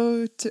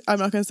not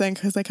going to sing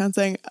because I can't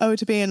sing. Oh,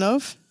 to be in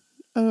love.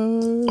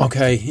 Oh.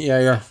 Okay,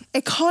 yeah.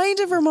 It kind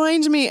of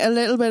reminded me a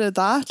little bit of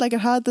that. Like, it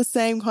had the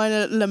same kind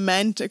of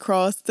lament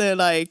across the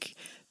like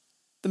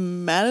the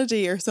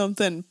melody or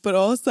something. But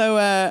also,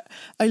 I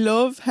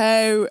love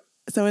how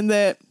in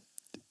the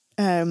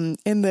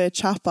in the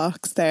chat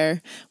box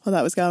there while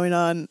that was going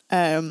on,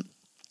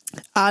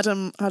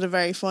 Adam had a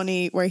very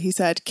funny where he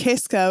said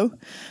Kisco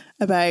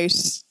about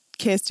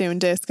Kiss doing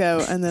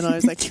disco, and then I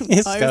was like,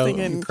 Kisco, I was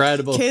thinking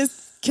incredible.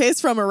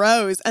 Kiss from a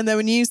Rose, and then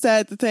when you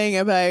said the thing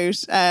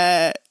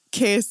about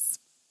Kiss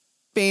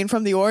being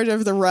from the Order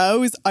of the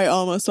Rose, I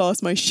almost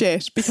lost my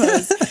shit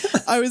because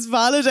I was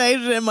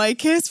validated in my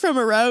Kiss from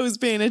a Rose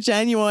being a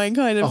genuine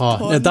kind of Oh,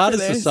 pun now that for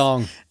is the this.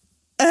 song.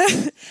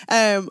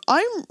 I'm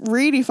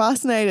really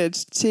fascinated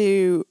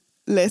to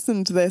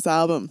listen to this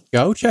album.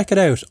 Go check it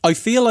out. I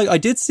feel like I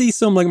did see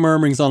some like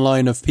murmurings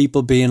online of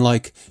people being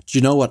like, do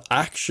you know what,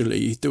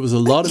 actually there was a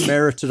lot of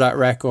merit to that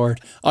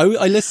record. I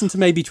listened to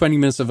maybe 20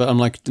 minutes of it. I'm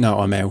like, no,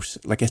 I'm out.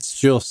 Like, it's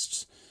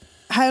just,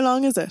 How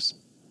long is it?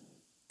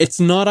 it's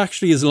not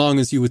actually as long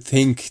as you would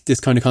think this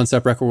kind of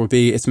concept record would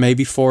be. It's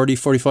maybe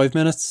 45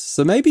 minutes.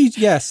 So maybe,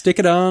 yeah, stick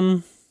it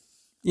on,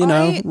 you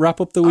know, wrap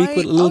up the week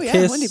with a little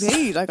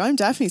kiss. Like, I'm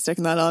definitely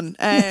sticking that on.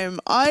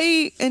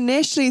 I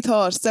initially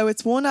thought, so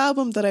it's one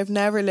album that I've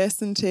never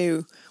listened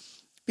to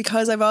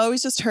because I've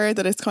always just heard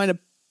that it's kind of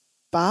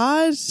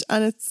bad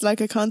and it's like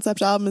a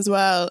concept album as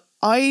well.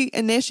 I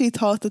initially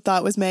thought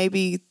that was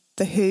maybe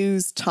The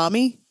Who's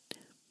Tommy.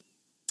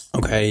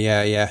 Okay,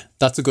 yeah.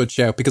 That's a good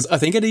shout because I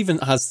think it even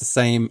has the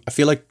same, I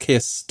feel like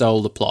Kiss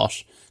stole the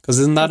plot because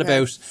isn't that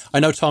about, I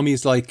know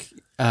Tommy's like,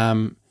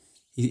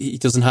 he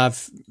doesn't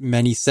have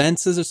many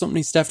senses or something,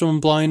 he's deaf, dumb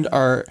and blind,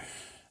 or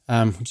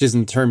which isn't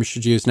the term you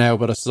should use now,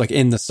 but it's like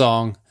in the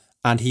song,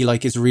 and he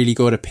like is really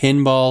good at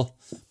pinball,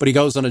 but he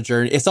goes on a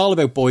journey. It's all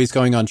about boys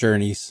going on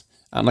journeys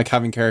and like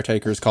having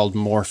caretakers called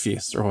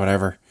Morpheus or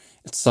whatever.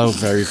 It's so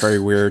very, very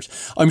weird.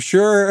 I'm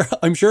sure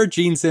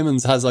Gene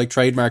Simmons has like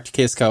trademarked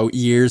Kisco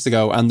years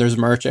ago and there's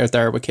merch out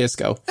there with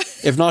Kisco.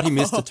 If not, he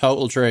missed a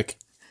total trick.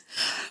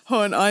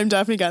 Hon, I'm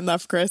definitely getting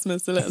that for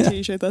Christmas, a little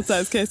t-shirt that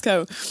says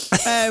Kisco.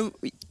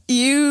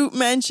 You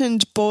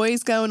mentioned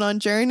boys going on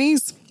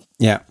journeys.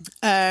 Yeah.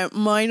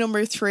 My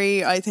number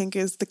 3, I think,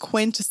 is the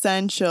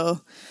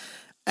quintessential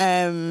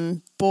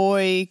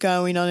boy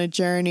going on a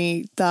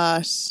journey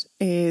that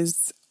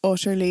is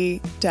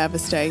utterly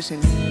devastating.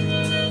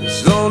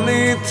 It's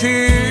only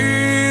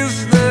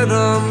tears that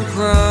I'm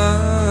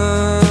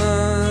crying.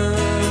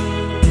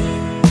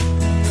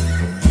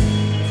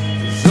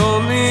 It's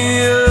only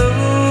you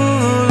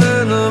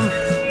that I'm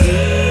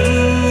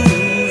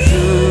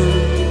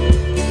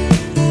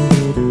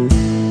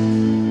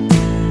losing.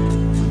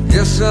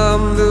 Guess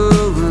I'm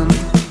doing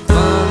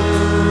fine.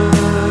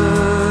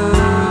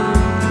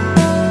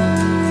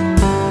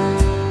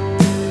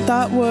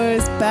 That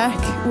was Beck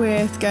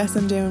with Guess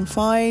I'm Doing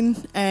Fine,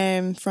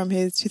 from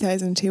his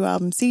 2002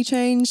 album Sea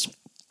Change.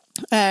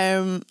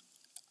 I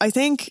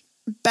think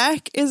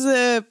Beck is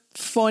a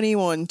funny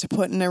one to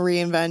put in a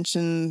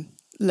reinvention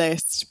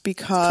list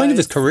because Kind of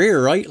his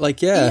career, right?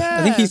 Like, yeah.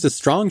 I think he's a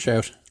strong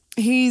shout.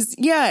 He is.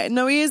 He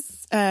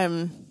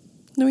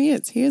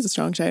is a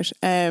strong shout.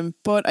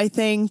 But I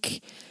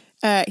think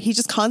he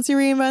just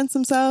constantly reinvents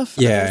himself.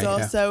 Yeah. And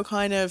there's also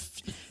kind of,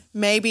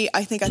 maybe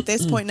I think at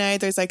this point now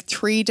there's like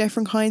 3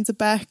 different kinds of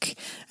Beck.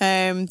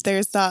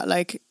 There's that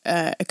like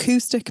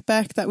acoustic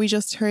Beck that we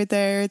just heard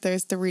there.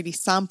 There's the really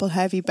sample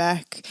heavy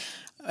Beck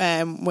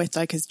with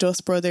like his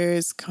Dust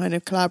Brothers kind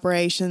of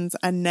collaborations,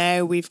 and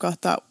now we've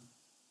got that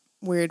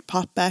weird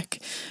pop Beck.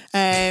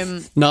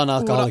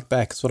 Non-alcoholic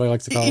Beck is what I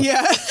like to call it.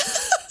 Yeah.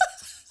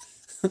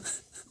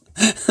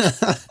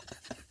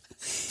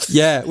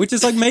 Yeah, which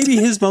is like maybe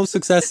his most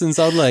success in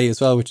Soleil as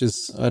well, which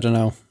is, I don't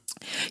know.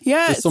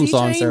 Yeah, there's some Sea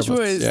songs there, Change but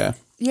was,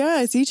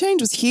 yeah. Sea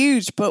Change was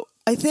huge, but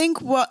I think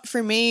what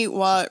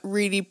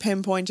really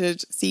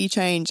pinpointed Sea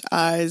Change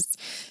as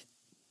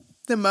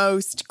the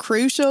most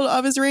crucial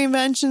of his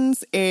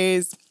reinventions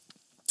is,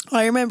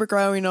 I remember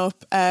growing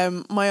up,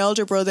 my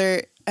older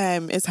brother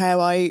is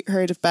how I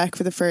heard of Beck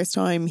for the first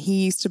time.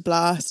 He used to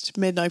blast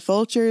Midnight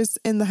Vultures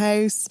in the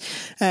house.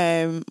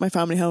 My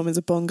family home is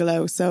a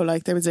bungalow, so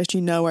like there was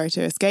literally nowhere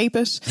to escape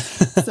it.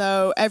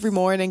 So every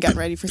morning getting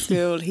ready for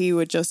school, he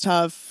would just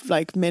have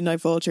like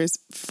Midnight Vultures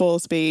full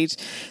speed.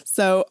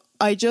 So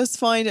I just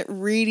find it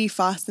really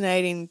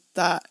fascinating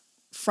that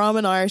from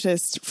an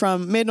artist,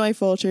 from Midnight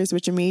Vultures,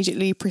 which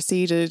immediately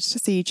preceded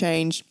Sea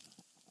Change,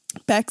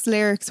 Beck's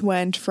lyrics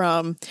went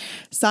from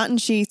satin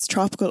sheets,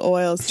 tropical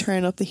oils,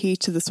 turn up the heat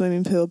to the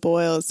swimming pool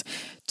boils,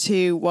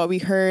 to what we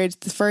heard,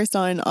 the first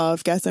line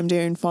of Guess I'm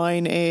Doing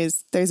Fine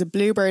is, there's a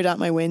bluebird at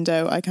my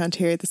window, I can't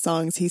hear the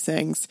songs he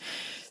sings.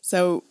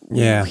 So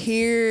we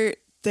hear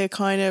the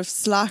kind of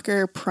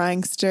slacker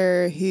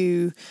prankster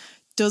who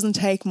doesn't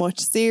take much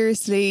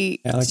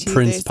seriously. Yeah, like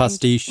Prince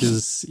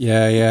pastiches.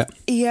 Yeah,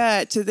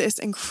 to this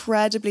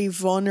incredibly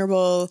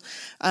vulnerable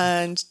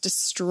and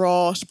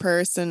distraught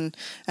person.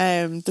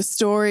 The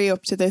story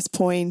up to this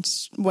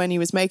point when he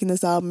was making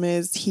this album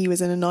is he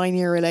was in a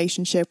 9-year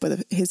relationship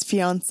with his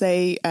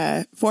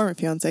former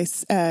fiance,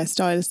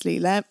 stylist Lee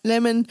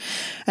Lemon.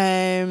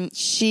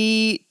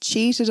 She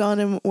cheated on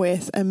him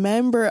with a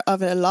member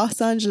of a Los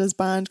Angeles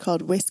band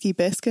called Whiskey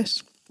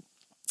Biscuit.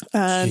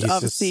 And Jesus.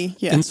 obviously,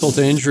 insult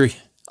to injury.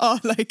 Oh,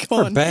 like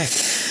for Beck.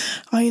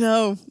 I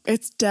know,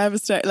 it's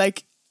devastating.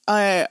 Like,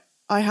 I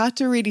had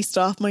to really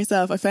stop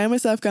myself. I found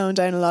myself going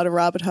down a lot of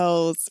rabbit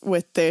holes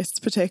with this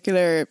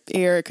particular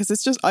era, because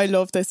it's just, I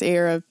love this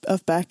era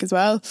of Beck as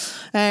well.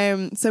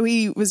 So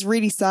he was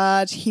really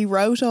sad. He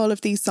wrote all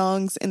of these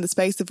songs in the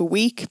space of a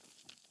week.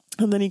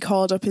 And then he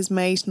called up his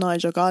mate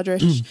Nigel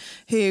Godrich,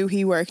 who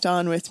he worked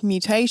on with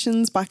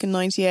Mutations back in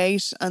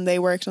 98, and they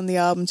worked on the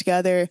album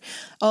together.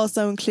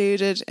 Also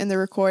included in the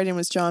recording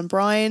was John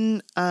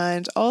Bryan,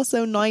 and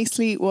also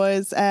nicely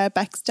was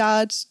Beck's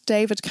dad,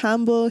 David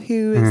Campbell,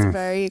 who is a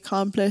very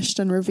accomplished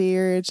and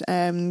revered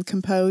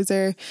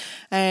composer.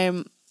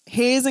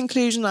 His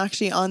inclusion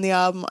actually on the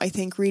album, I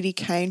think, really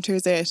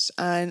counters it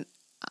and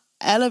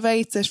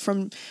elevates it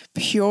from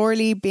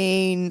purely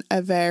being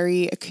a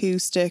very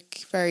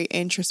acoustic, very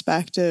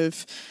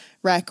introspective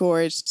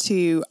record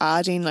to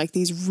adding like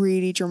these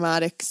really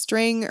dramatic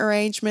string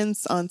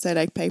arrangements on, say,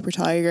 like Paper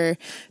Tiger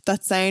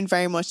that sound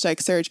very much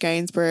like Serge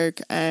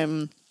Gainsbourg,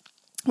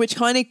 which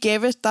kind of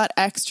give it that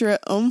extra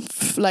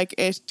oomph. Like,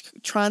 it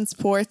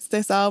transports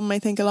this album, I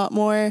think, a lot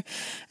more.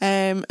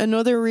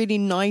 Another really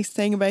nice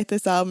thing about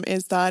this album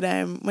is that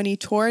when he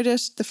toured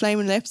it, the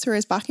Flaming Lips were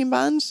his backing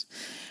band.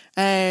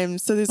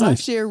 So there's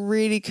actually a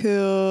really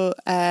cool,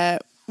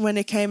 when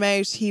it came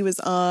out, he was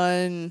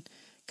on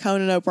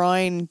Conan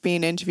O'Brien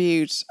being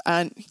interviewed,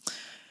 and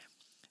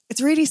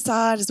it's really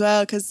sad as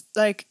well, because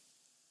like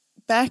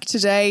Beck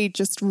today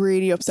just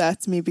really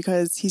upsets me,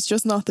 because he's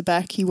just not the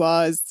Beck he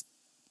was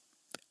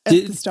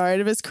at the start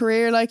of his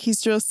career. Like,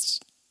 he's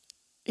just,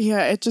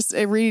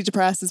 it really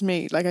depresses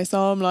me. Like, I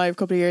saw him live a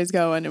couple of years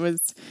ago, and it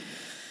was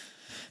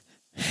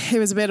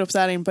a bit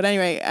upsetting, but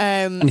anyway.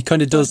 And he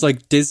kind of does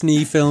like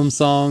Disney film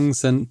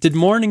songs. And did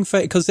Morning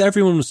Phase, because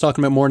everyone was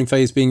talking about Morning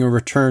Phase being a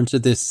return to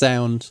this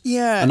sound.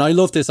 Yeah. And I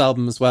love this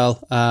album as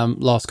well.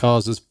 Lost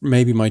Cause is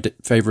maybe my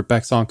favourite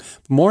Beck song.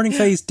 Morning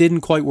Phase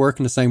didn't quite work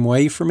in the same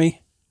way for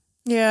me.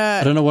 Yeah.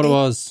 I don't know what it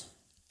was.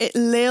 It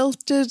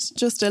lilted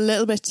just a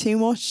little bit too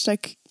much.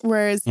 Like,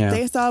 whereas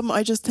this album,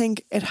 I just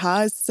think it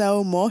has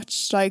so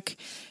much. Like,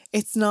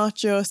 it's not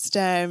just,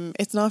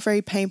 it's not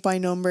very paint by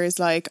numbers,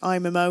 like,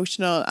 I'm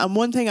emotional. And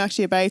one thing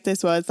actually about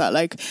this was that,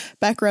 like,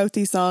 Beck wrote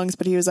these songs,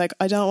 but he was like,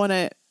 I don't want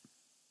to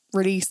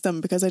release them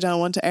because I don't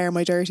want to air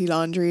my dirty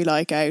laundry,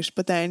 like, out.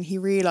 But then he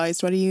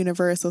realised what a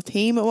universal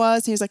theme it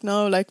was. And he was like,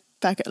 no, like,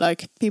 Beck,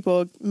 like,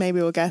 people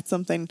maybe will get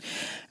something.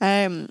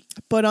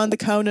 But on the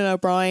Conan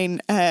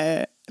O'Brien,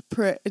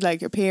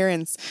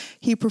 appearance,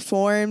 he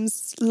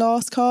performs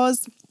Lost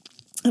Cause.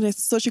 And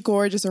it's such a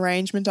gorgeous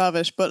arrangement of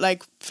it. But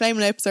like, Flame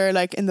Lips are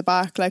like in the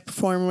back, like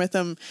performing with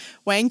him.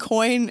 Wayne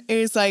Coyne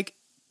is like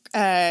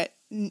not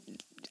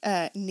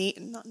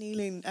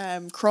kneeling,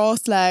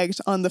 cross-legged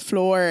on the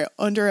floor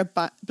under a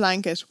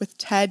blanket with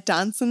Ted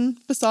Danson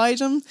beside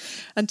him.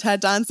 And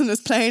Ted Danson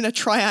is playing a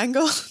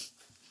triangle.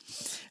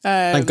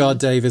 Thank God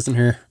Dave isn't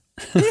here.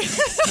 Would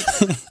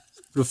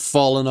have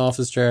fallen off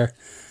his chair.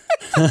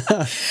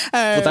 But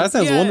that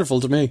sounds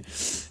wonderful to me.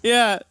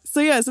 Yeah.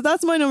 So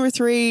that's my number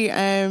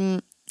 3.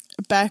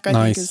 Beck, I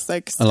think, is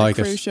like a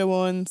crucial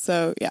one.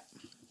 So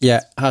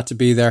yeah, had to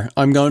be there.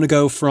 I'm going to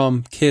go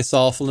from Kiss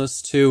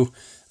Awfulness to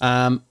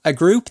a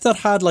group that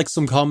had like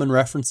some common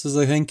references,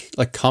 I think,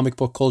 like comic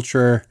book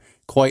culture,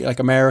 quite like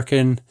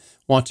American,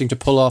 wanting to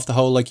pull off the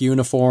whole like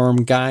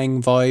uniform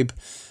gang vibe,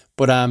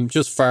 but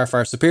just far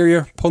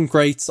superior. Punk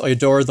greats, I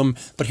adore them.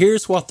 But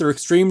here's what their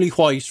extremely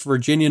white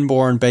Virginian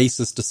born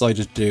bassist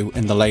decided to do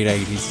in the late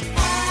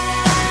 80s.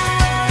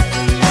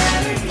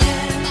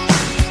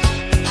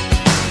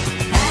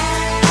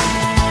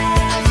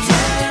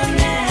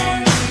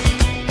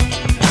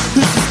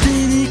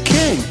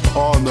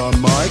 On the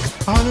mic,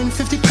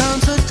 150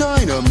 pounds of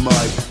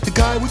dynamite. The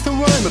guy with the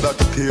rhyme about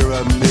the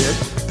pyramid.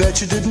 Bet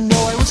you didn't know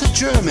I was a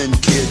German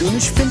kid. Und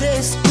ich finde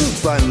es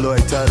gut, wenn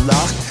Leute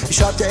lacht.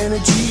 Ich hab der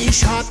Energie,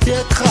 ich hab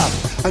der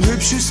Kraft. Ein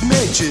hübsches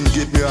Mädchen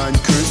gibt mir einen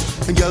Kuss.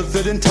 Ein Geld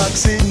für den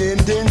Taxi, nehm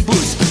den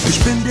Bus. Ich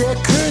bin der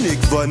König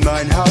von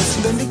mein Haus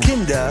und dann die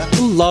Kinder.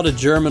 A lot of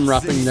German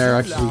rapping there,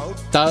 actually.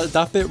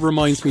 That bit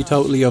reminds me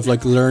totally of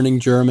like learning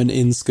German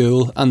in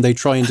school, and they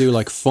try and do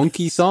like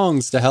funky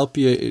songs to help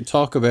you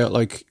talk about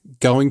like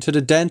going to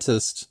the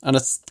dentist, and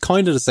it's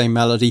kind of the same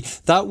melody.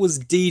 That was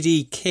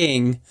D.D.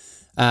 King,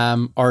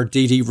 or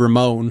D.D.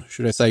 Ramone,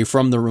 should I say,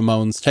 from the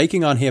Ramones,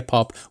 taking on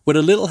hip-hop with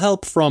a little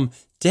help from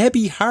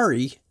Debbie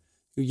Harry,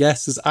 who,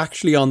 yes, is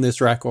actually on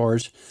this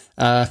record.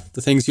 The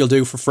Things You'll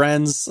Do for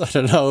Friends, I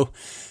don't know.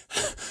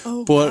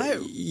 Oh, but,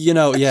 wow. you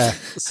know, yeah.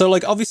 So,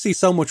 like, obviously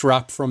so much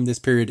rap from this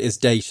period is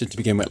dated to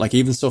begin with, like,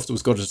 even stuff that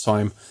was good at the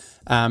time.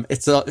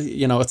 It's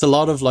a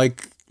lot of,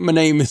 like, my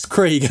name is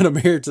Craig and I'm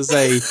here to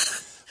say...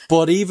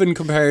 But even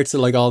compared to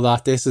like all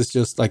that, this is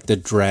just like the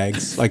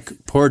dregs. Like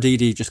poor Dee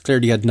Dee just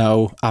clearly had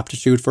no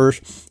aptitude for it.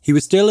 He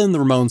was still in the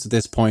Ramones at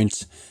this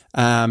point.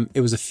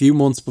 It was a few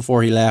months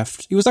before he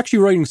left. He was actually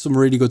writing some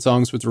really good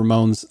songs with the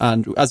Ramones,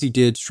 and as he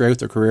did throughout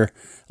their career.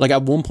 Like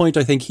at one point,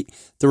 I think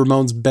the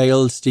Ramones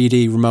bailed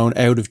Stevie Ramone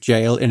out of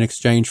jail in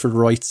exchange for the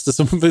rights to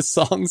some of his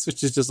songs,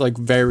 which is just like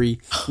very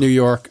New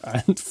York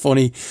and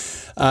funny.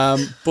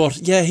 But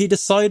yeah, he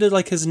decided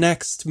like his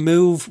next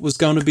move was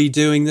going to be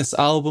doing this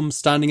album,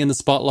 Standing in the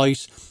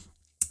Spotlight.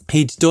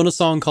 He'd done a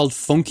song called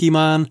Funky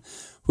Man,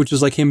 which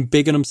was like him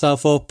bigging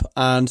himself up,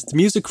 and the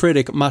music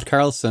critic Matt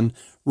Carlson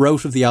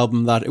wrote of the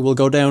album that it will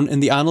go down in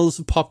the annals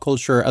of pop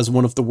culture as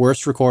one of the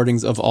worst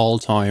recordings of all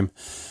time.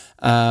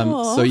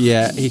 So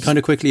yeah, he kind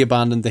of quickly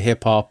abandoned the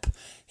hip hop.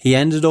 He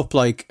ended up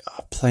like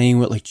playing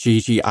with like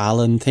Gigi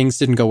Allen. Things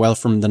didn't go well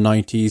from the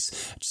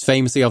 90s. Just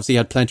famously, obviously, he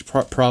had plenty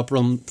of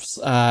problems.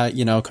 He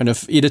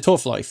had a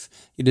tough life.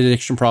 He had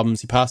addiction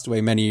problems. He passed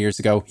away many years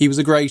ago. He was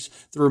a great.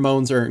 The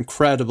Ramones are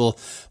incredible.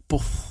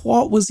 But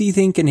what was he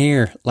thinking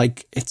here?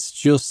 Like, it's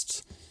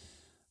just...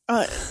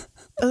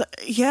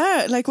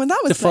 yeah, like when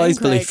that was defies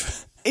playing,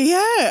 belief.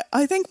 Yeah,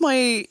 I think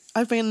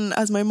I've been,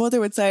 as my mother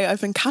would say, I've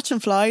been catching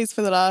flies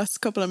for the last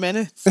couple of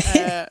minutes.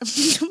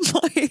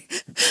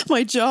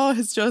 My jaw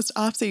has just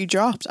absolutely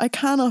dropped. I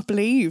cannot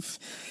believe.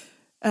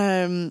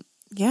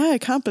 I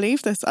can't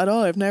believe this at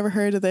all. I've never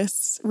heard of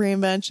this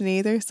reinvention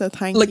either. So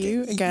thank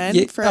you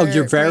again for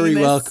you're very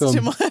welcome.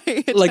 To my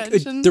attention. Like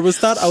there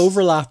was that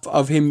overlap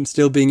of him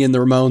still being in the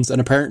Ramones,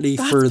 and apparently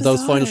for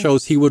those final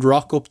shows, he would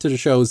rock up to the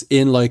shows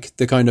in like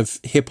the kind of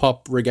hip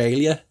hop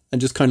regalia and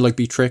just kind of like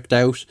be tricked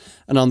out.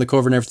 And on the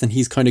cover and everything,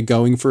 he's kind of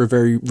going for a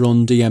very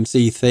Run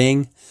DMC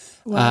thing.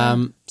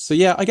 Wow. So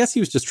yeah, I guess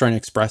he was just trying to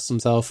express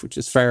himself, which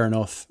is fair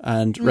enough.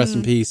 And rest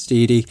in peace,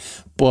 Steedy.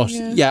 But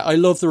yeah, I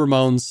love the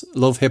Ramones,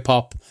 love hip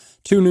hop.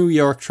 Two New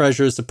York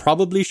treasures that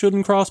probably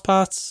shouldn't cross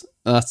paths.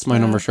 That's my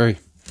number 3.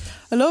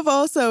 I love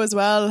also as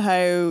well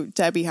how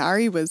Debbie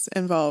Harry was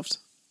involved.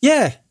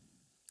 Yeah.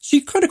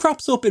 She kind of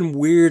crops up in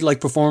weird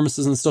like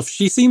performances and stuff.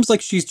 She seems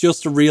like she's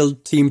just a real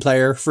team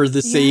player for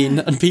the scene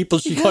and people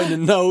she kind of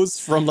knows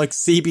from like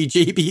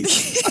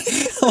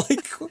CBGBs.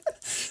 Like,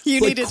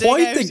 you need to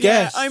quite the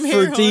get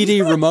for Dee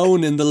Dee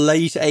Ramone in the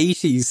late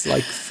 80s.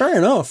 Like, fair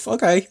enough.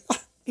 Okay.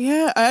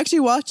 Yeah, I actually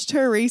watched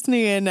her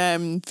recently in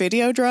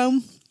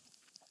Videodrome.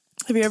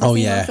 Have you ever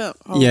seen that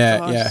film?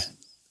 Yeah.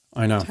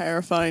 I know.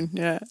 Terrifying,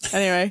 yeah.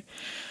 Anyway,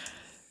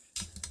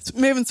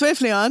 moving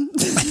swiftly on.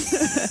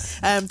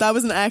 That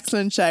was an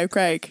excellent show,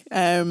 Craig.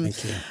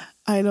 Thank you.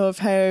 I love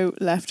how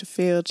left of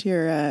field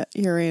your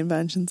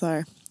reinventions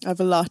are. I have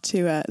a lot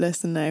to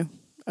listen now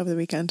over the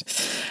weekend.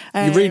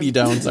 You really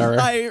don't, Sarah.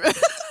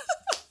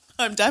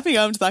 I'm definitely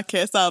going to that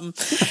Kiss album.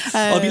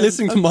 I'll be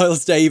listening to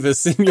Miles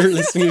Davis and you're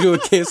listening to a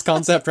Kiss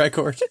concept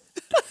record.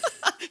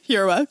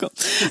 You're welcome.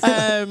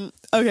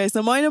 Okay,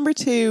 so my number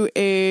 2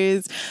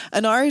 is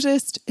an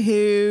artist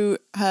who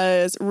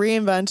has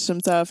reinvented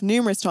himself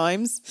numerous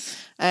times.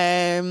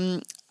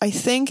 I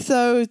think,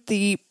 though,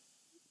 the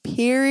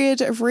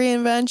period of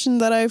reinvention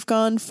that I've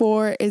gone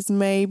for is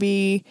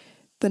maybe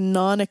the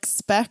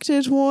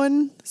non-expected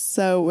one.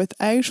 So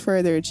without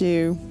further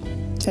ado,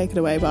 take it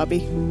away,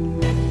 Bobby.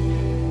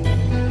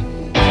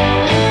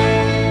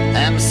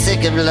 I'm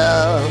sick of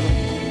love,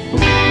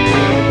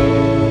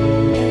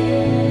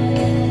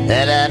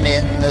 and I'm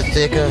in the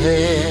thick of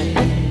it.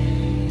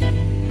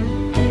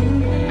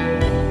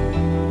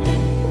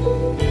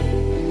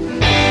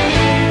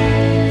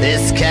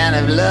 This kind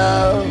of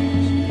love,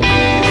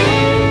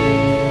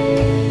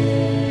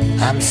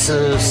 I'm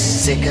so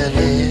sick of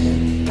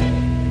it.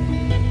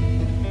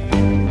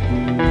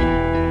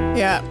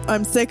 Yeah,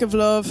 I'm sick of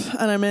love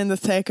and I'm in the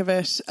thick of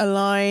it. A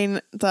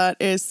line that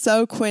is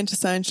so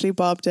quintessentially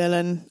Bob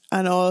Dylan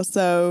and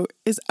also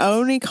is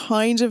only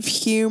kind of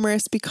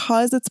humorous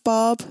because it's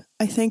Bob.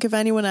 I think if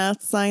anyone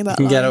else sang that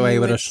you can line, get away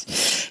with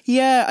it.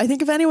 Yeah, I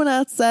think if anyone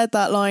else said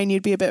that line,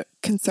 you'd be a bit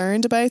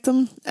concerned about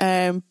them.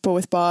 But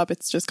with Bob,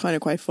 it's just kind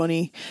of quite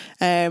funny.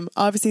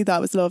 Obviously,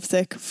 that was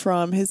Lovesick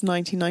from his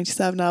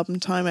 1997 album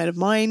Time Out of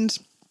Mind.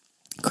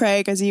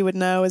 Craig, as you would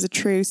know, is a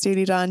true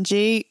Steely Dan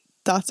G.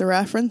 That's a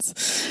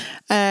reference.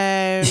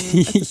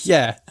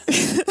 Yeah.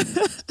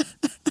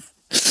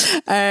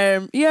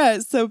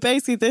 So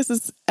basically this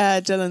is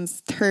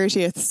Dylan's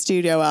 30th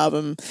studio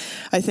album.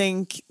 I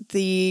think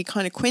the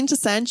kind of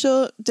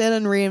quintessential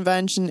Dylan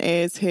reinvention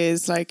is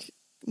his like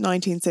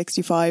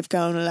 1965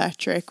 Going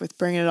Electric with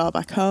Bringing It All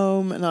Back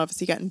Home and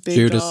obviously getting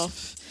booed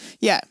off.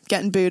 Yeah,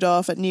 getting booed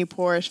off at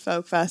Newport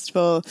Folk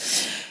Festival.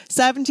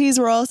 70s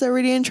were also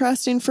really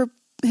interesting for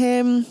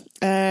him.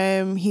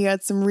 He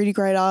had some really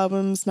great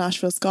albums,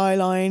 Nashville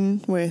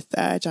Skyline with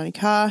Johnny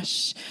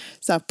Cash,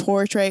 Self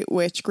Portrait,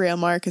 which Greil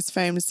Marcus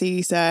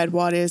famously said,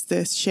 "What is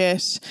this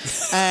shit?"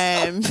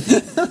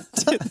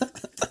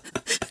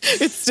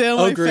 It's still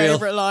my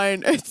favourite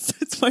line.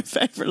 It's my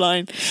favourite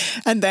line.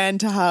 And then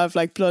to have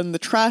like Blood in the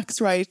Tracks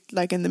right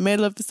like in the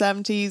middle of the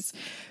 70s,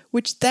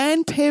 which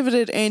then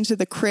pivoted into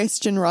the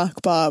Christian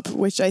rock Bob,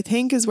 which I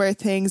think is where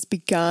things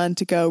began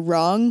to go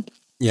wrong.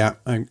 Yeah,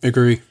 I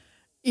agree.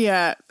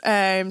 Yeah,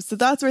 so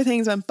that's where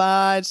things went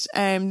bad.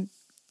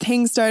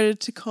 things started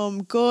to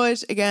come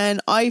good again,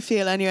 I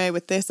feel anyway,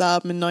 with this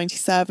album in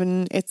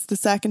 97. It's the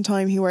second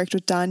time he worked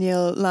with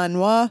Daniel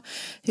Lanois,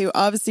 who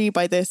obviously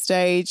by this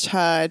stage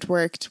had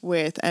worked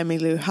with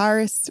Emmylou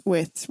Harris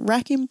with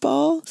Wrecking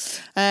Ball,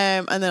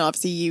 and then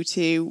obviously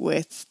U2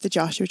 with The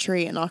Joshua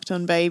Tree and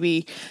Octone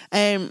Baby.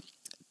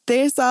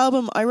 This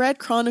album, I read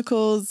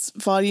Chronicles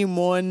Volume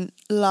 1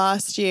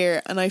 last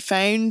year, and I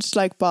found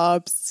like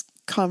Bob's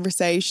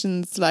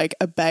conversations like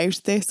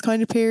about this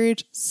kind of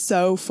period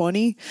so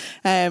funny,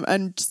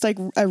 and just like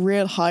a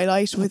real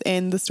highlight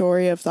within the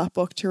story of that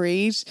book to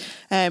read.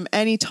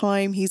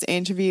 Anytime he's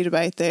interviewed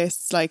about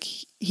this, like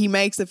he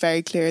makes it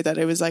very clear that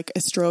it was like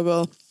a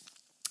struggle.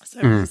 So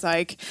it's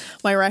like,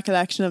 my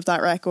recollection of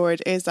that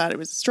record is that it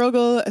was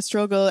a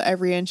struggle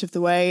every inch of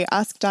the way.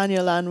 Ask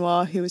Daniel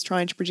Lanois, who was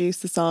trying to produce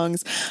the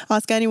songs.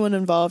 Ask anyone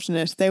involved in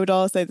it. They would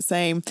all say the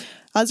same.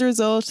 As a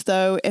result,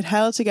 though, it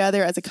held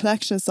together as a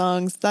collection of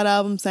songs. That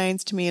album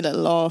sounds to me a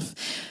little off.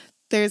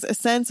 There's a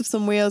sense of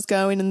some wheels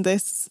going in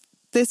this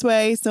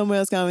way, some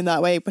wheels going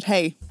that way. But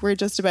hey, we're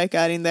just about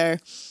getting there.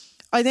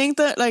 I think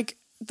that like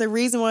the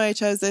reason why I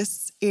chose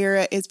this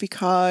era is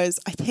because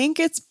I think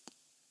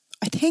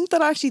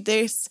that actually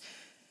this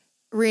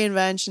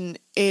reinvention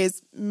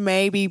is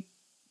maybe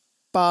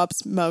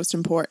Bob's most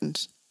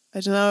important. I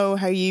don't know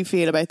how you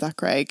feel about that,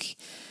 Craig.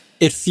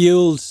 It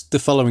fueled the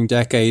following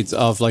decades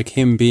of like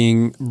him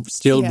being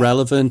still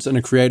relevant and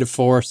a creative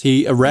force.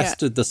 He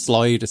arrested the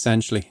slide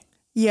essentially.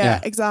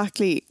 Yeah,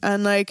 exactly.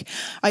 And like,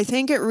 I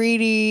think it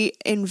really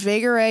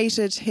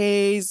invigorated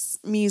his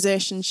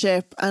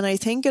musicianship, and I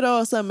think it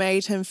also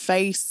made him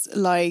face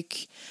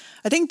like,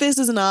 I think this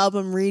is an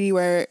album really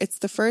where it's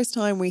the first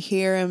time we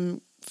hear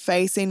him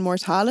facing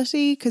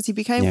mortality, because he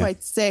became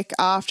quite sick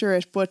after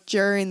it, but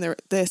during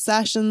the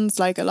sessions,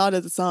 like a lot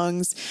of the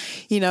songs,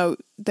 you know,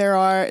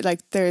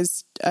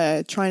 there's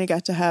Trying to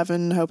Get to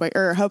Heaven, Hope I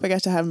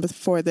Get to Heaven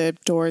Before the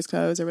Doors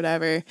Close or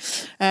whatever.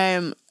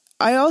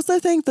 I also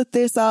think that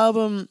this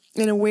album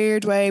in a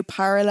weird way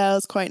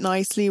parallels quite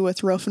nicely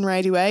with Rough and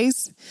Rowdy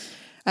Ways.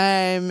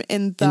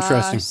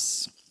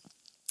 Interesting.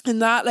 In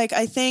that, like,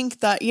 I think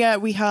that,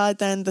 we had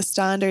then the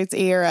Standards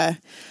era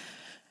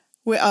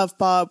of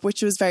Bob,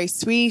 which was very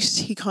sweet.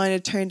 He kind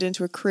of turned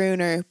into a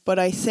crooner. But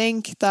I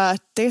think that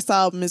this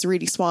album is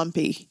really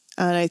swampy.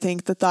 And I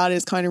think that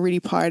is kind of really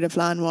part of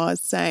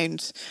Lanois'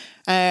 sound.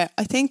 I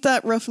think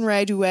that Rough and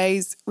Rowdy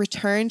Ways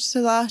returned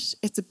to that.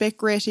 It's a bit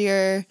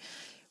grittier.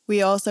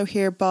 We also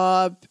hear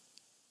Bob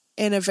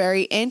in a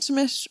very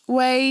intimate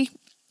way,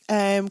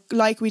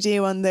 like we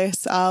do on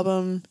this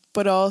album,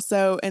 but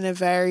also in a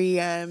very...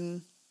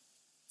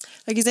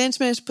 like he's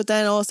intimate, but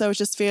then also it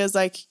just feels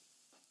like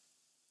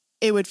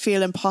it would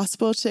feel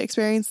impossible to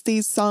experience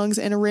these songs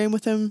in a room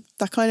with him.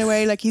 That kind of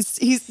way, like he's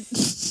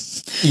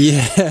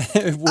yeah,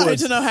 it would. I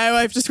don't know how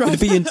I've described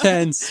it. It'd be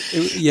intense.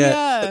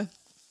 Yeah.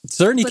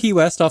 Certainly Key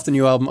West off the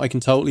new album, I can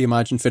totally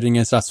imagine fitting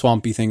into that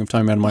swampy thing of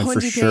Time Out of Mind for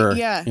sure.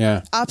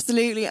 Yeah,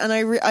 absolutely. And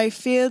I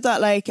feel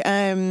that like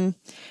in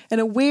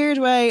a weird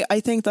way, I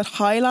think that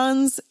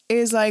Highlands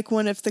is like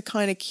one of the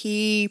kind of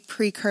key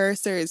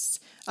precursors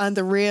and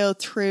the real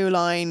through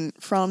line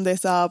from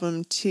this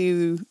album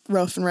to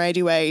Rough and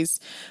Rowdy Ways.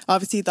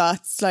 Obviously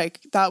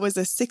that was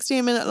a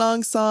 16-minute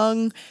long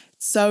song.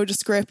 It's so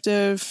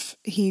descriptive.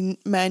 He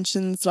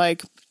mentions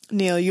like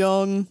Neil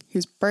Young,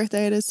 whose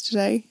birthday it is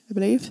today, I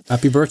believe.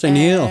 Happy birthday,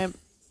 Neil.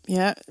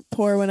 Yeah,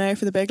 pour one out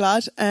for the big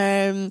lad.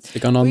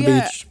 Big on the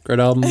beach. Great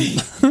album.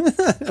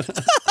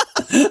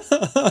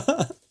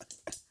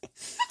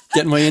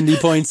 Getting my indie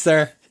points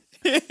there.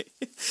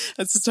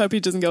 Let's just hope he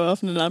doesn't go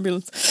off in an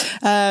ambulance.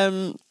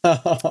 I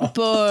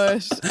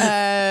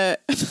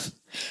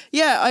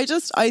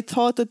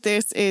thought that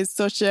this is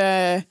such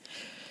a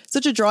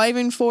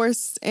driving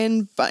force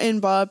in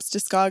Bob's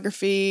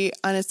discography,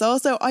 and it's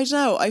also, I don't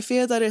know, I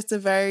feel that it's a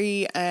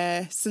very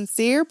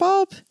sincere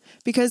Bob,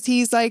 because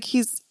he's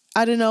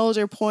at an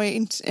older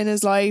point in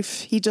his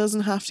life. He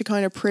doesn't have to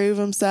kind of prove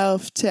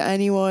himself to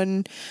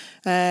anyone.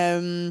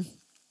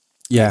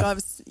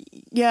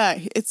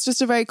 It's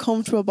just a very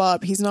comfortable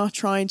Bob. He's not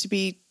trying to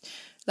be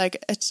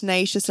like a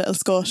tenacious little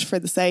scut for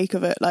the sake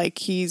of it. Like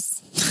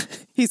he's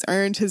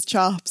earned his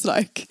chops.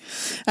 Like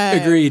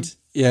agreed.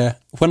 Yeah.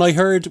 When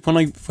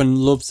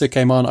Lovesick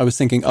came on, I was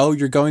thinking, oh,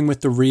 you're going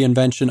with the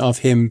reinvention of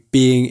him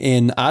being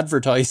in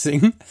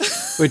advertising,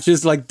 which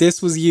is like,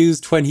 this was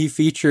used when he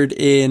featured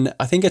in,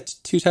 I think, a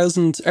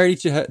early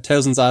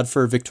 2000s ad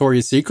for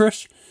Victoria's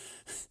Secret.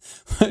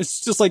 It's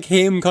just like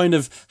him kind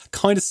of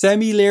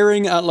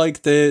semi-leering at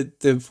like the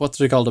what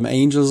do they call them,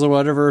 angels or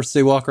whatever, so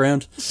they walk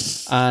around.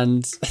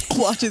 And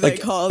what do they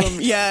call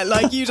them? Yeah,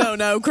 like you don't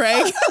know,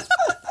 Craig.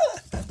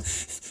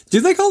 Do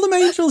they call them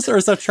angels, or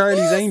is that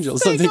Charlie's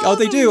Angels? Something? Oh,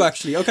 they do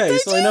actually. Okay,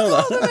 so I know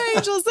that. They do call them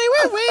angels. They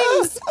wear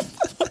wings.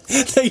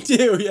 They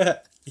do,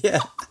 yeah.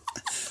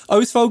 I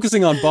was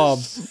focusing on Bob,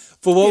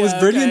 But what was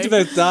brilliant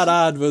about that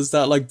ad was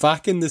that, like,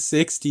 back in the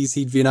 60s,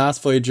 he'd been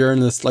asked by a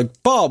journalist,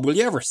 like, Bob, will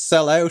you ever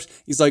sell out?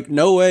 He's like,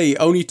 no way,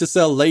 only to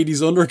sell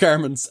ladies'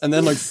 undergarments. And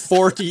then, like,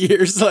 40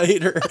 years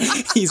later,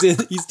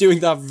 he's doing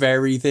that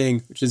very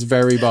thing, which is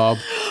very Bob.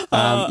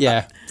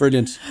 Yeah,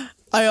 brilliant.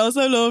 I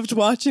also loved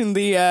watching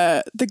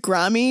the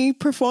Grammy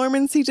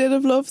performance he did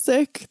of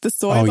Lovesick, the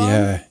soy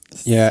bomb.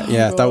 Yeah,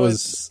 good. that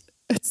was...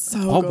 It's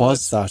so What good.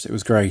 was that? It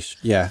was great.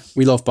 Yeah,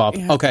 we love Bob.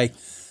 Yeah. Okay.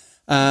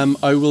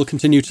 I will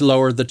continue to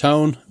lower the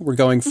tone. We're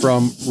going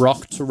from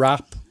rock to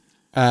rap.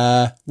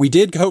 We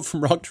did go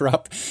from rock to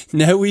rap.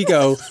 Now we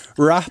go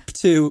rap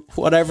to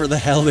whatever the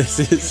hell this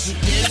is.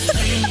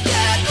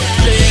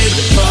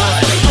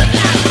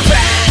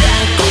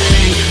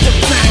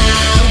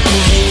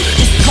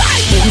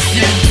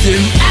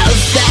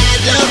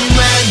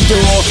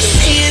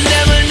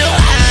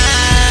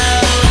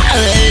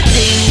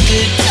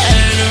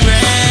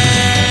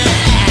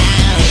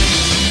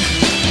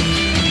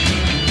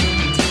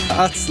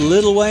 That's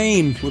Lil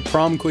Wayne with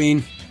Prom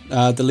Queen,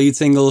 the lead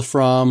single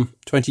from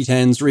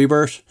 2010's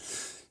Rebirth.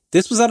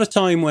 This was at a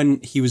time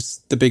when he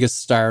was the biggest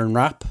star in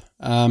rap.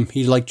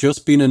 He'd like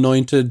just been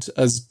anointed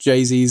as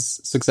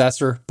Jay-Z's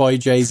successor by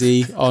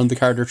Jay-Z on the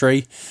Carter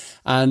Tree.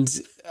 And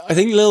I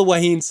think Lil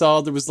Wayne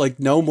saw there was like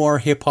no more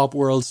hip hop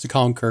worlds to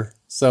conquer.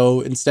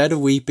 So instead of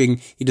weeping,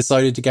 he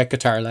decided to get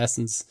guitar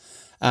lessons.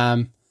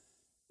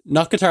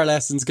 Not guitar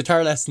lessons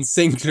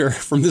singular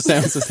from the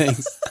sounds of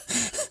things.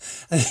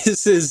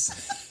 This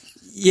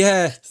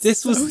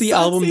was the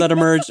album that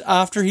emerged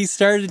after he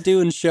started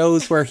doing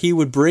shows where he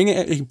would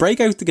break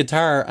out the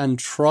guitar and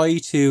try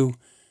to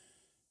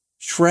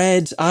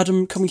shred.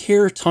 Adam, can we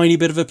hear a tiny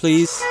bit of it,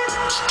 please?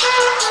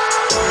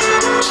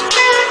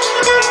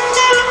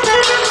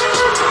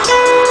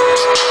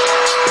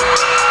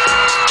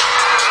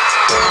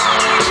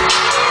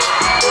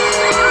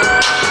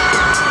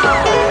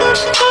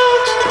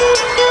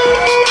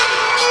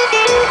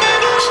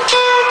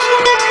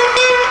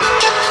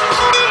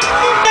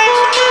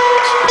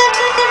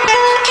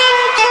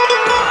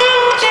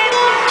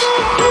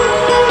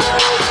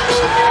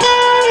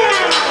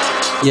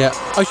 Yeah,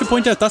 I should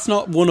point out that's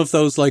not one of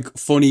those like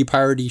funny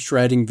parody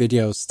shredding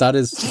videos. That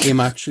is him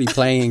actually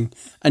playing,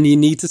 and you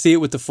need to see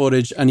it with the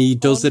footage. And he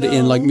does it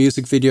in like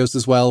music videos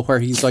as well, where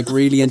he's like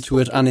really into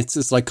it, and it's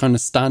this like kind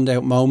of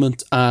standout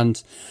moment.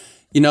 And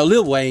you know,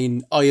 Lil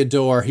Wayne, I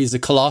adore. He's a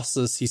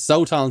colossus. He's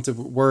so talented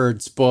with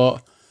words,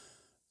 but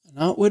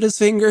not with his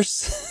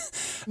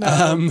fingers.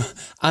 No.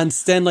 And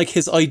then like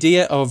his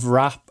idea of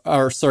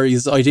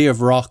his idea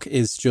of rock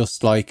is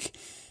just like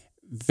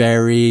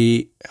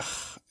very.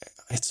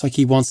 It's like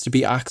he wants to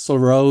be Axl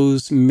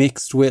Rose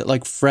mixed with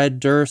like Fred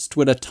Durst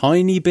with a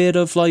tiny bit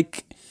of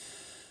like,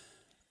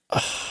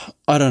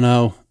 I don't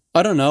know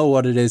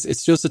what it is.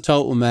 It's just a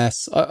total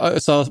mess. I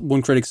saw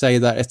one critic say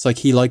that it's like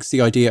he likes the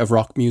idea of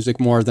rock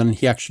music more than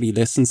he actually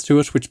listens to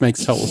it, which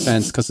makes total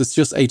sense because it's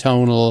just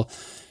atonal.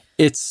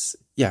 It's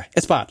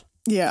bad.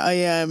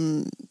 Yeah,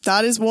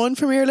 that is one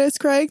from your list,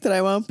 Craig, that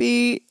I won't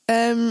be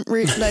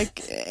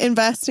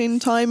investing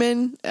time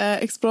in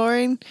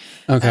exploring.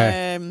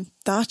 Okay.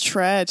 That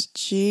shred,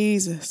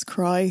 Jesus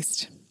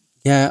Christ.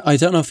 Yeah, I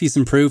don't know if he's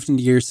improved in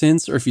the years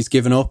since or if he's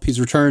given up. He's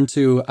returned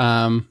to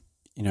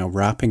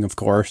rapping, of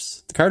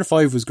course. The Carter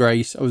 5 was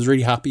great. I was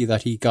really happy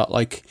that he got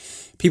like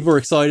people were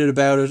excited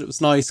about it. It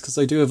was nice because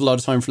I do have a lot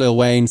of time for Lil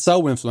Wayne.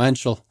 So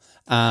influential.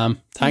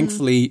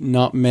 Thankfully,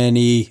 not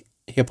many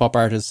hip-hop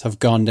artists have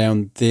gone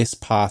down this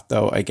path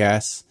though, I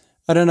guess.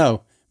 I don't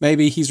know.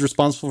 Maybe he's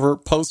responsible for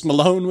Post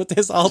Malone with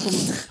this album.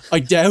 I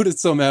doubt it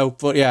somehow,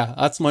 but yeah,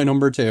 that's my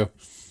number 2.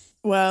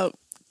 Well,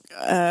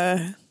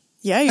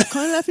 you've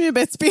kind of left me a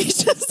bit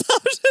speechless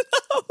after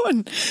that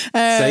one.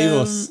 Save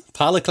us.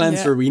 Palate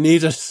cleanser, we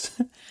need it.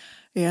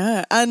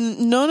 Yeah,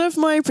 and none of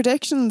my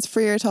predictions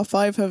for your top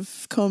 5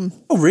 have come.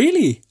 Oh,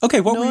 really?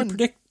 Okay, what were you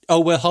predicting? Oh,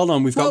 well, hold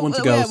on, we've got one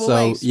to go.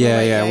 We'll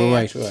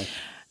wait.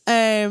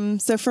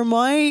 So for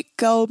my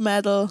gold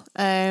medal,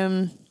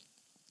 I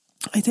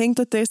think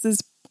that this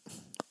is,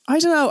 I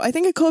don't know, I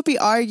think it could be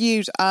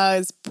argued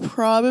as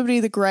probably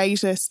the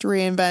greatest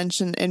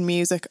reinvention in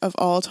music of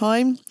all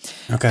time.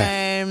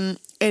 Okay.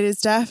 It is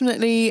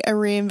definitely a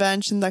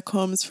reinvention that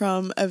comes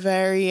from a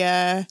very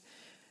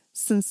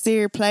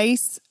sincere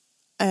place.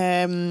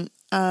 And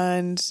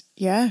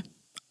yeah,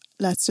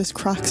 let's just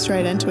crack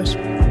straight into it.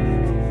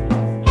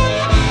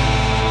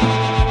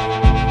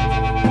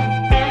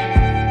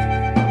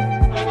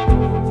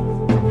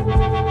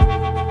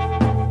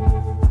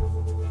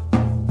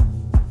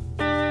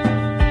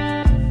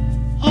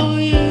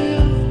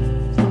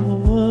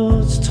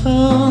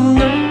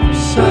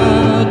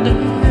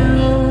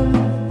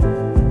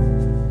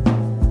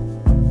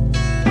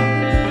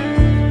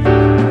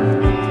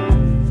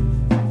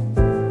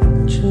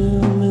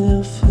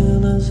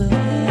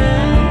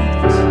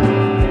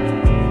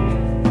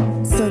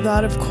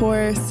 That, of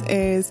course,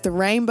 is The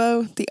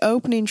Rainbow, the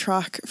opening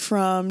track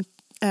from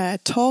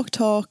Talk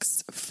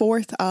Talk's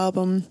 4th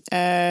album,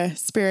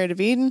 Spirit of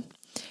Eden,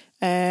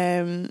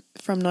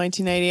 from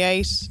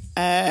 1988.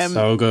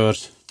 So good.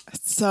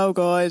 It's so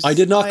good. I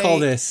did not call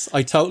this.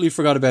 I totally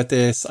forgot about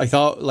this. I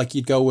thought like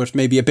you'd go with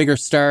maybe a bigger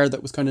star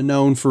that was kind of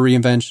known for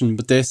reinvention,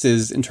 but this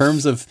is, in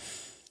terms of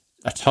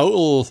a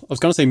total, I was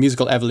going to say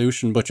musical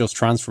evolution, but just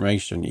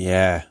transformation.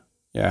 Yeah.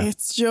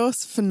 It's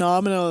just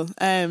phenomenal.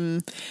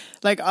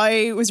 Like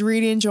I was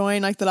really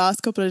enjoying like the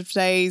last couple of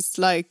days,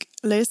 like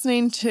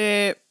listening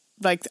to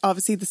like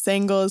obviously the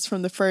singles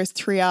from the first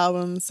 3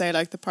 albums, say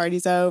like The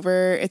Party's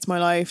Over, It's My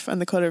Life and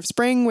The Colour of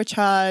Spring, which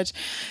had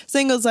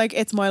singles like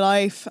It's My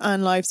Life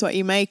and Life's What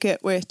You Make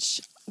It,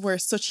 which were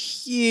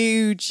such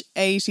huge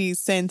 80s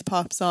synth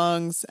pop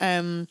songs.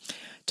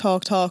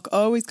 Talk,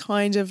 always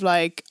kind of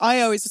like,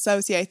 I always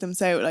associate them,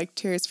 say, with like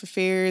Tears for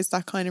Fears,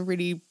 that kind of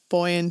really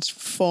buoyant,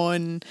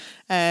 fun,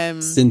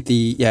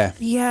 synthy,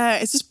 yeah,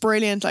 it's just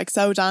brilliant, like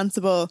so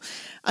danceable.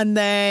 And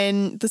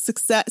then the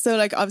success, so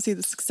like obviously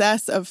the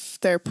success of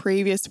their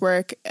previous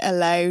work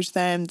allowed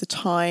them the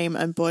time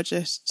and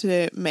budget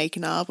to make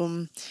an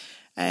album,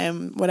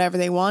 whatever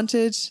they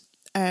wanted.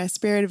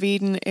 Spirit of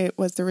Eden, it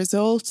was the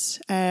result.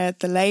 The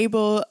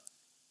label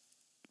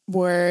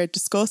were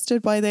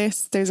disgusted by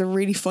this. There's a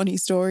really funny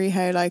story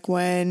how like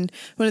when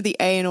one of the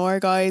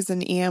A&R guys in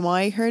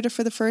EMI heard it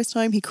for the first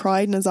time, he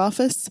cried in his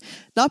office,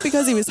 not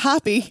because he was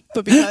happy,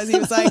 but because he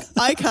was like,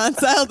 I can't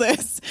sell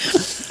this.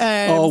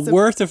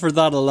 Worth it for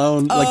that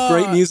alone. Like,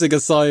 great music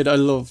aside, I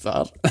love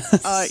that.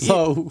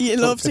 You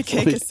love to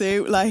kick a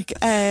suit, like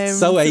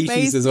so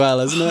 80s as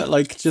well, isn't it?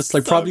 Like, just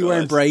like so probably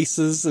wearing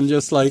braces and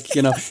just like,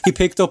 you know, he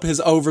picked up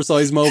his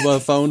oversized mobile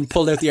phone,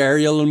 pulled out the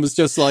aerial and was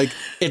just like,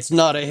 it's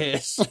not a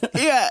hit.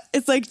 Yeah,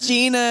 it's like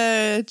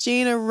Gina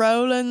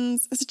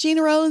Rowlands. Is it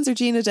Gina Rowlands or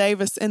Gina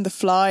Davis in The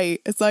Fly?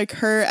 It's like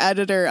her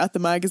editor at the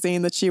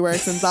magazine that she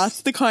works in.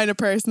 That's the kind of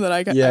person that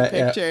I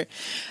picture.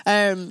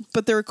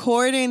 But the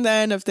recording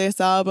then of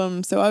this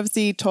album, so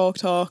obviously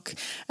Talk,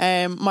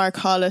 Mark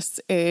Hollis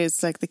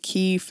is like the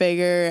key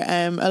figure,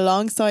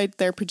 alongside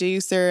their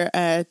producer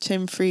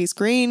Tim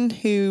Freeze-Green,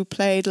 who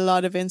played a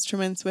lot of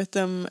instruments with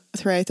them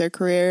throughout their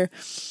career.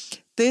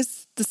 The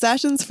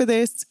sessions for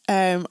this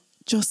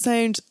just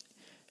sound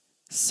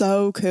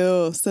so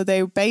cool. So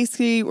they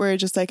basically were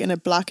just like in a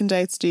blackened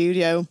out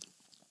studio.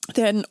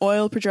 They had an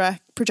oil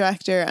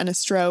projector and a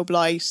strobe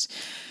light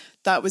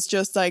that was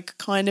just like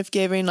kind of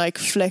giving like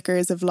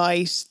flickers of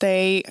light.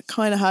 They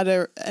kind of had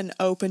an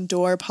open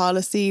door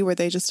policy where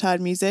they just had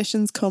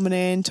musicians coming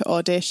in to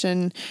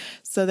audition.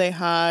 So they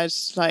had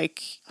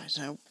like, I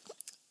don't know,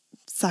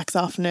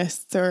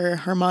 saxophonists or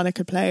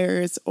harmonica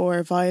players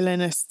or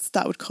violinists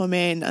that would come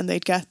in and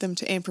they'd get them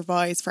to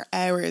improvise for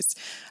hours,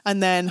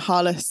 and then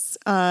Hollis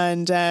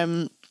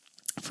and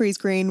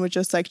Freeze-Green would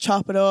just like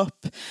chop it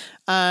up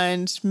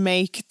and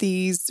make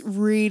these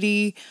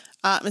really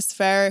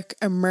atmospheric,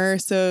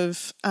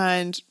 immersive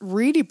and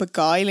really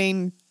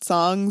beguiling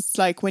songs.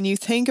 Like when you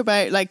think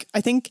about, like,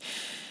 I think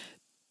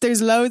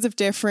there's loads of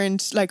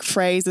different like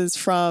phrases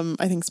from,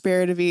 I think,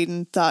 Spirit of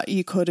Eden that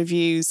you could have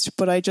used,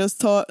 but I just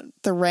thought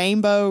The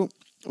Rainbow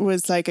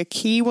was like a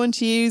key one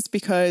to use,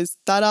 because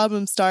that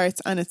album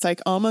starts and it's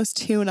like almost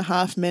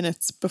 2.5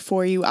 minutes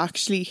before you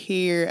actually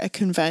hear a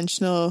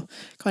conventional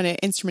kind of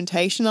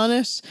instrumentation on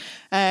it.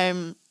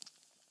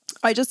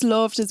 I just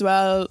loved as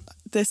well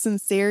the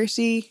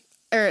sincerity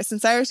across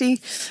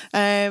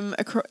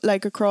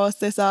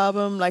this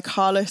album. Like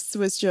Hollis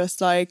was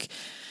just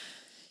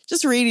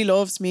really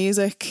loves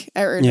music.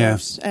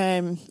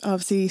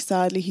 Obviously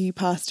sadly he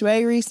passed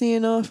away recently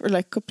enough, or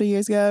like a couple of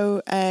years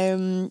ago.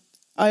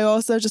 I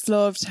also just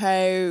loved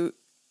how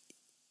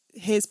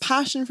his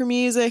passion for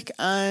music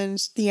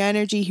and the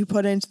energy he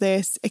put into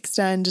this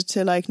extended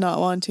to like not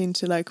wanting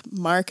to like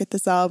market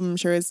this album.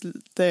 Sure is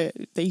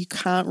that you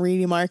can't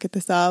really market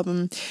this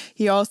album.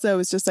 He also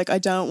was just like, I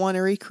don't want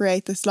to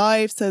recreate this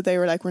live, so they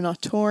were like, we're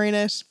not touring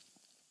it.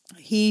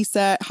 He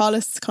said,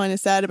 Hollis kind of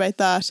said about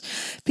that,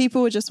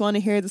 people would just want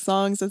to hear the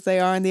songs as they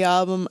are in the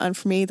album, and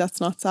for me that's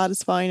not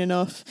satisfying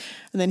enough.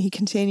 And then he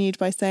continued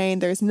by saying,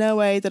 there's no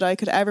way that I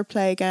could ever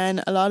play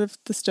again a lot of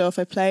the stuff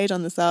I played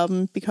on this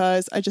album,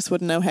 because I just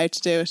wouldn't know how to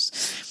do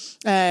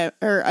it,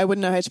 or I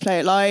wouldn't know how to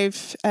play it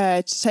live.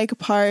 To take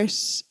part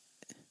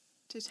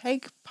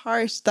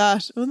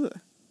that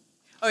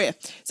oh yeah,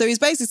 so he's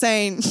basically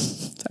saying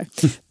sorry,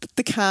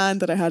 the can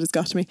that I had has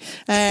got to me.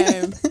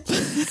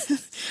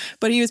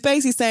 But he was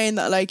basically saying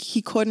that like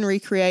he couldn't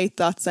recreate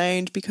that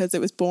sound because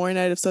it was born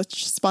out of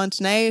such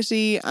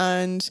spontaneity,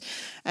 and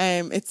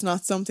it's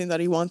not something that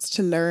he wants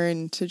to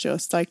learn to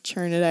just like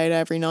churn it out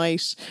every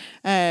night.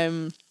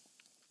 So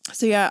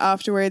yeah,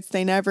 afterwards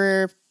they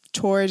never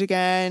toured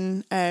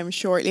again.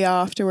 Shortly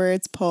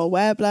afterwards Paul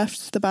Webb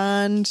left the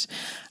band,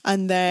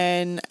 and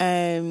then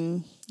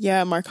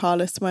Mark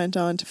Hollis went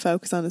on to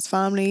focus on his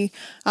family.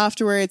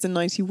 Afterwards in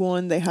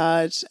 91 they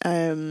had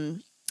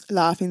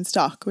Laughing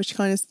Stock, which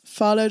kind of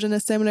followed in a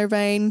similar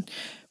vein,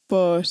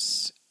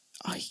 but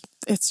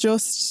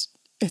it's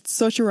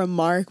such a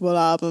remarkable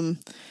album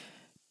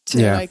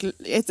to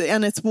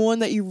it's one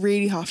that you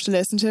really have to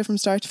listen to from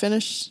start to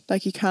finish.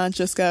 Like you can't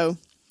just go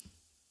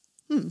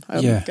and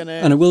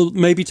it will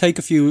maybe take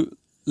a few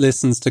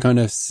listens to kind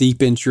of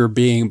seep into your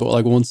being, but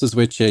like once it's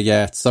with you,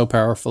 yeah, it's so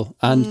powerful.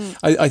 And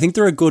I think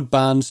they're a good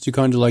band to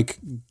kind of like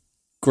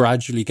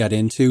gradually get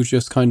into,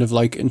 just kind of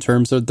like in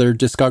terms of their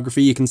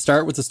discography. You can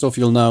start with the stuff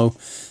you'll know,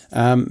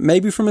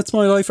 maybe from It's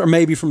My Life or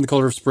maybe from The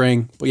Colour of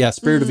Spring, but yeah,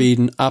 Spirit of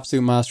Eden,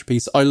 absolute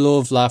masterpiece. I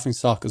love Laughing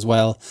Stock as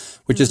well,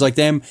 which is like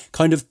them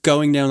kind of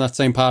going down that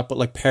same path but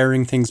like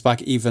paring things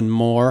back even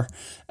more.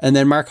 And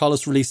then Mark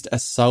Hollis released a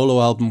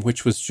solo album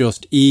which was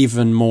just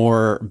even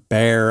more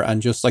bare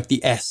and just like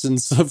the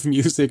essence of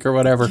music or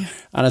whatever,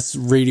 and it's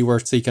really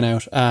worth seeking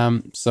out.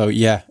 So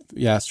yeah,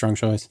 strong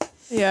choice.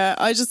 Yeah,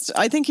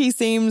 I think he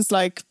seems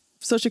like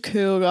such a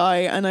cool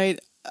guy, and I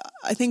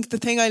think the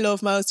thing I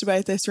love most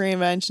about this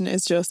reinvention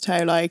is just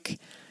how like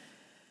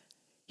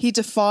he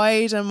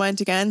defied and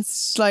went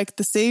against like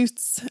the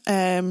suits,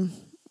 and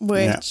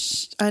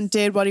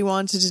did what he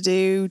wanted to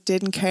do,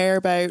 didn't care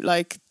about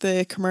like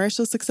the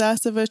commercial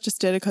success of it, just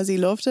did it because he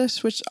loved it,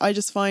 which I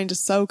just find is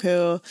so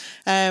cool.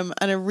 And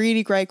a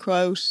really great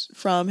quote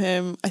from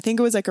him, I think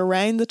it was like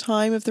around the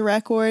time of the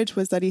record,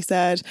 was that he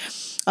said,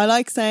 "I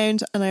like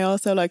sound and I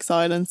also like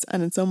silence,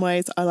 and in some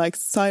ways I like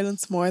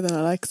silence more than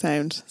I like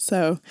sound."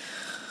 So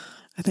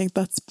I think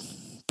that's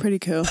pretty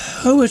cool.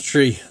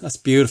 Poetry. That's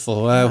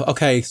beautiful. Wow.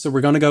 Okay, so we're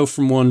going to go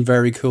from one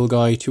very cool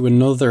guy to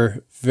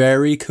another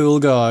very cool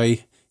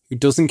guy who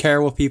doesn't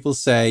care what people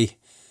say.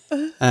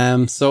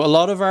 So a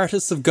lot of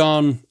artists have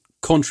gone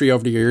country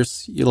over the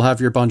years. You'll have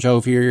your Bon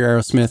Jovi or your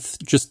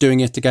Aerosmith just doing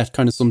it to get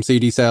kind of some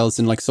CD sales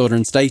in like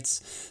southern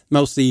states,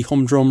 mostly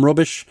humdrum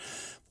rubbish.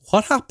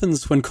 What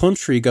happens when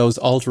country goes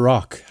alt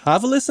rock?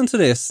 Have a listen to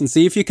this and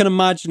see if you can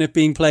imagine it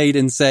being played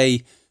in,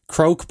 say,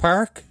 Croke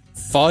Park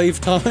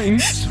 5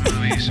 times. It's the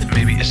movies,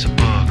 maybe it's the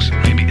books,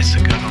 maybe it's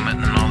the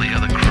government and all the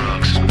other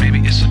crooks, maybe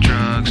it's the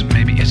drugs,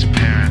 maybe it's the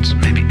parents,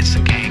 maybe it's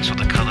the gangs or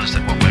the colours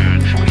that we're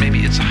wearing, maybe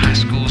it's the high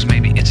schools,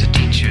 maybe it's the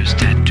teachers,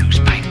 tattoos,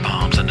 pipe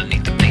bombs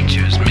underneath the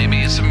bleachers,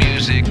 maybe it's the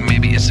music,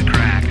 maybe it's the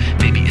crack,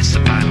 maybe it's the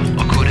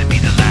Bible, or could it be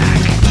the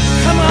lack?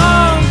 Come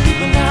on,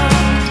 people now,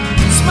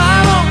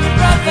 smile on me,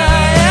 brother.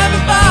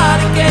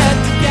 Everybody get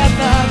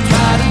together,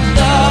 try to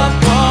love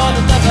one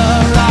another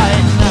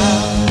right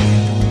now.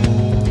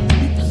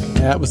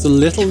 Yeah, it was a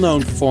little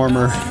known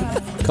performer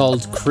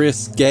called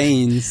Chris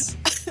Gaines.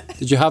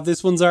 Did you have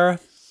this one, Zara?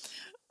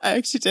 I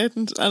actually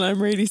didn't, and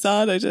I'm really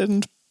sad I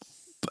didn't.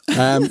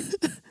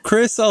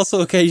 Chris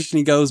also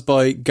occasionally goes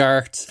by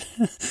Garth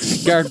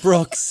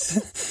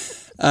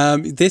Brooks.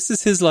 This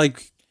is his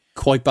like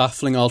quite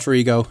baffling alter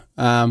ego,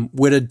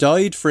 with a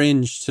dyed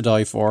fringe to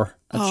die for,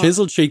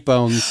 chiseled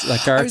cheekbones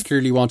that Garth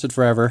clearly wanted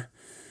forever.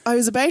 I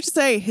was about to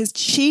say his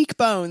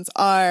cheekbones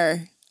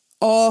are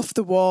off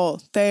the wall.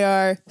 They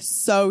are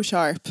so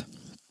sharp.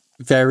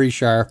 Very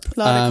sharp. A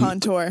lot of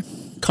contour.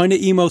 Kind of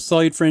emo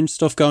side fringe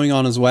stuff going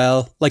on as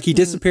well. Like he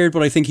disappeared,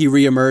 but I think he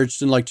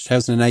re-emerged in like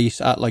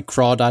 2008 at like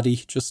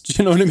Crawdaddy. Just,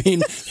 you know what I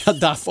mean? He had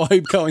that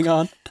vibe going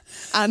on.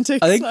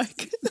 Antics, I think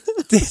like.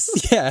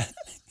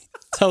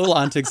 Total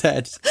antics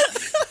head.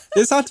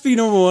 This had to be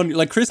number one.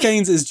 Like Chris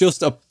Gaines is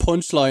just a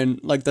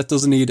punchline like that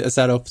doesn't need a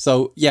setup.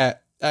 So yeah,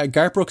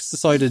 Garth Brooks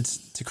decided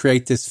to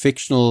create this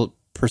fictional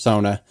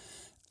persona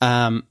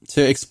to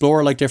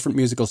explore like different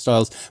musical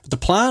styles. But the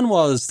plan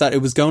was that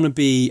it was going to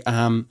be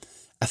a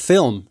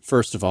film,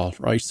 first of all,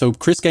 right? So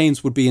Chris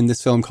Gaines would be in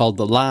this film called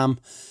The Lamb.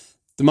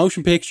 The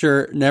motion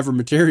picture never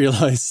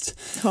materialized.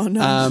 Oh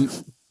no.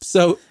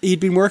 So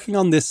he'd been working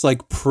on this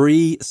like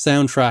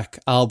pre-soundtrack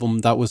album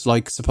that was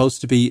like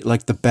supposed to be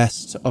like the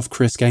best of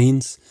Chris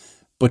Gaines,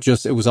 but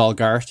just it was all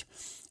Garth.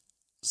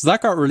 So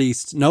that got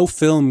released. No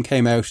film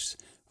came out,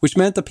 which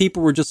meant that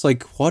people were just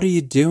like, what are you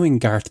doing,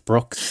 Garth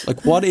Brooks?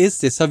 Like, what is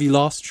this? Have you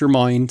lost your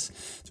mind?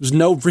 There was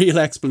no real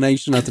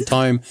explanation at the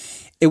time.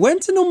 It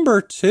went to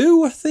number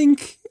 2, I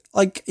think.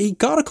 Like, he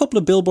got a couple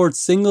of Billboard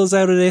singles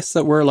out of this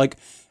that were like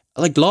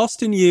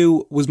Lost in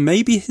You was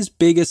maybe his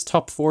biggest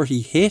top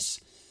 40 hit,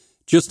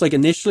 just like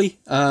initially.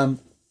 And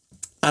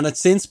it's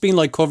since been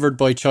like covered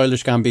by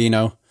Childish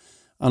Gambino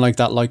on like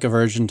that Like a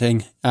Virgin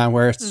thing,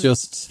 where it's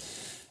just,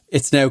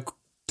 it's now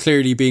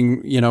clearly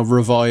being, you know,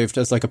 revived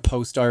as like a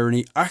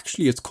post-irony.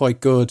 Actually, it's quite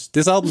good.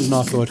 This album's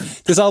not good.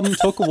 This album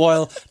took a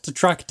while to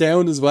track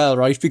down as well,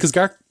 right? Because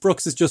Garth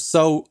Brooks is just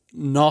so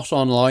not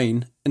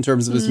online in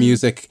terms of his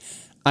music,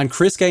 and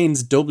Chris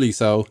Gaines doubly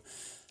so.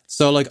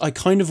 So like I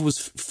kind of was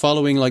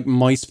following like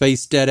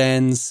MySpace dead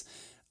ends.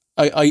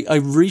 I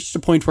reached a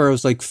point where I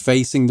was like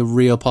facing the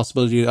real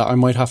possibility that I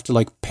might have to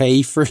like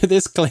pay for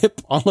this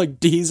clip on like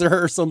Deezer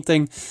or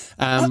something.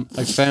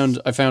 I found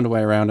a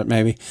way around it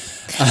maybe.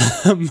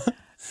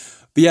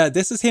 But yeah,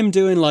 this is him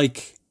doing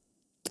like,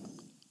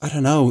 I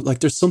don't know, like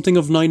there's something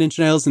of Nine Inch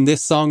Nails in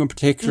this song in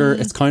particular.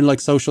 It's kind of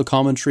like social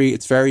commentary.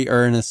 It's very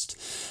earnest.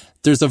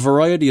 There's a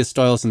variety of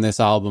styles in this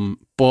album,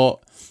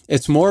 but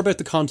it's more about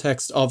the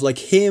context of like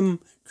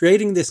him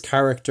creating this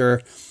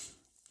character,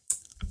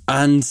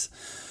 and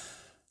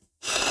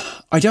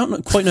I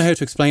don't quite know how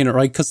to explain it,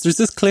 right? Because there's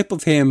this clip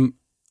of him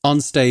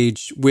on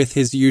stage with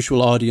his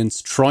usual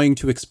audience trying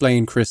to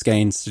explain Chris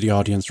Gaines to the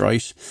audience,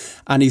 right?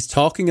 And he's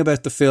talking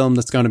about the film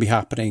that's going to be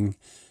happening,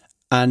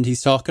 and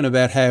he's talking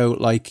about how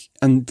like,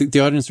 and the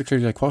audience are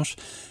clearly like, what?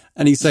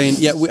 And he's saying,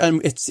 yeah,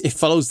 it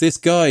follows this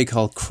guy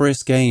called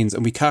Chris Gaines,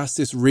 and we cast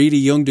this really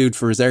young dude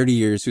for his early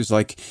years he's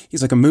like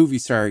a movie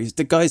star.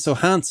 The guy's so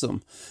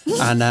handsome.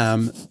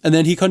 And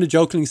then he kind of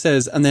jokingly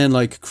says, and then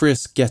like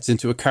Chris gets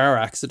into a car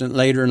accident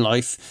later in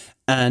life,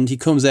 and he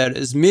comes out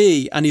as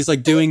me, and he's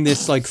like doing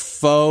this like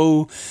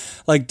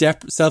faux, like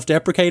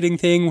self-deprecating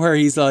thing where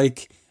he's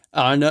like,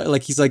 I know,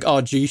 like he's like,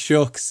 oh gee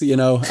shucks, you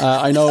know,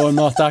 I know I'm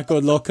not that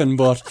good looking,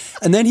 but,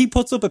 and then he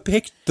puts up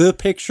the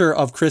picture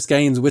of Chris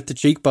Gaines with the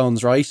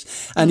cheekbones, right?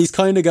 And he's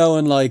kind of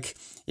going like,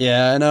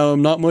 yeah, I know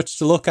I'm not much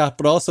to look at,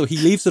 but also he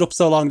leaves it up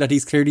so long that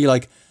he's clearly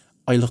like,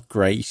 I look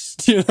great.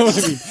 Do you know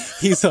what I mean?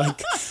 He's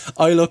like,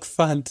 I look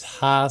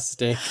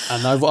fantastic,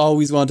 and I've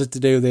always wanted to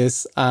do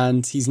this,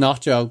 and he's not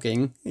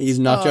joking. He's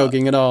not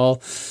joking at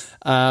all.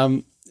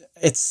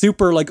 It's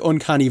super like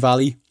uncanny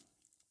valley.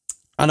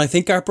 And I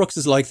think Garth Brooks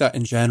is like that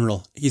in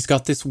general. He's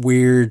got this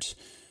weird,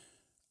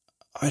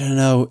 I don't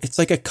know, it's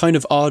like a kind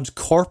of odd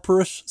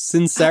corporate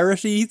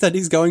sincerity that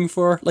he's going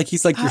for. Like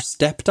he's like your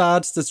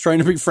stepdad that's trying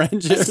to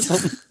befriend you or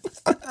something.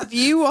 Have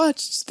you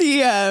watched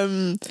the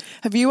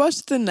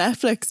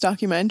Netflix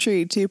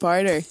documentary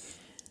 2-parter?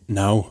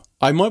 No.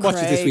 I might watch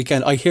it this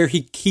weekend. I hear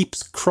he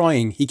keeps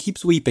crying. He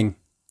keeps weeping.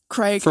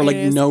 Craig, for like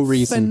no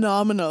reason.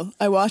 Phenomenal.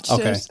 I watched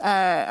it.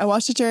 I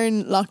watched it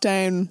during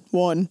lockdown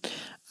 1,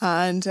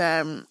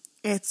 and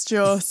it's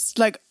just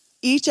like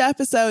each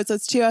episode, so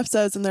it's 2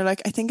 episodes, and they're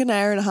like, I think, an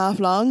hour and a half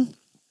long.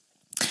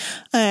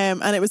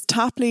 And it was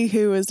Tapley,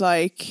 who was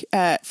like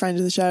friend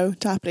of the show,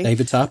 Tapley.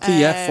 David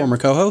Tapley, former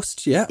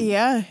co-host,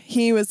 Yeah,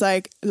 he was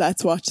like,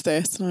 let's watch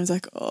this. And I was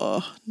like,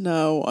 oh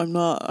no, I'm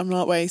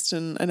not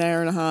wasting an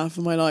hour and a half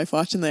of my life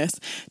watching this.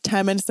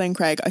 10 minutes in,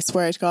 Craig, I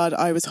swear to God,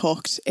 I was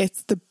hooked.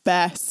 It's the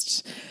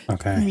best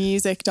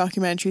music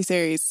documentary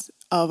series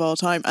of all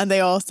time. And they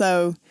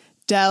also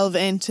delve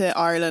into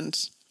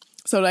Ireland.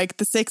 So like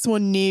the 6-1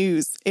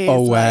 News is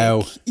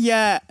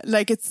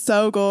like it's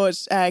so good.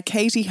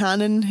 Katie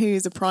Hannon,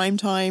 who's a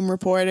primetime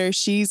reporter,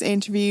 she's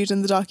interviewed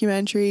in the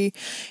documentary.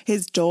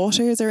 His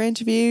daughters are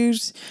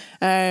interviewed.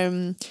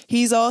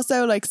 He's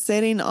also like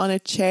sitting on a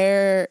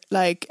chair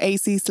like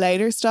AC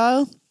Slater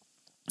style.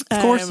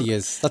 Of course he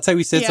is. That's how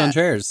he sits on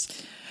chairs.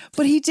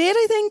 But he did,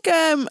 I think,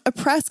 a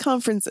press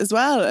conference as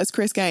well as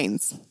Chris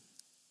Gaines.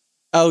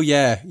 Oh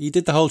yeah, he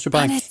did the whole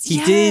shebang.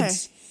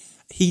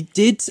 He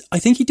did, I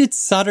think he did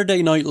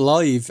Saturday Night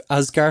Live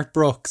as Garth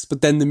Brooks,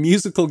 but then the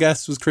musical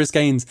guest was Chris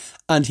Gaines,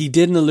 and he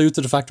didn't allude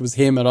to the fact it was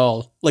him at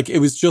all. Like, it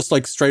was just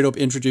like straight up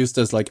introduced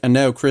as like, and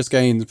now Chris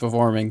Gaines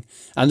performing.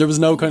 And there was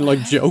no kind of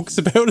like jokes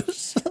about it.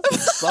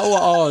 So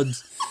odd.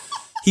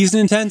 He's an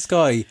intense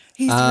guy.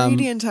 He's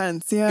really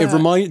intense,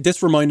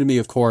 This reminded me,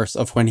 of course,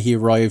 of when he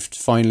arrived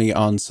finally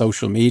on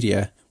social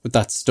media with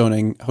that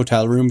stunning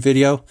hotel room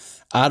video.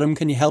 Adam,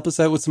 can you help us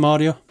out with some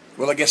audio?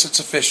 Well, I guess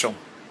it's official.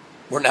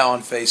 We're now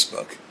on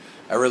Facebook.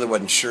 I really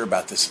wasn't sure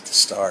about this at the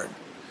start.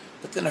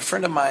 But then a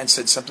friend of mine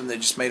said something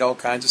that just made all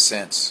kinds of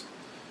sense.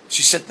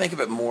 She said, think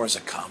of it more as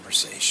a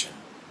conversation.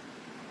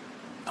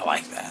 I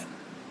like that.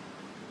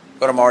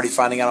 But I'm already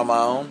finding out on my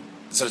own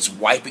is that it's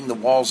wiping the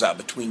walls out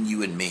between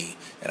you and me,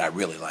 and I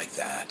really like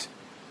that.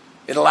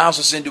 It allows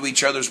us into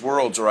each other's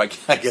worlds, or I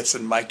guess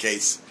in my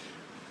case,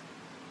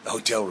 the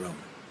hotel room.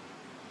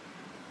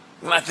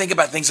 When I think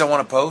about things I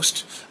want to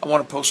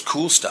post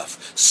cool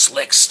stuff,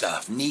 slick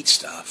stuff, neat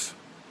stuff.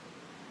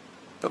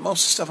 But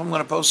most of the stuff I'm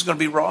going to post is going to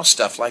be raw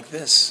stuff like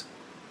this.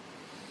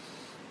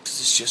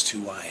 Because it's just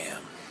who I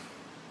am.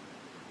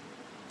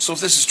 So if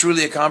this is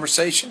truly a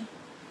conversation,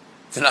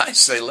 then I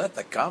say let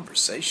the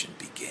conversation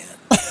begin.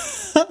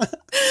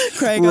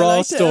 Craig, raw I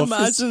like stuff. To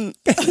imagine.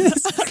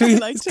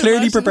 It's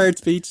clearly prepared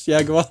speech.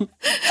 Yeah, go on.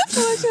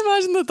 I like to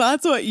imagine that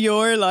that's what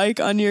you're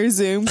like on your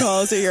Zoom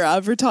calls or your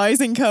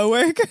advertising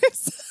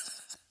co-workers.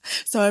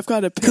 So I've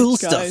got a pitch, cool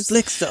guys. stuff,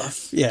 slick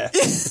stuff. Yeah,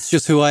 it's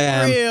just who I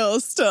am.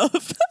 Real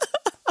stuff.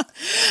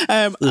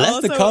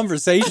 Let the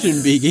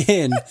conversation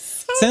begin.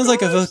 Sounds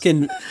like a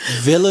fucking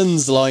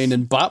villain's line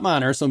in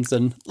Batman or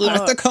something.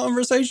 Let the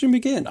conversation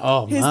begin.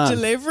 Oh, his man. His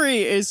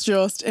delivery is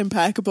just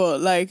impeccable.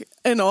 Like,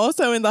 and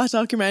also in that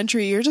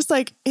documentary, you're just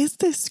like, is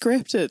this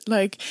scripted?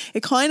 Like,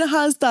 it kind of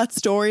has that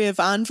Story of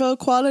Anvil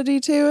quality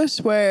to it,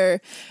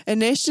 where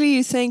initially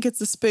you think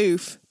it's a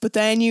spoof, but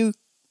then you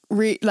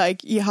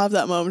you have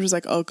that moment where it's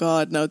like, oh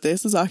God, no,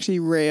 this is actually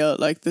real.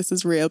 Like, this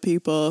is real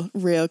people,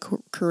 real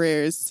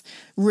careers,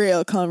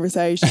 real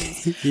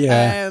conversations.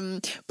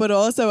 But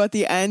also at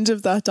the end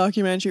of that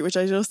documentary, which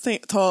I just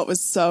thought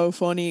was so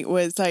funny,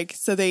 was like,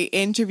 so they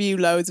interview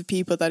loads of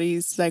people that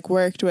he's like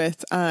worked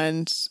with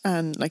and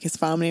like his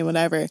family and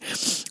whatever,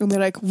 and they're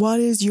like, what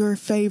is your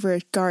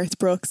favorite Garth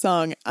Brooks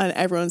song? And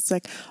everyone's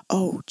like,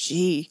 oh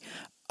gee,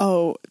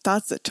 oh,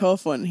 that's a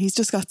tough one. He's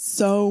just got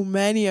so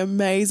many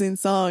amazing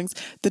songs.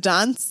 The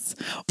Dance,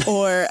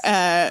 or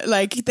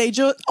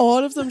all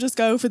of them just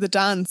go for The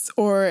Dance,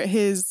 or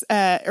his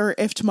or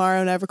If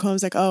Tomorrow Never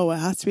Comes. Like, oh, it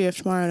has to be If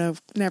Tomorrow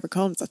Never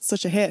Comes. That's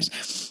such a hit.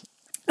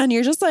 And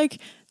you're just like,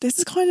 this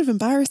is kind of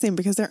embarrassing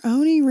because they're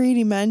only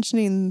really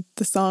mentioning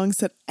the songs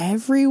that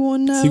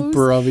everyone knows.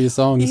 Super obvious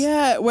songs.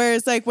 Yeah,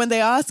 whereas like when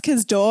they ask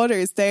his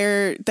daughters,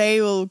 they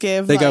will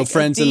give They like go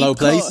Friends in Low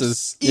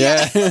Places.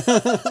 Yeah.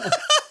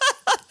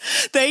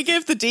 They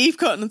give the deep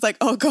cut and it's like,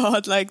 oh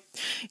God, like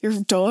your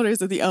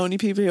daughters are the only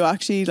people who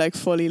actually like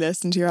fully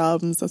listen to your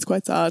albums. That's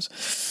quite sad.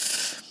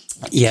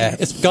 Yeah,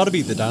 it's got to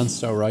be the dance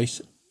though, right?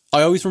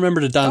 I always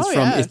remember the dance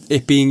from yeah.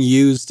 it being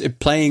used, it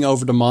playing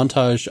over the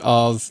montage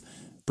of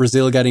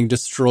Brazil getting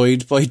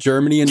destroyed by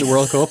Germany in the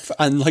World Cup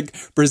and like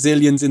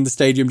Brazilians in the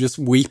stadium just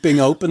weeping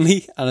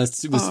openly, and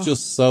it was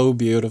just so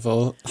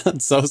beautiful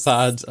and so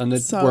sad, and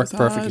it worked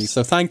perfectly.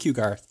 So thank you,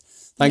 Garth.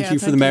 Thank you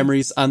for the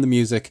memories and the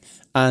music.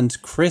 And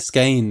Chris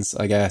Gaines,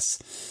 I guess.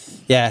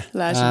 Yeah.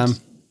 Legend.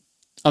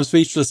 I'm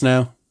speechless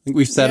now. I think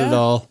we've said it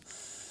all.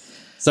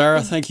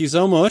 Zara, thank you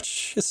so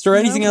much. Is there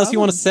anything else you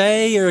want to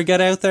say or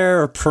get out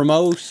there or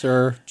promote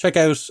or check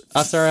out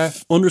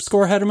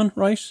 @Zara_Hederman,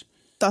 right?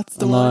 That's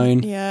the online.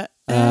 one. Yeah.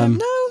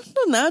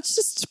 No, it's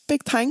just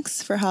big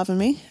thanks for having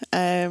me.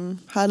 Had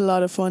a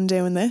lot of fun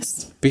doing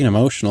this. Being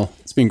emotional.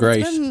 It's been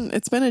great.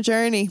 It's been a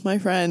journey, my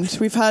friend.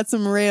 We've had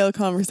some real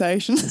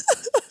conversation.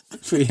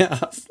 We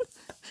have.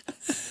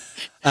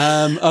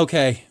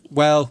 Okay,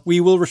 well, we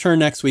will return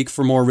next week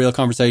for more real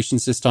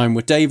conversations, this time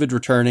with David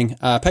returning.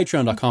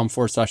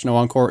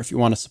 Patreon.com/NoEncore if you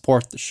want to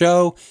support the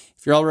show.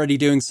 If you're already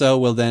doing so,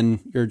 well then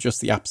you're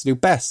just the absolute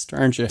best,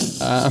 aren't you?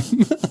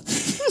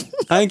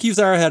 Thank you,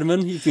 Zara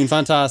Hederman. You've been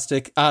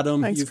fantastic.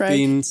 Adam, Thanks, you've Craig.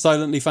 been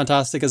silently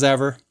fantastic as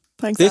ever.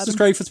 Thanks, This Adam. is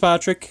Craig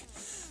Fitzpatrick.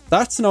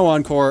 That's No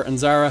Encore. And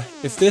Zara,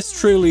 if this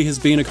truly has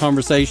been a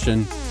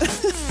conversation,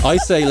 I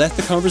say let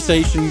the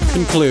conversation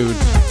conclude.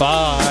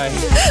 Bye.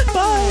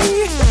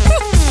 Bye.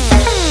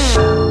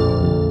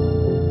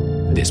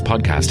 This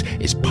podcast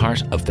is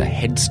part of the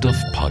Head Stuff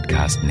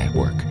Podcast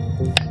Network.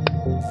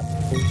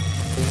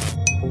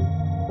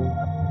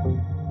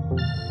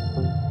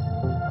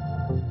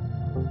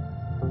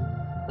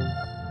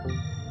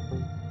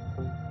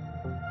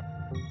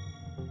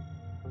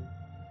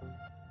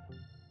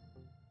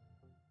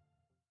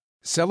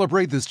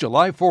 Celebrate this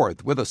July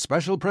 4th with a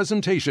special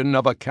presentation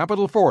of A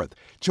Capital Fourth.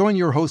 Join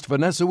your host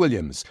Vanessa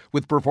Williams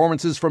with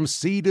performances from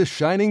Sea to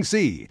Shining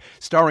Sea,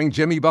 starring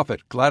Jimmy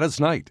Buffett,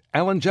 Gladys Knight,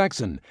 Alan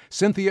Jackson,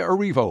 Cynthia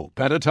Erivo,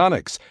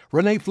 Pentatonics,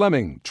 Renee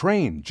Fleming,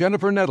 Train,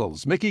 Jennifer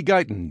Nettles, Mickey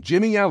Guyton,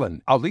 Jimmy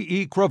Allen, Ali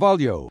E.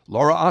 Carvalho,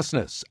 Laura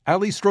Osnes,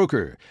 Ali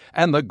Stroker,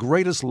 and the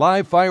greatest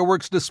live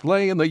fireworks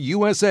display in the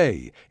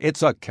USA.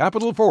 It's A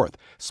Capital Fourth,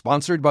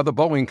 sponsored by the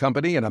Boeing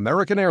Company and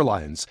American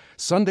Airlines.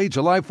 Sunday,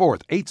 July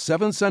 4th,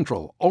 8/7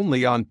 Central.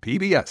 Only on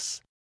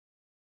PBS.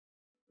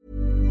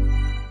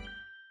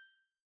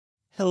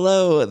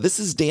 Hello, this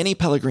is Danny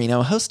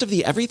Pellegrino, host of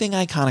the Everything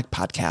Iconic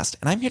podcast,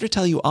 and I'm here to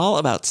tell you all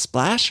about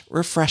Splash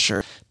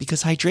Refresher,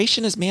 because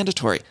hydration is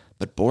mandatory,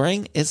 but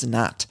boring is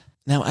not.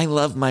 Now, I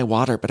love my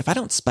water, but if I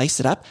don't spice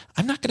it up,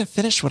 I'm not going to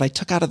finish what I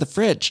took out of the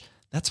fridge.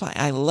 That's why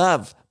I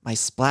love my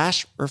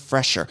Splash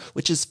Refresher,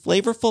 which is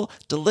flavorful,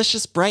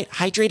 delicious, bright,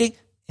 hydrating,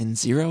 and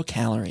 0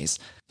 calories.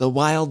 The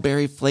wild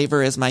berry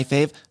flavor is my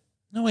fave.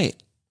 No, wait.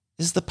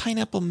 Is the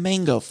pineapple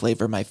mango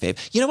flavor my fave?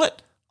 You know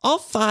what? All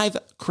 5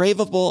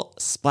 craveable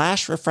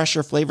Splash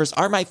Refresher flavors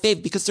are my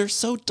fave because they're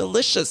so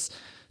delicious.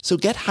 So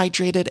get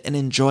hydrated and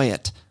enjoy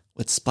it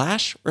with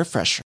Splash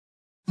Refresher.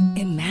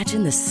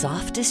 Imagine the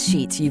softest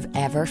sheets you've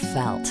ever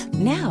felt.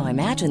 Now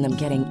imagine them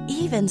getting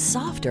even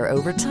softer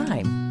over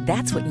time.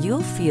 That's what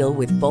you'll feel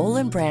with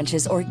Boll &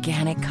 Branch's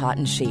organic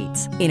cotton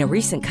sheets. In a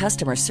recent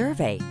customer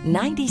survey,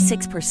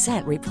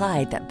 96%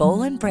 replied that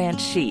Boll & Branch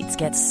sheets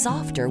get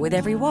softer with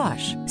every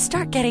wash.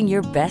 Start getting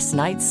your best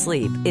night's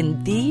sleep in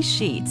these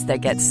sheets that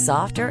get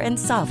softer and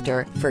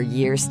softer for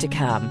years to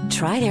come.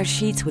 Try their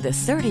sheets with a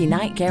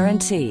 30-night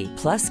guarantee.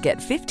 Plus, get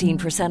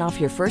 15% off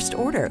your first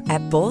order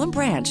at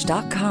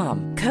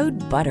bollandbranch.com.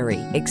 Code BUTTERY.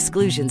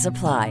 Exclusions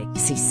apply.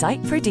 See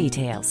site for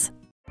details.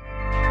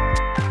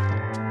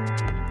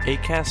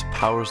 Acast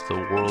powers the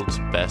world's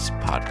best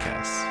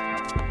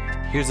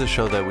podcasts. Here's a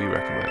show that we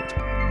recommend.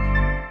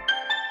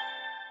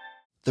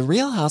 The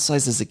Real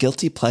Housewives is a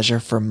guilty pleasure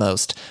for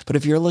most, but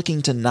if you're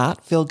looking to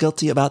not feel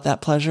guilty about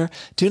that pleasure,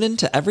 tune in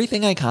to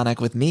Everything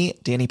Iconic with me,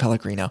 Danny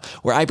Pellegrino,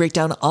 where I break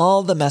down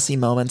all the messy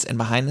moments and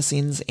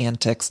behind-the-scenes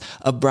antics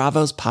of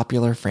Bravo's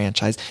popular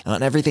franchise. And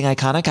on Everything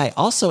Iconic, I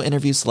also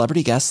interview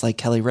celebrity guests like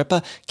Kelly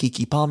Ripa,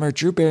 Keke Palmer,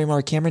 Drew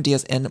Barrymore, Cameron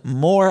Diaz, and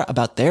more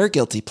about their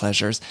guilty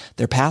pleasures,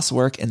 their past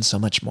work, and so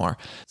much more.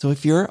 So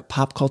if you're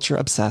pop culture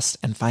obsessed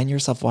and find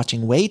yourself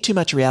watching way too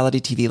much reality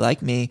TV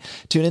like me,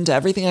 tune in to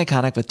Everything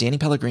Iconic with Danny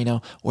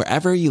Pellegrino,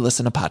 wherever you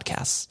listen to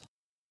podcasts.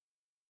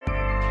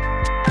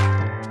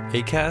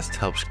 Acast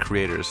helps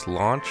creators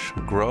launch,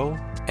 grow,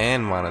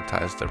 and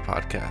monetize their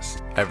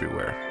podcasts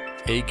everywhere.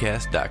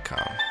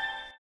 Acast.com.